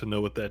enough look to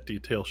know what that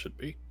detail should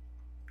be.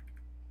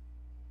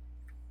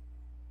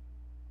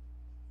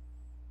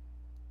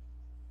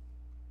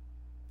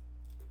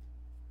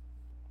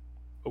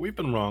 But we've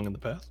been wrong in the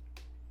past.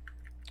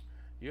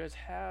 You guys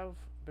have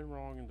been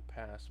wrong in the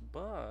past,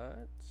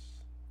 but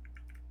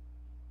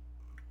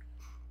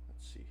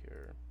let's see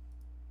here.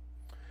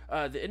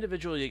 The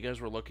individual you guys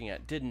were looking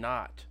at did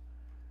not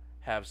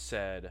have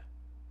said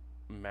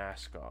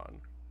mask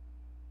on.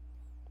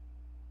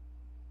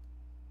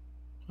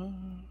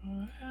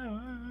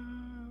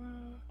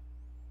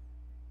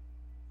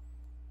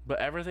 But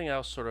everything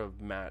else sort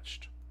of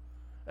matched.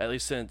 At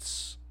least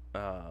since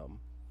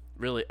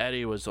really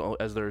Eddie was,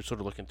 as they're sort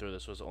of looking through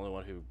this, was the only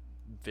one who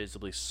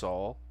visibly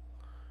saw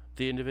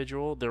the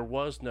individual. There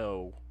was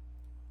no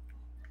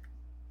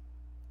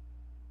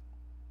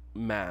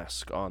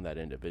mask on that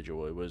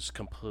individual. It was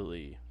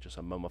completely just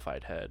a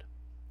mummified head.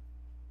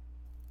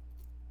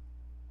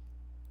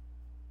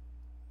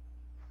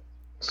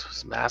 So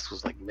his mask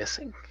was like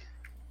missing.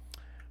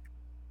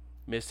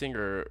 Missing,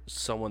 or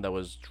someone that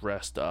was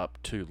dressed up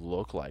to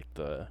look like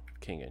the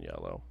King in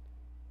Yellow.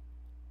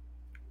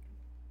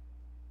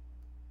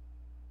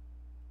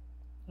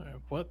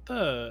 What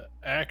the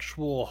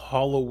actual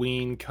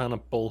Halloween kind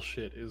of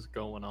bullshit is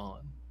going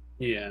on?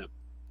 Yeah.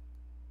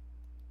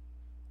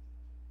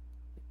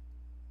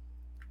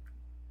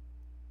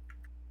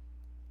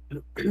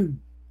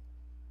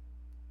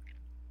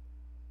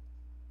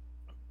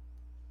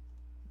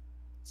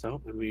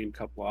 So, I mean, a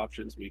couple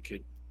options. We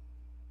could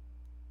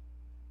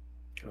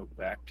go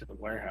back to the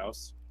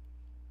warehouse.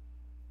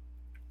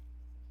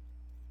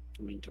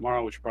 I mean,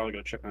 tomorrow we should probably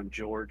go check on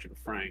George and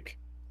Frank.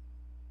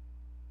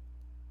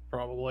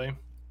 Probably.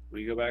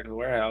 We go back to the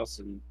warehouse,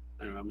 and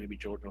I don't know, maybe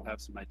George will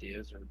have some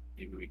ideas, or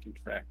maybe we can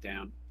track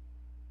down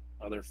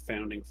other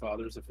founding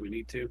fathers if we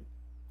need to.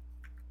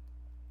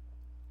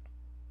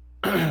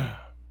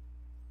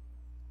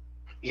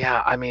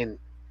 Yeah, I mean,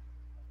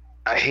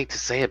 I hate to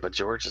say it, but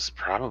George is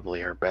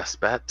probably our best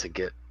bet to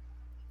get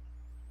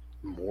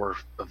more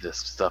of this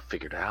stuff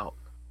figured out.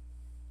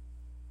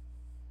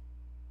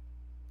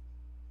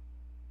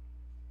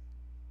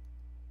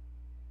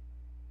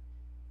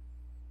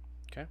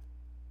 Okay.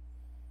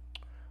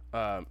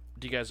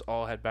 Do you guys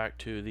all head back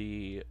to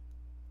the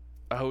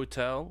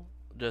hotel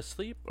to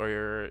sleep, or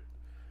you're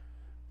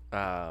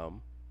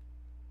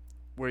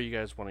where are you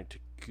guys wanting to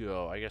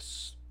go? I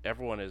guess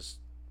everyone is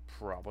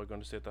probably going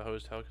to stay at the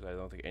hotel because I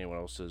don't think anyone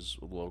else is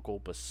local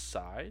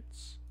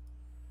besides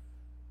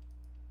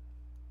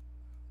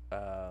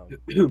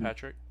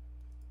Patrick.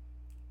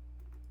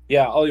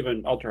 Yeah,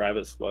 I'll drive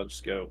us. We'll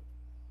just go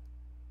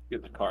get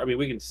in the car. I mean,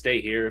 we can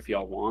stay here if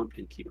y'all want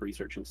and keep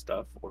researching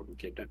stuff, or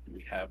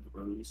we have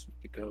rooms.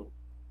 We could go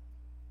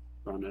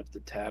run up the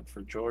tab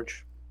for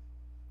George.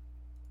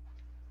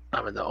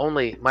 I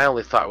mean, my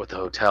only thought with the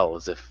hotel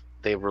is if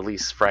they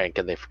release Frank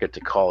and they forget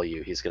to call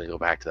you, he's going to go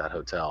back to that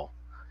hotel.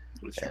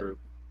 That's true.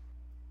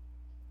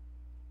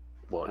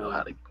 Won't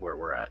know where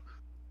we're at.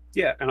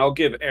 Yeah, and I'll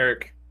give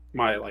Eric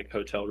my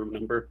hotel room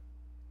number,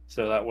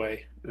 so that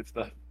way if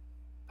the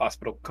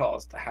hospital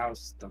calls the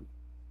house,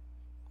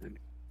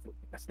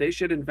 they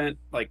should invent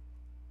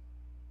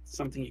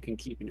something you can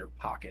keep in your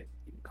pocket.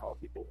 You can call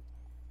people.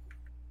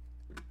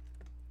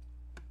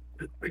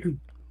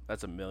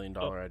 That's $1 million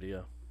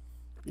idea.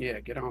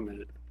 Yeah, get on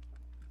that.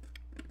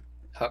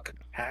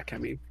 Hack, I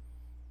mean.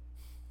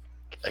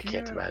 I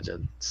can't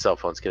imagine cell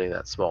phones getting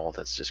that small.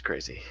 That's just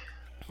crazy.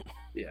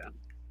 Yeah.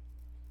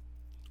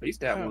 I used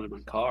to have one in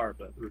my car,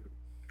 but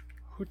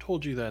Who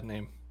told you that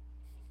name?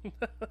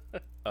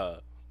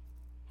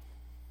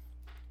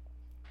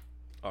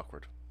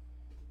 Awkward.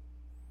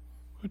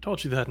 Who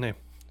told you that name?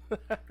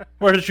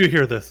 Where did you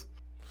hear this?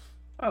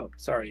 oh,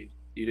 sorry,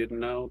 you didn't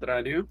know that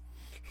I knew?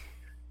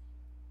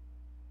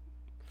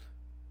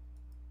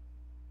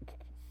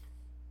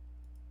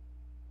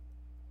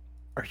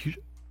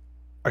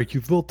 Are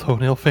you little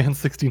toenail fan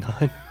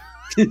 69?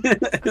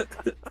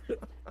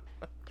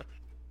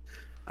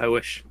 I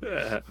wish.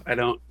 I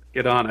don't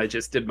get on. I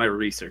just did my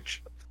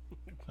research.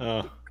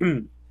 Say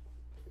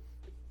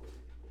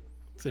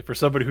for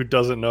somebody who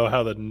doesn't know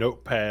how the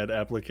Notepad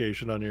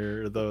application on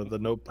the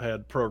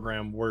Notepad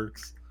program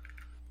works.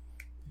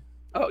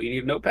 Oh, you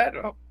need a notepad?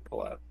 I'll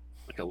pull out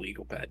a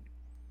legal pad.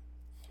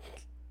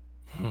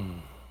 That's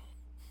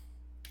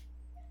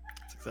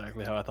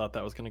exactly how I thought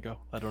that was going to go.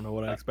 I don't know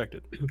what I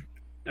expected.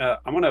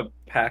 I'm gonna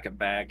pack a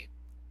bag.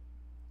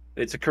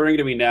 It's occurring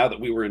to me now that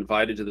we were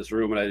invited to this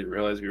room and I didn't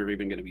realize we were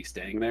even going to be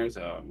staying there.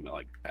 So I'm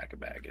gonna pack a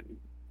bag, and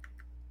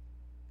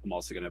I'm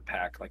also gonna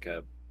pack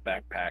a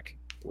backpack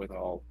with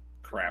all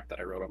crap that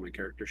I wrote on my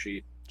character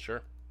sheet.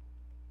 Sure.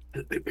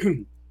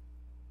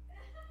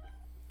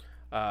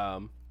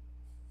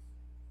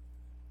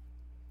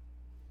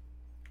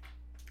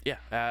 Yeah,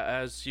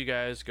 as you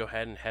guys go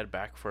ahead and head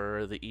back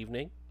for the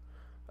evening,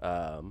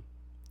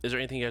 is there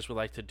anything you guys would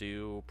like to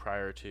do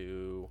prior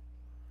to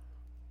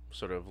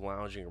sort of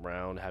lounging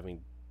around,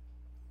 having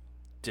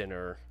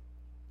dinner,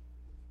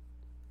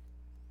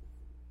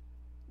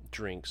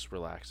 drinks,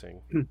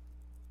 relaxing?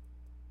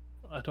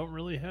 I don't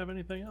really have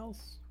anything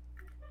else.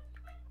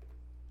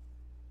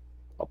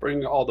 I'll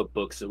bring all the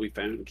books that we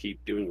found and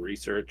keep doing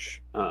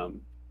research.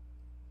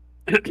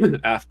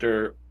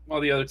 After,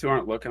 while the other two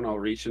aren't looking, I'll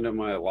reach into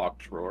my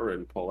locked drawer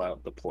and pull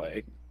out the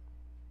play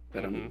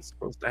that I'm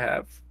supposed to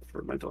have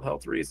for mental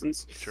health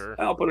reasons. Sure.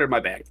 I'll put it in my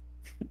bag.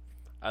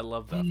 I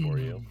love that for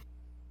you.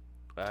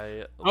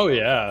 Oh,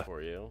 yeah. That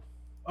for you.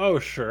 Oh,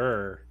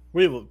 sure.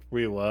 We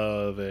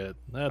love it.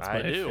 That's I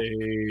my do.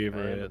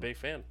 favorite. I'm a big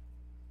fan.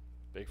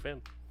 Big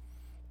fan.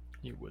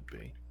 You would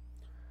be.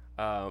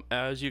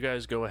 As you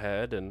guys go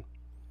ahead and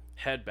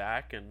head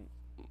back and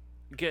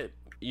get,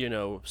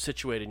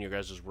 situated in your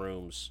guys'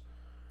 rooms,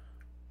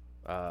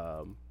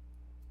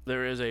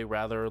 there is a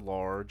rather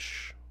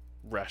large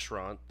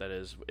restaurant that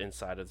is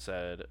inside of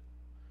said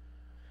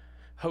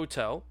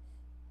hotel.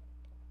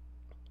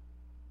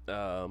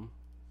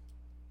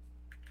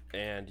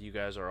 And you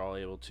guys are all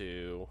able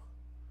to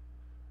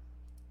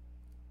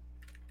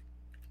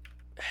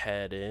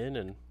head in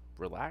and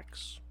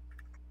relax,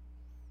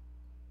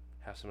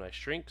 have some nice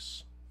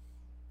drinks.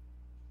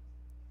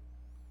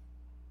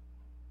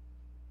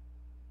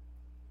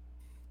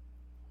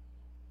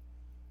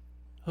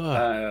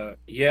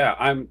 Yeah,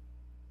 I'm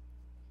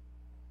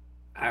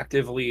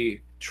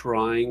actively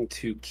trying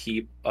to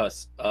keep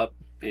us up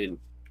and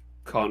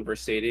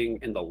conversating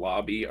in the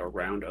lobby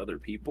around other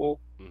people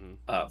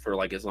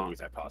for as long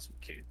as I possibly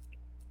can.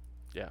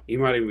 Yeah. You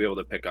might even be able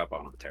to pick up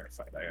on I'm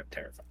terrified. I am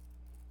terrified.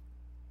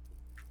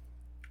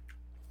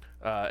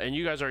 And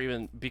you guys are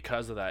even,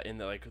 because of that, in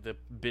the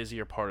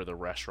busier part of the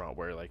restaurant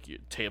where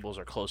tables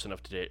are close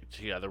enough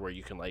together where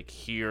you can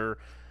hear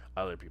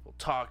other people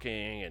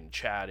talking and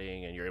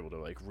chatting, and you're able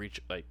to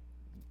reach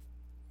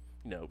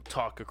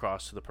talk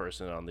across to the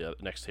person on the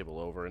next table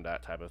over and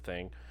that type of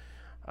thing.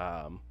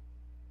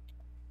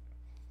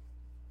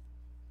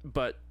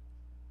 But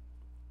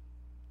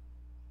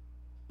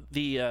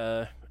the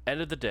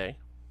end of the day,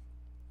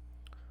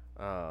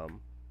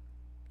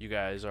 you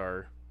guys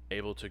are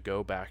able to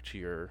go back to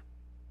your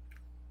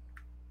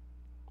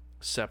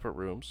separate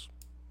rooms.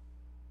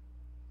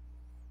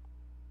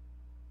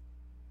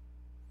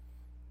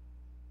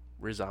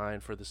 Resign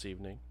for this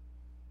evening.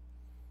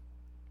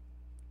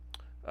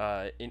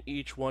 In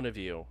each one of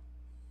you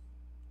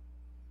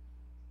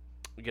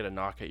get a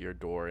knock at your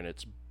door, and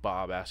it's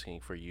Bob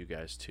asking for you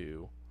guys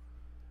to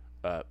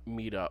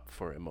meet up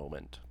for a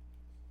moment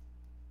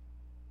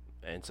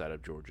inside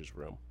of George's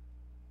room.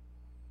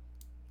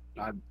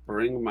 I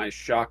bring my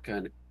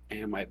shotgun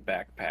and my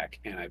backpack,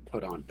 and I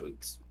put on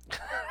boots.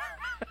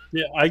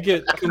 Yeah, I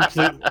get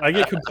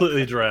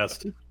completely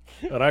dressed,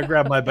 and I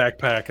grab my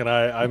backpack and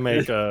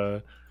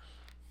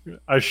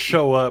I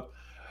show up,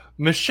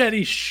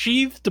 machete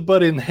sheathed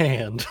but in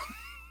hand.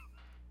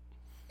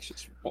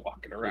 Just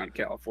walking around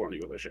California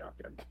with a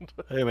shotgun.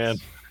 Hey man,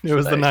 it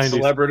was the Like,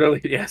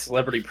 90s.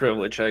 Celebrity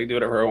privilege. I can do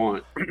whatever I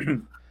want.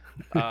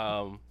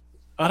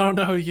 I don't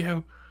know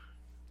you.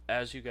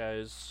 As you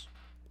guys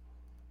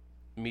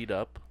meet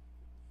up,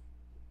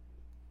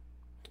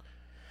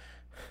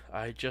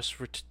 I just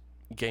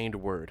gained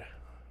word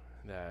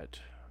that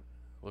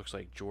looks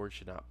like George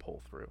did not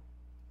pull through.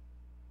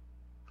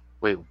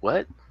 Wait,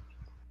 what?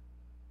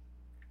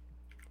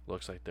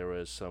 Looks like there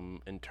was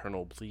some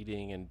internal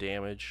bleeding and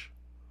damage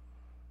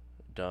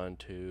done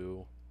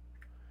to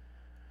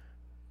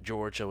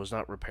George that was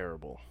not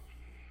repairable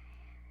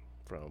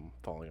from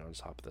falling on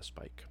top of the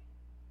spike.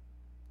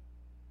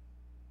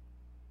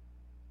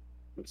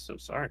 I'm so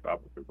sorry, Bob.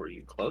 Were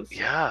you close?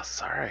 Yeah,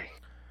 sorry.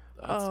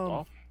 That's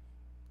awful.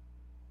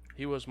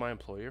 He was my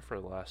employer for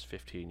the last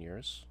 15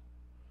 years.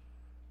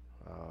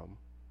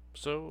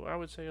 So I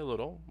would say a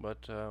little,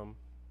 but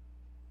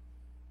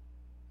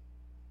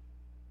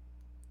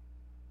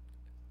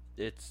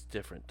it's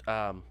different.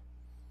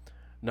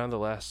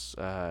 Nonetheless,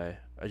 I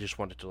just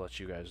wanted to let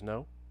you guys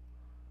know.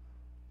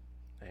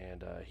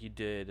 And he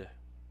did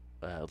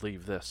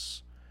leave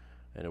this,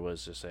 and it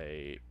was just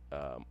a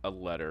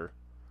letter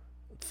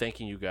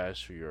thanking you guys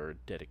for your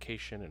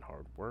dedication and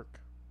hard work,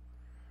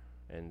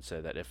 and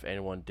said that if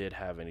anyone did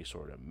have any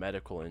sort of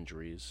medical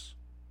injuries,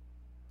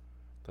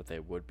 that they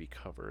would be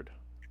covered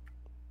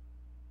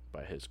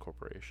by his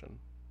corporation.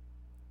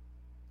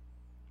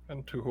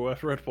 And to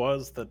whoever it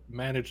was that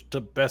managed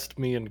to best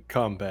me in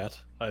combat,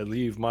 I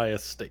leave my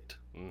estate.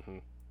 Mm-hmm.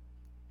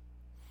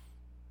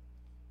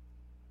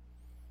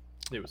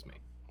 It was me.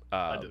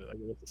 I did it. I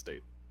gave the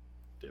state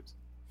dibs.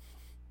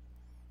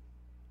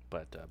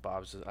 But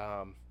Bob's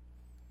I'm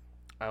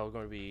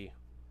going to be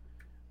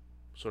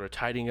sort of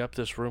tidying up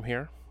this room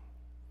here.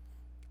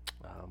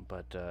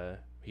 But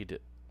he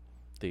did.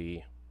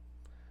 The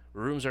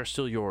rooms are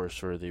still yours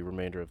for the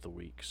remainder of the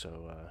week,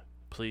 so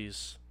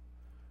please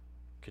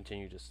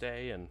continue to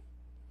stay and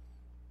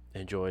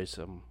enjoy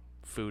some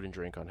food and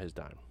drink on his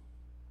dime.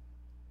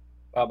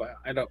 Bob,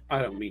 I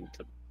don't mean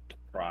to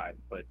pry,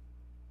 but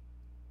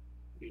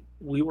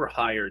we were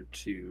hired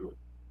to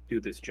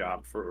do this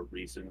job for a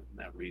reason, and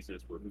that reason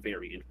is we're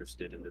very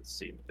interested in the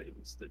same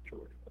things that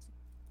George was.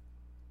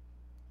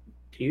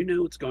 Do you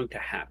know what's going to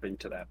happen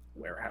to that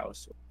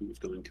warehouse? Who's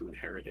going to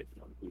inherit it?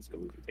 Who's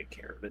going to take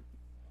care of it?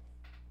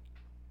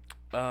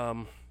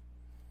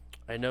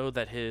 I know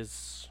that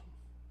his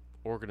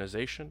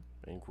organization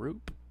and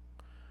group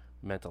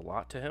meant a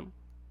lot to him,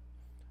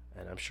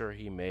 and I'm sure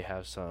he may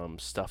have some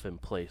stuff in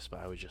place, but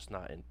I was just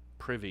not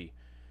privy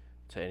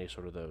to any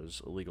sort of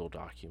those legal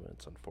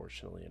documents,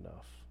 unfortunately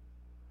enough.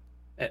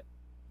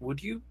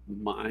 Would you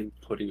mind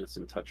putting us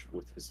in touch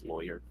with his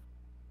lawyer?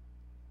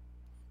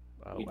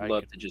 We'd I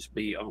love to just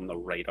be on the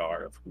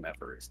radar of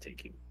whomever is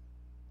taking.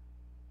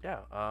 Yeah,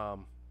 I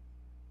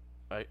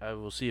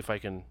will see if I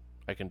can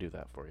do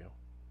that for you.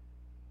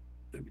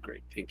 That'd be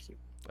great. Thank you.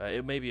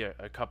 It may be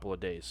a couple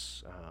of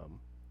days,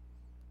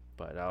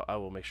 but I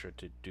will make sure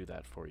to do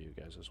that for you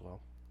guys as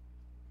well.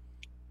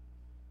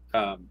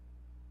 I'll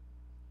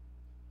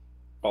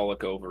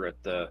look over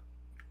at the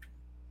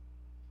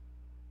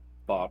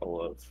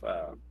bottle of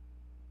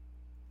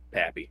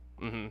Pappy,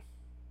 Mm-hmm.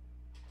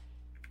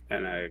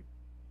 and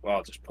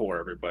I'll just pour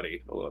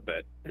everybody a little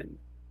bit and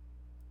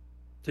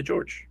to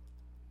George.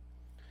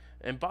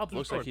 And Bob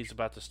looks like George. he's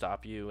about to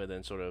stop you, and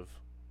then sort of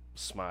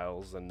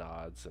smiles and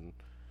nods and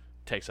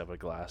takes up a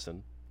glass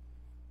and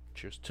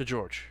cheers to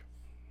George.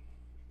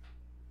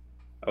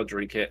 I'll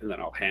drink it and then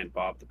I'll hand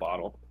Bob the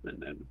bottle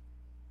and then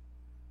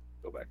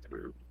go back to my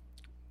room.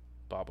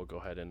 Bob will go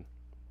ahead and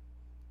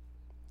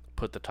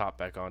put the top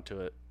back onto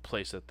it,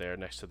 place it there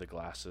next to the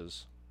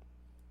glasses,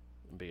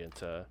 and begin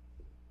to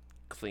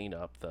clean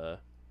up the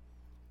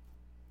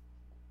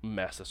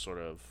mess that's sort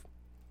of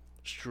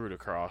strewed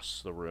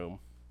across the room.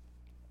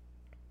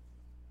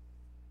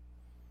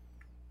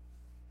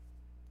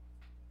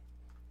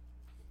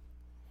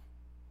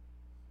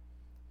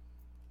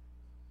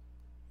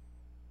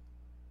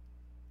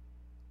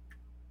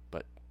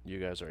 But you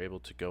guys are able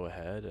to go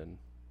ahead and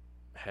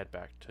head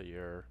back to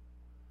your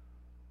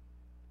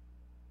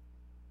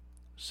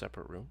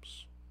separate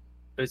rooms.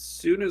 As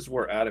soon as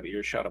we're out of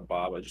earshot of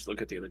Bob, I just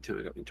look at the other two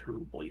and I go,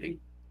 internal bleeding.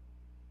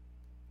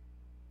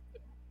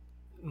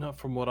 No,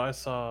 from what I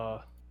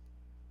saw,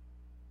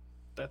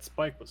 that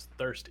spike was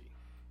thirsty.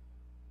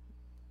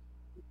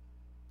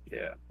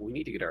 Yeah, we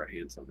need to get our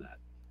hands on that.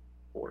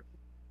 Or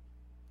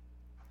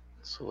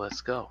So let's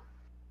go.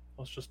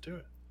 Let's just do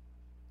it.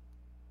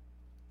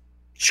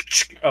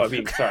 oh, I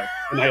mean, sorry,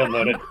 nail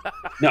noted.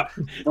 No,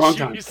 wrong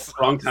time. Jesus.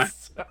 Wrong time.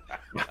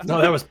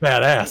 No, that was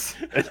badass.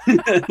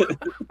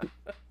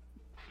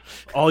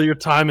 All your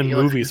time in You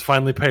look- movies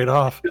finally paid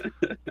off.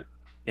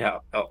 Yeah,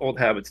 old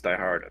habits die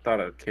hard. I thought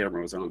a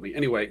camera was on me.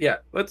 Anyway, yeah,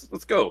 let's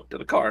go to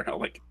the car. I'm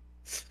like,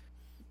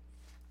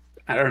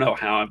 I don't know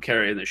how I'm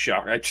carrying this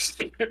shotgun. I just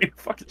carry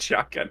a fucking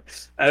shotgun.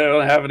 I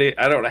don't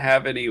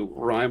have any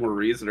rhyme or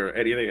reason or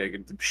anything I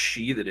can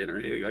sheath it in or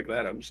anything like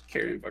that. I'm just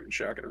carrying a fucking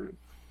shotgun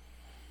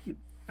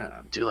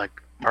around. Do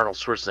like Arnold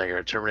Schwarzenegger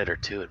in Terminator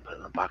 2 and put it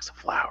in a box of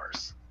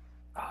flowers.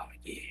 Oh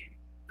yeah.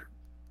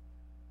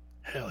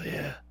 Hell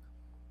yeah.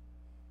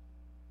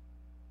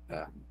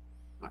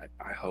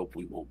 I hope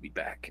we won't be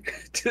back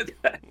to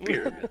that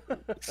pyramid.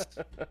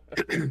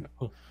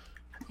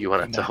 You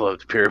want to tell him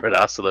Pyramid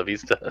Hasta la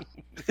Vista?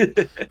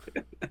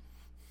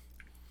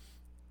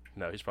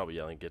 No, he's probably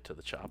yelling, "Get to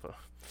the chopper."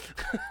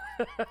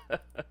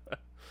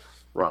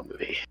 Wrong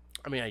movie.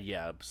 I mean,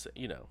 yeah,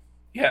 you know.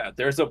 Yeah,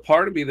 there's a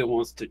part of me that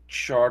wants to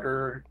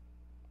charter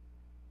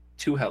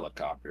 2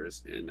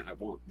 helicopters, and I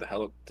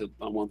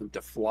want them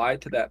to fly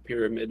to that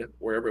pyramid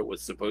wherever it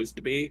was supposed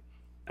to be.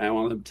 And I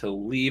want them to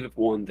leave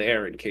one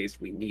there in case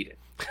we need it.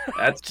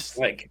 That's Just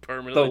like the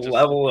permanently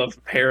level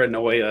of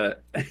paranoia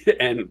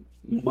and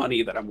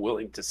money that I'm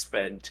willing to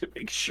spend to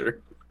make sure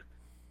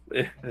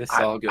this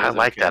all goes. I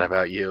like okay. that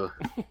about you.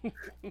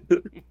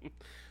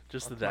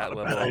 Just that Not a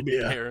level bad of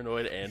idea.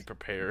 paranoid and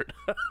prepared.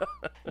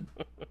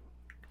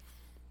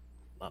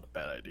 Not a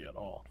bad idea at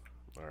all.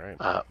 All right.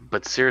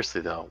 But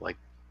seriously though, like,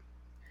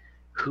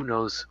 who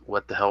knows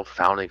what the hell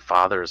founding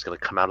father is going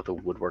to come out of the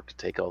woodwork to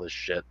take all this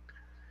shit?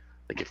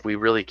 Like, if we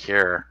really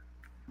care,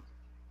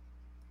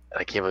 and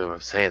I can't believe I'm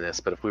saying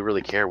this, but if we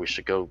really care, we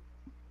should go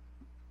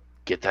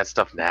get that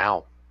stuff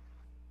now.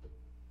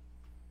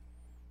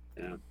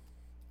 Yeah.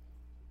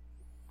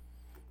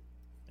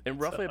 And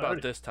roughly I about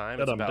already this time,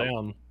 Bet it's I'm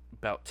down.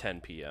 about 10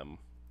 p.m.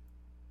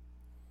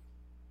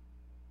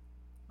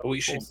 We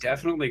should Awesome.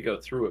 definitely go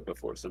through it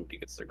before somebody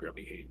gets their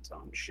grubby hands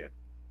on shit.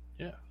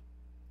 Yeah.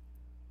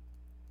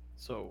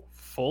 So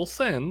full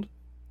send.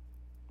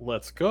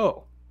 Let's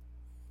go.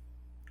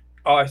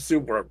 Oh, I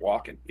assume we're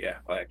walking. Yeah,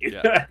 like,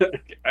 Yeah.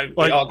 we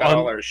Like, all got on-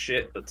 all our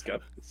shit. Let's go.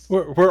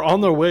 We're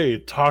on the way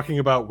talking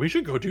about we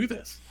should go do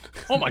this.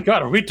 Oh my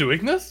god, are we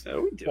doing this?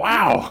 Oh, we do.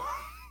 Wow.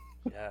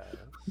 Yeah.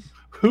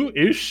 Who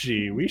is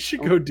she? We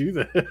should go do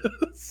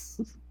this.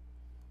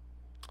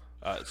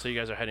 So you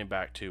guys are heading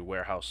back to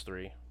Warehouse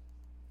 3.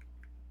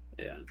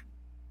 Yeah.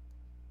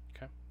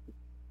 Okay.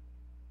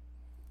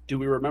 Do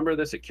we remember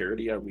the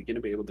security? Are we going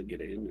to be able to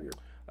get in?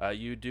 Or...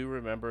 You do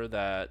remember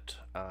that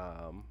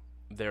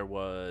there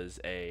was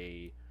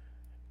a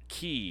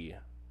key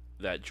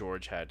that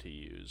George had to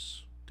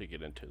use to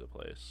get into the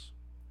place.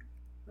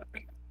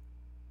 Okay.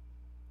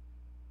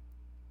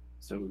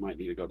 So we might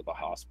need to go to the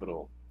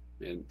hospital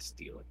and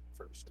steal it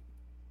first.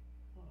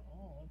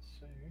 Oh, let's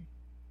see.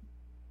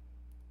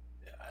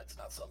 Yeah, it's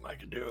not something I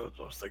can do.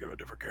 So I was thinking of a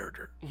different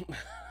character.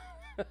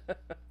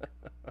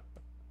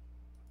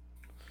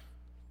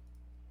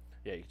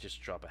 Yeah, you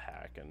just drop a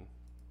hack and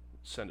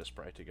send a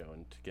sprite to go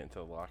and to get into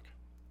the lock.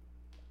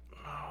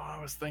 Oh, I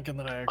was thinking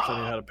that I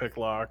actually had to pick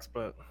locks,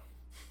 but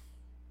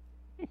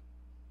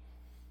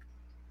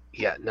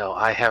Yeah, no,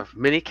 I have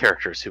many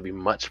characters who'd be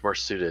much more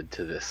suited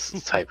to this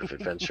type of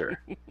adventure.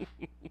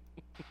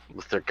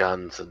 With their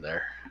guns and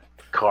their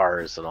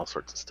cars and all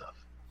sorts of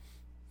stuff.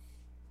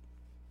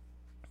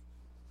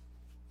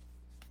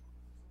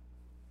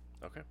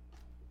 Okay.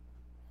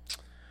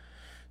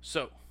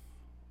 So,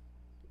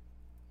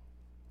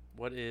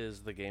 what is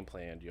the game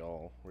plan,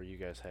 y'all? Where you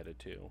guys headed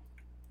to?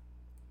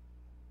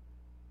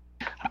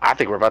 I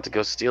think we're about to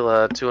go steal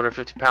a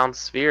 250-pound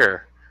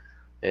sphere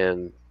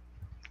and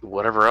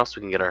whatever else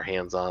we can get our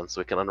hands on so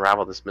we can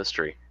unravel this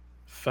mystery.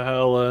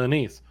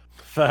 felonies.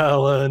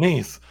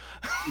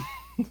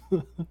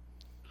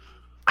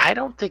 I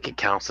don't think it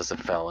counts as a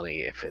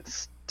felony if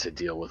it's to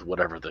deal with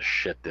whatever the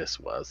shit this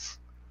was.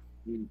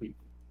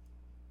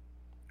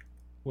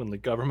 When the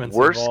government's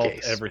Worst involved,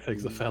 case.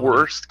 everything's a felony.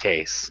 Worst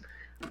case,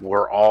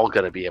 we're all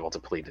going to be able to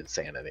plead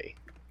insanity.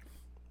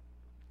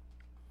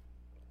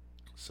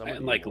 Some And,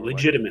 of you like, more likely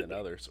legitimate. than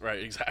others,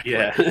 right? Exactly.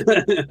 Yeah.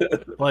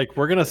 Like,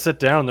 we're gonna sit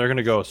down, they're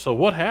gonna go, so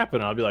what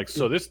happened? I'll be like,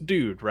 so this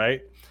dude,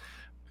 right,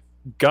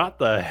 got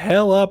the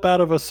hell up out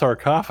of a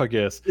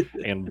sarcophagus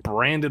and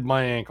branded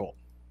my ankle.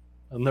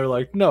 And they're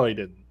like, no, he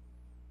didn't.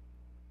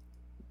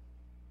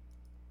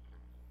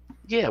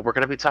 Yeah, we're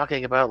going to be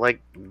talking about,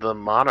 like, the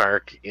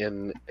monarch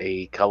in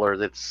a color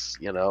that's,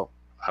 you know,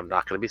 I'm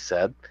not going to be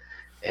said,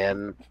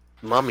 and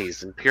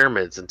mummies and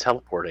pyramids and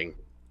teleporting.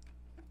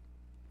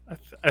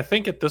 I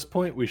think at this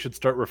point we should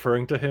start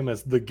referring to him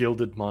as the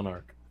Gilded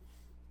Monarch.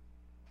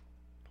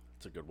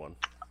 It's a good one.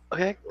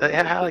 Okay,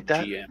 yeah, I like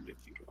that. GM, if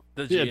you will.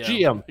 The Yeah,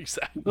 GM.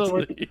 Exactly.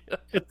 Well,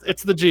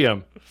 It's the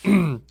GM.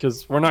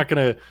 Because we're not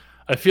going to...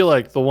 I feel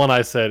like the one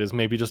I said is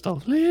maybe just a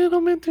little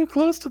bit too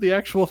close to the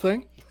actual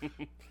thing.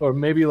 Or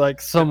maybe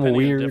like some Depending on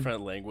weird...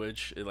 different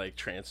language, it like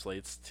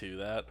translates to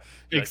that.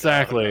 You're like,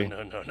 Exactly.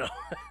 oh, no.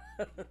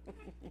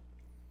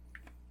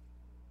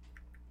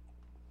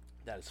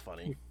 That is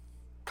funny.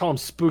 Call him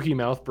Spooky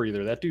Mouth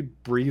Breather. That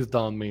dude breathed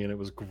on me and it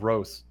was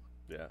gross.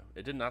 Yeah,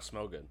 it did not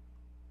smell good.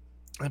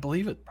 I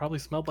believe it. Probably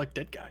smelled like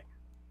dead guy.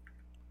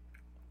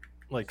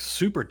 like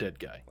super dead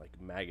guy. Like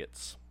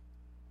maggots.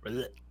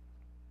 Blech.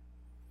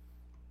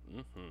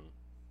 Mm-hmm.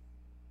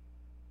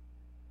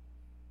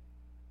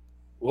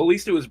 Well, at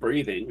least it was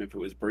breathing. If it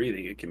was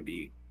breathing, it can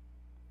be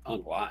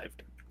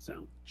unalived.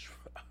 So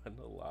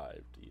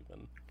Unalived,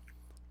 even.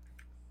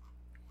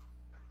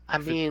 I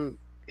mean,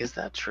 is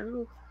that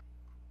true?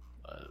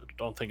 I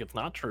don't think it's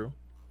not true.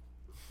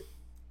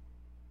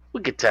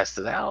 We could test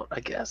it out,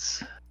 I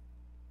guess.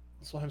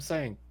 That's what I'm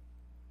saying.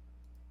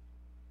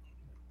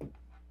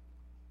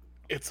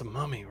 It's a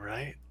mummy,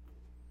 right?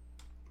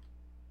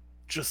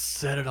 Just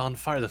set it on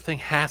fire. The thing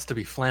has to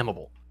be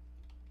flammable.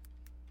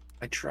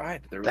 I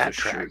tried. There was That a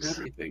shirt and tracks.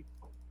 everything.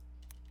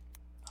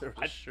 There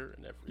was shirt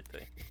and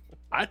everything.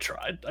 I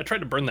tried. I tried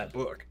to burn that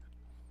book.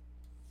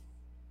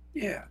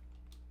 Yeah,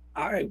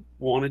 I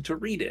wanted to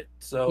read it.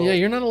 So Yeah,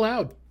 you're not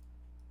allowed.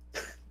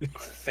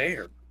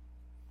 fair.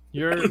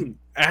 You're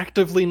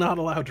actively not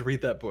allowed to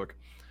read that book.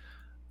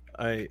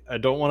 I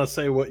don't want to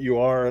say what you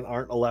are and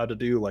aren't allowed to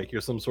do, like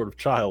you're some sort of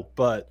child,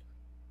 but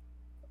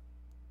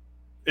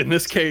in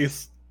this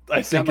case,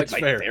 I Sound think like it's my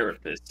fair.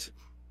 therapist.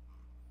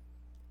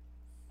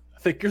 I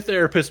think your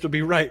therapist would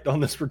be right on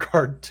this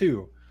regard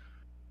too.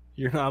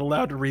 You're not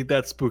allowed to read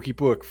that spooky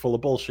book full of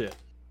bullshit.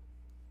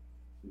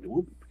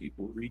 Normal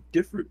people read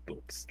different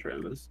books,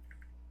 Travis.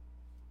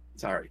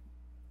 Sorry,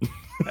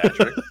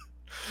 Patrick.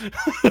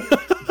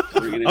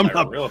 Bringing in I'm my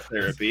not. real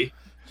therapy.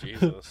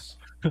 Jesus.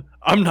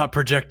 I'm not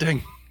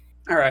projecting.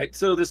 All right,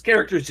 so this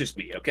character is just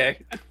me, okay?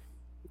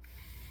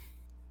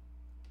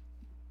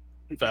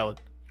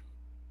 Valid.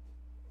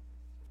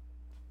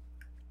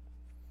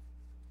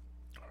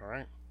 All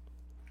right.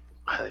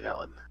 Highly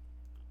valid.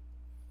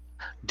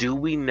 Do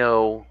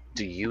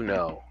you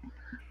know,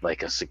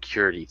 like a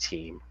security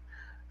team,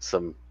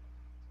 some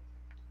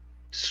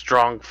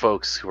strong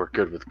folks who are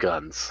good with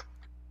guns?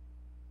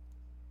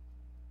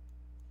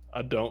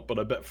 I don't, but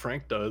I bet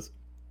Frank does.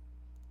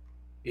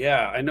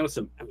 Yeah, I know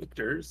some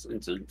actors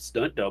and some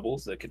stunt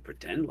doubles that could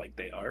pretend like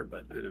they are,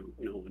 but I don't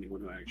know anyone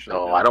who actually.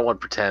 Oh, does. I don't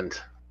want to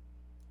pretend.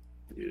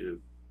 Yeah.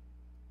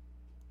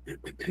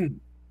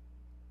 Can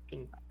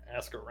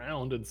ask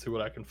around and see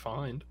what I can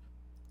find.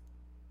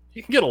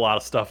 You can get a lot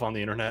of stuff on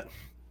the internet.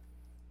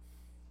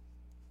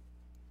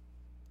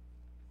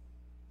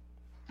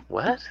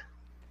 What?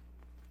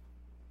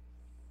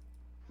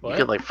 What? You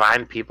could like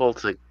find people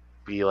to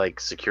be like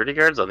security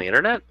guards on the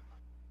internet?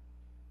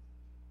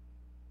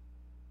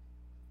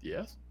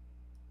 Yes.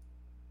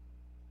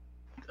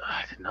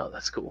 I didn't know.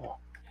 That's cool.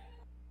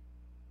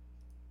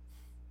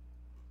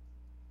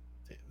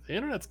 The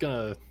internet's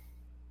gonna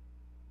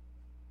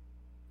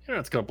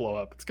blow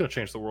up. It's gonna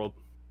change the world.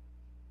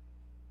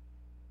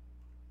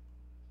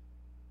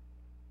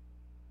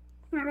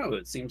 I don't know.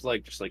 It seems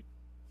like just like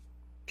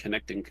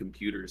connecting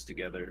computers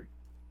together.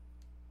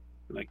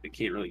 Like they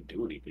can't really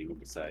do anything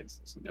besides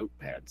this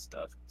notepad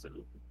stuff. So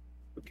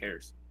who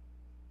cares?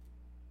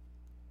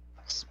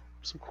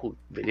 Some cool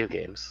video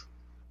games.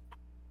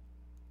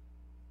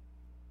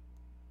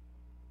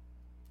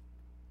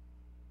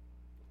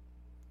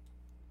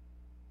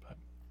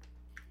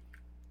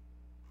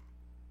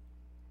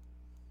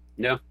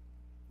 No,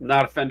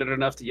 not offended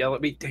enough to yell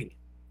at me. Dang it.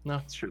 No.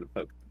 Just trying to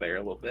poke the bear a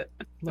little bit.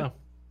 No.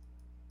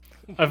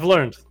 I've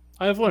learned.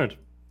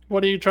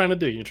 What are you trying to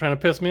do? You trying to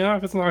piss me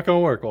off? It's not gonna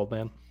work, old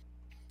man.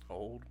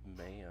 Old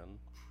man.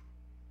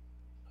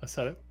 I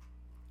said it.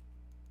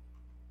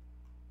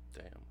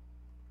 Damn.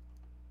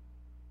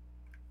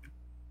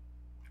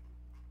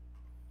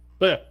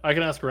 But yeah, I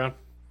can ask around.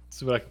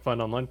 See what I can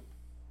find online.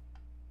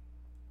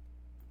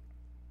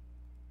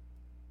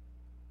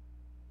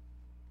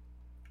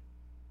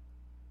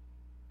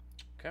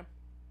 Okay.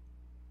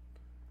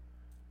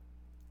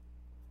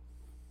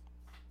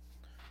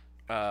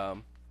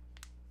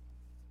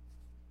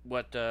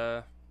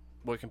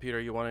 What computer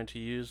are you wanting to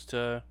use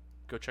to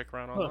go check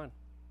around Well, online?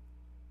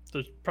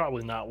 There's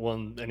probably not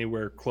one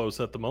anywhere close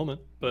at the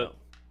moment, but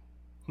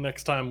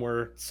next time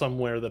we're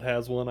somewhere that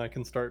has one, I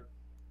can start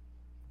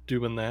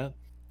doing that.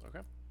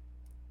 Okay.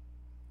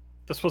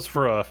 This was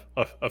for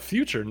a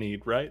future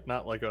need, right?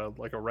 Not like a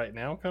right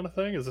now kind of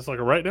thing. Is this like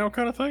a right now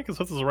kind of thing? Because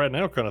if this is a right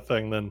now kind of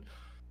thing, then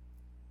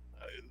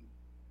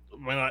I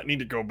might not need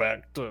to go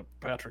back to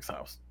Patrick's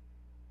house.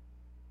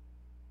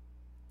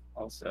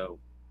 Also,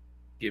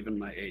 given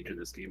my age in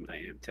this game, I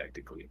am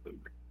technically a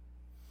boomer.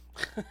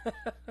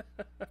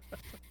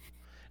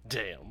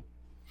 Damn.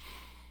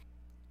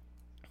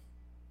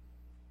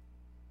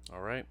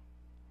 All right.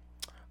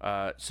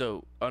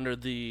 So under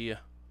the,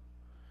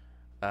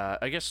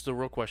 I guess the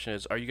real question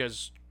is: are you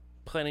guys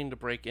planning to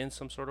break in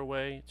some sort of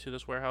way to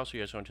this warehouse? Or are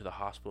you guys going to the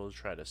hospital to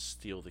try to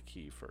steal the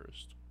key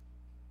first?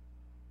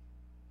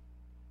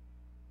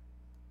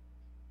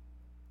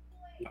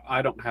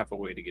 I don't have a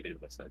way to get in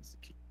besides the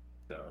key,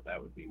 so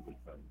that would be really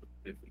fun.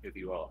 If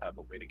you all have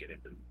a way to get in,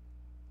 I'm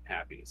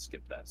happy to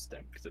skip that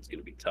step because it's going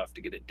to be tough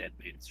to get a dead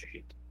man's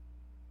sheet.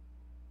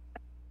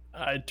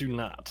 I do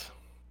not.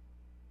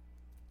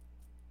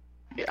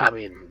 Yeah, I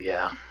mean,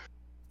 yeah.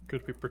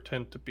 Could we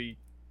pretend to be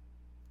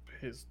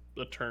his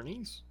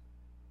attorneys?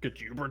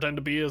 Could you pretend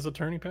to be his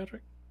attorney,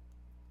 Patrick?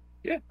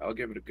 Yeah, I'll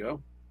give it a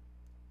go.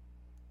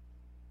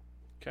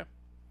 Okay.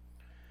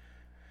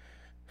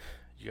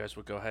 You guys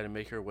will go ahead and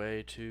make your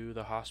way to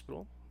the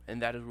hospital,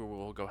 and that is where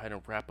we'll go ahead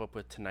and wrap up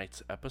with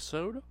tonight's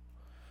episode.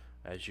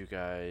 As you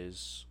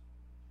guys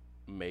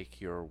make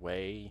your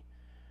way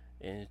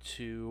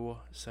into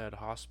said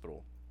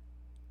hospital.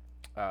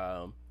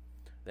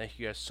 Thank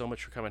you guys so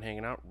much for coming and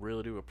hanging out.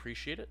 Really do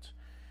appreciate it.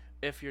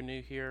 If you're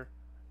new here,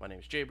 my name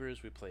is Jay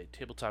Brews. We play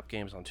tabletop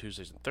games on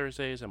Tuesdays and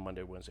Thursdays, and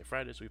Monday, Wednesday,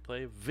 Fridays we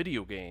play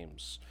video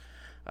games.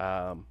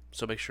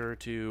 So make sure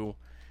to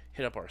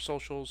hit up our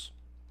socials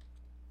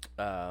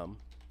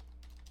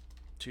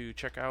to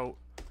check out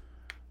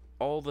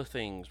all the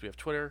things. We have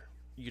Twitter,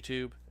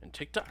 YouTube, and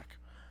TikTok.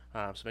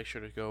 So make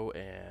sure to go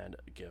and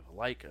give a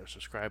like or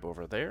subscribe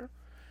over there.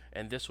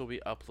 And this will be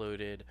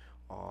uploaded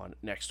on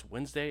next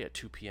Wednesday at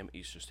 2 p.m.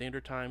 Eastern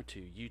Standard Time to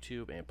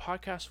YouTube and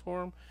podcast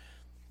form.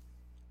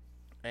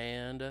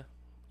 And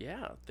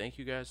yeah, thank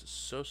you guys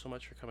so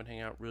much for coming and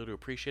hanging out. Really do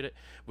appreciate it.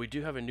 We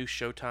do have a new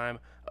show time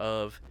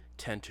of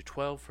 10 to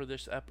 12 for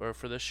this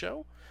for this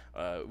show.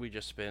 We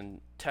just been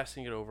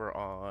testing it over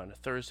on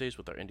Thursdays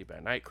with our Indie by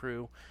Night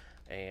crew,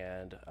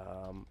 and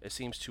it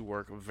seems to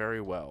work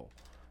very well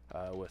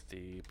with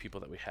the people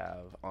that we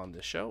have on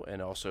this show,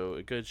 and also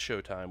a good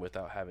show time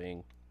without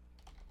having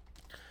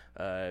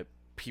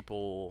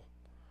people,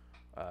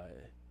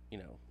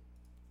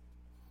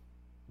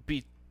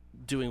 be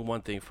doing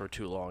one thing for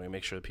too long, and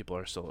make sure that people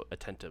are still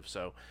attentive.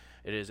 So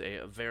it is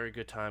a very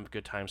good time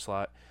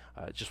slot.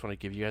 Just want to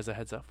give you guys a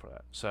heads up for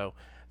that. So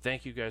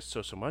thank you guys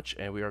so much,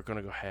 and we are going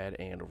to go ahead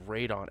and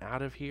raid on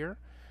out of here,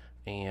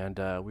 and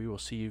we will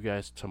see you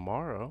guys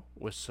tomorrow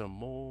with some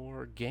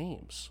more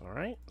games. All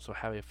right, so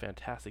have a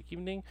fantastic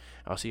evening.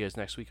 I'll see you guys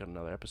next week on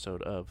another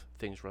episode of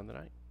Things Run the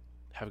Night.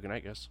 Have a good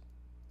night, guys.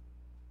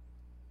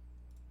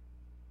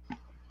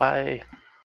 Bye.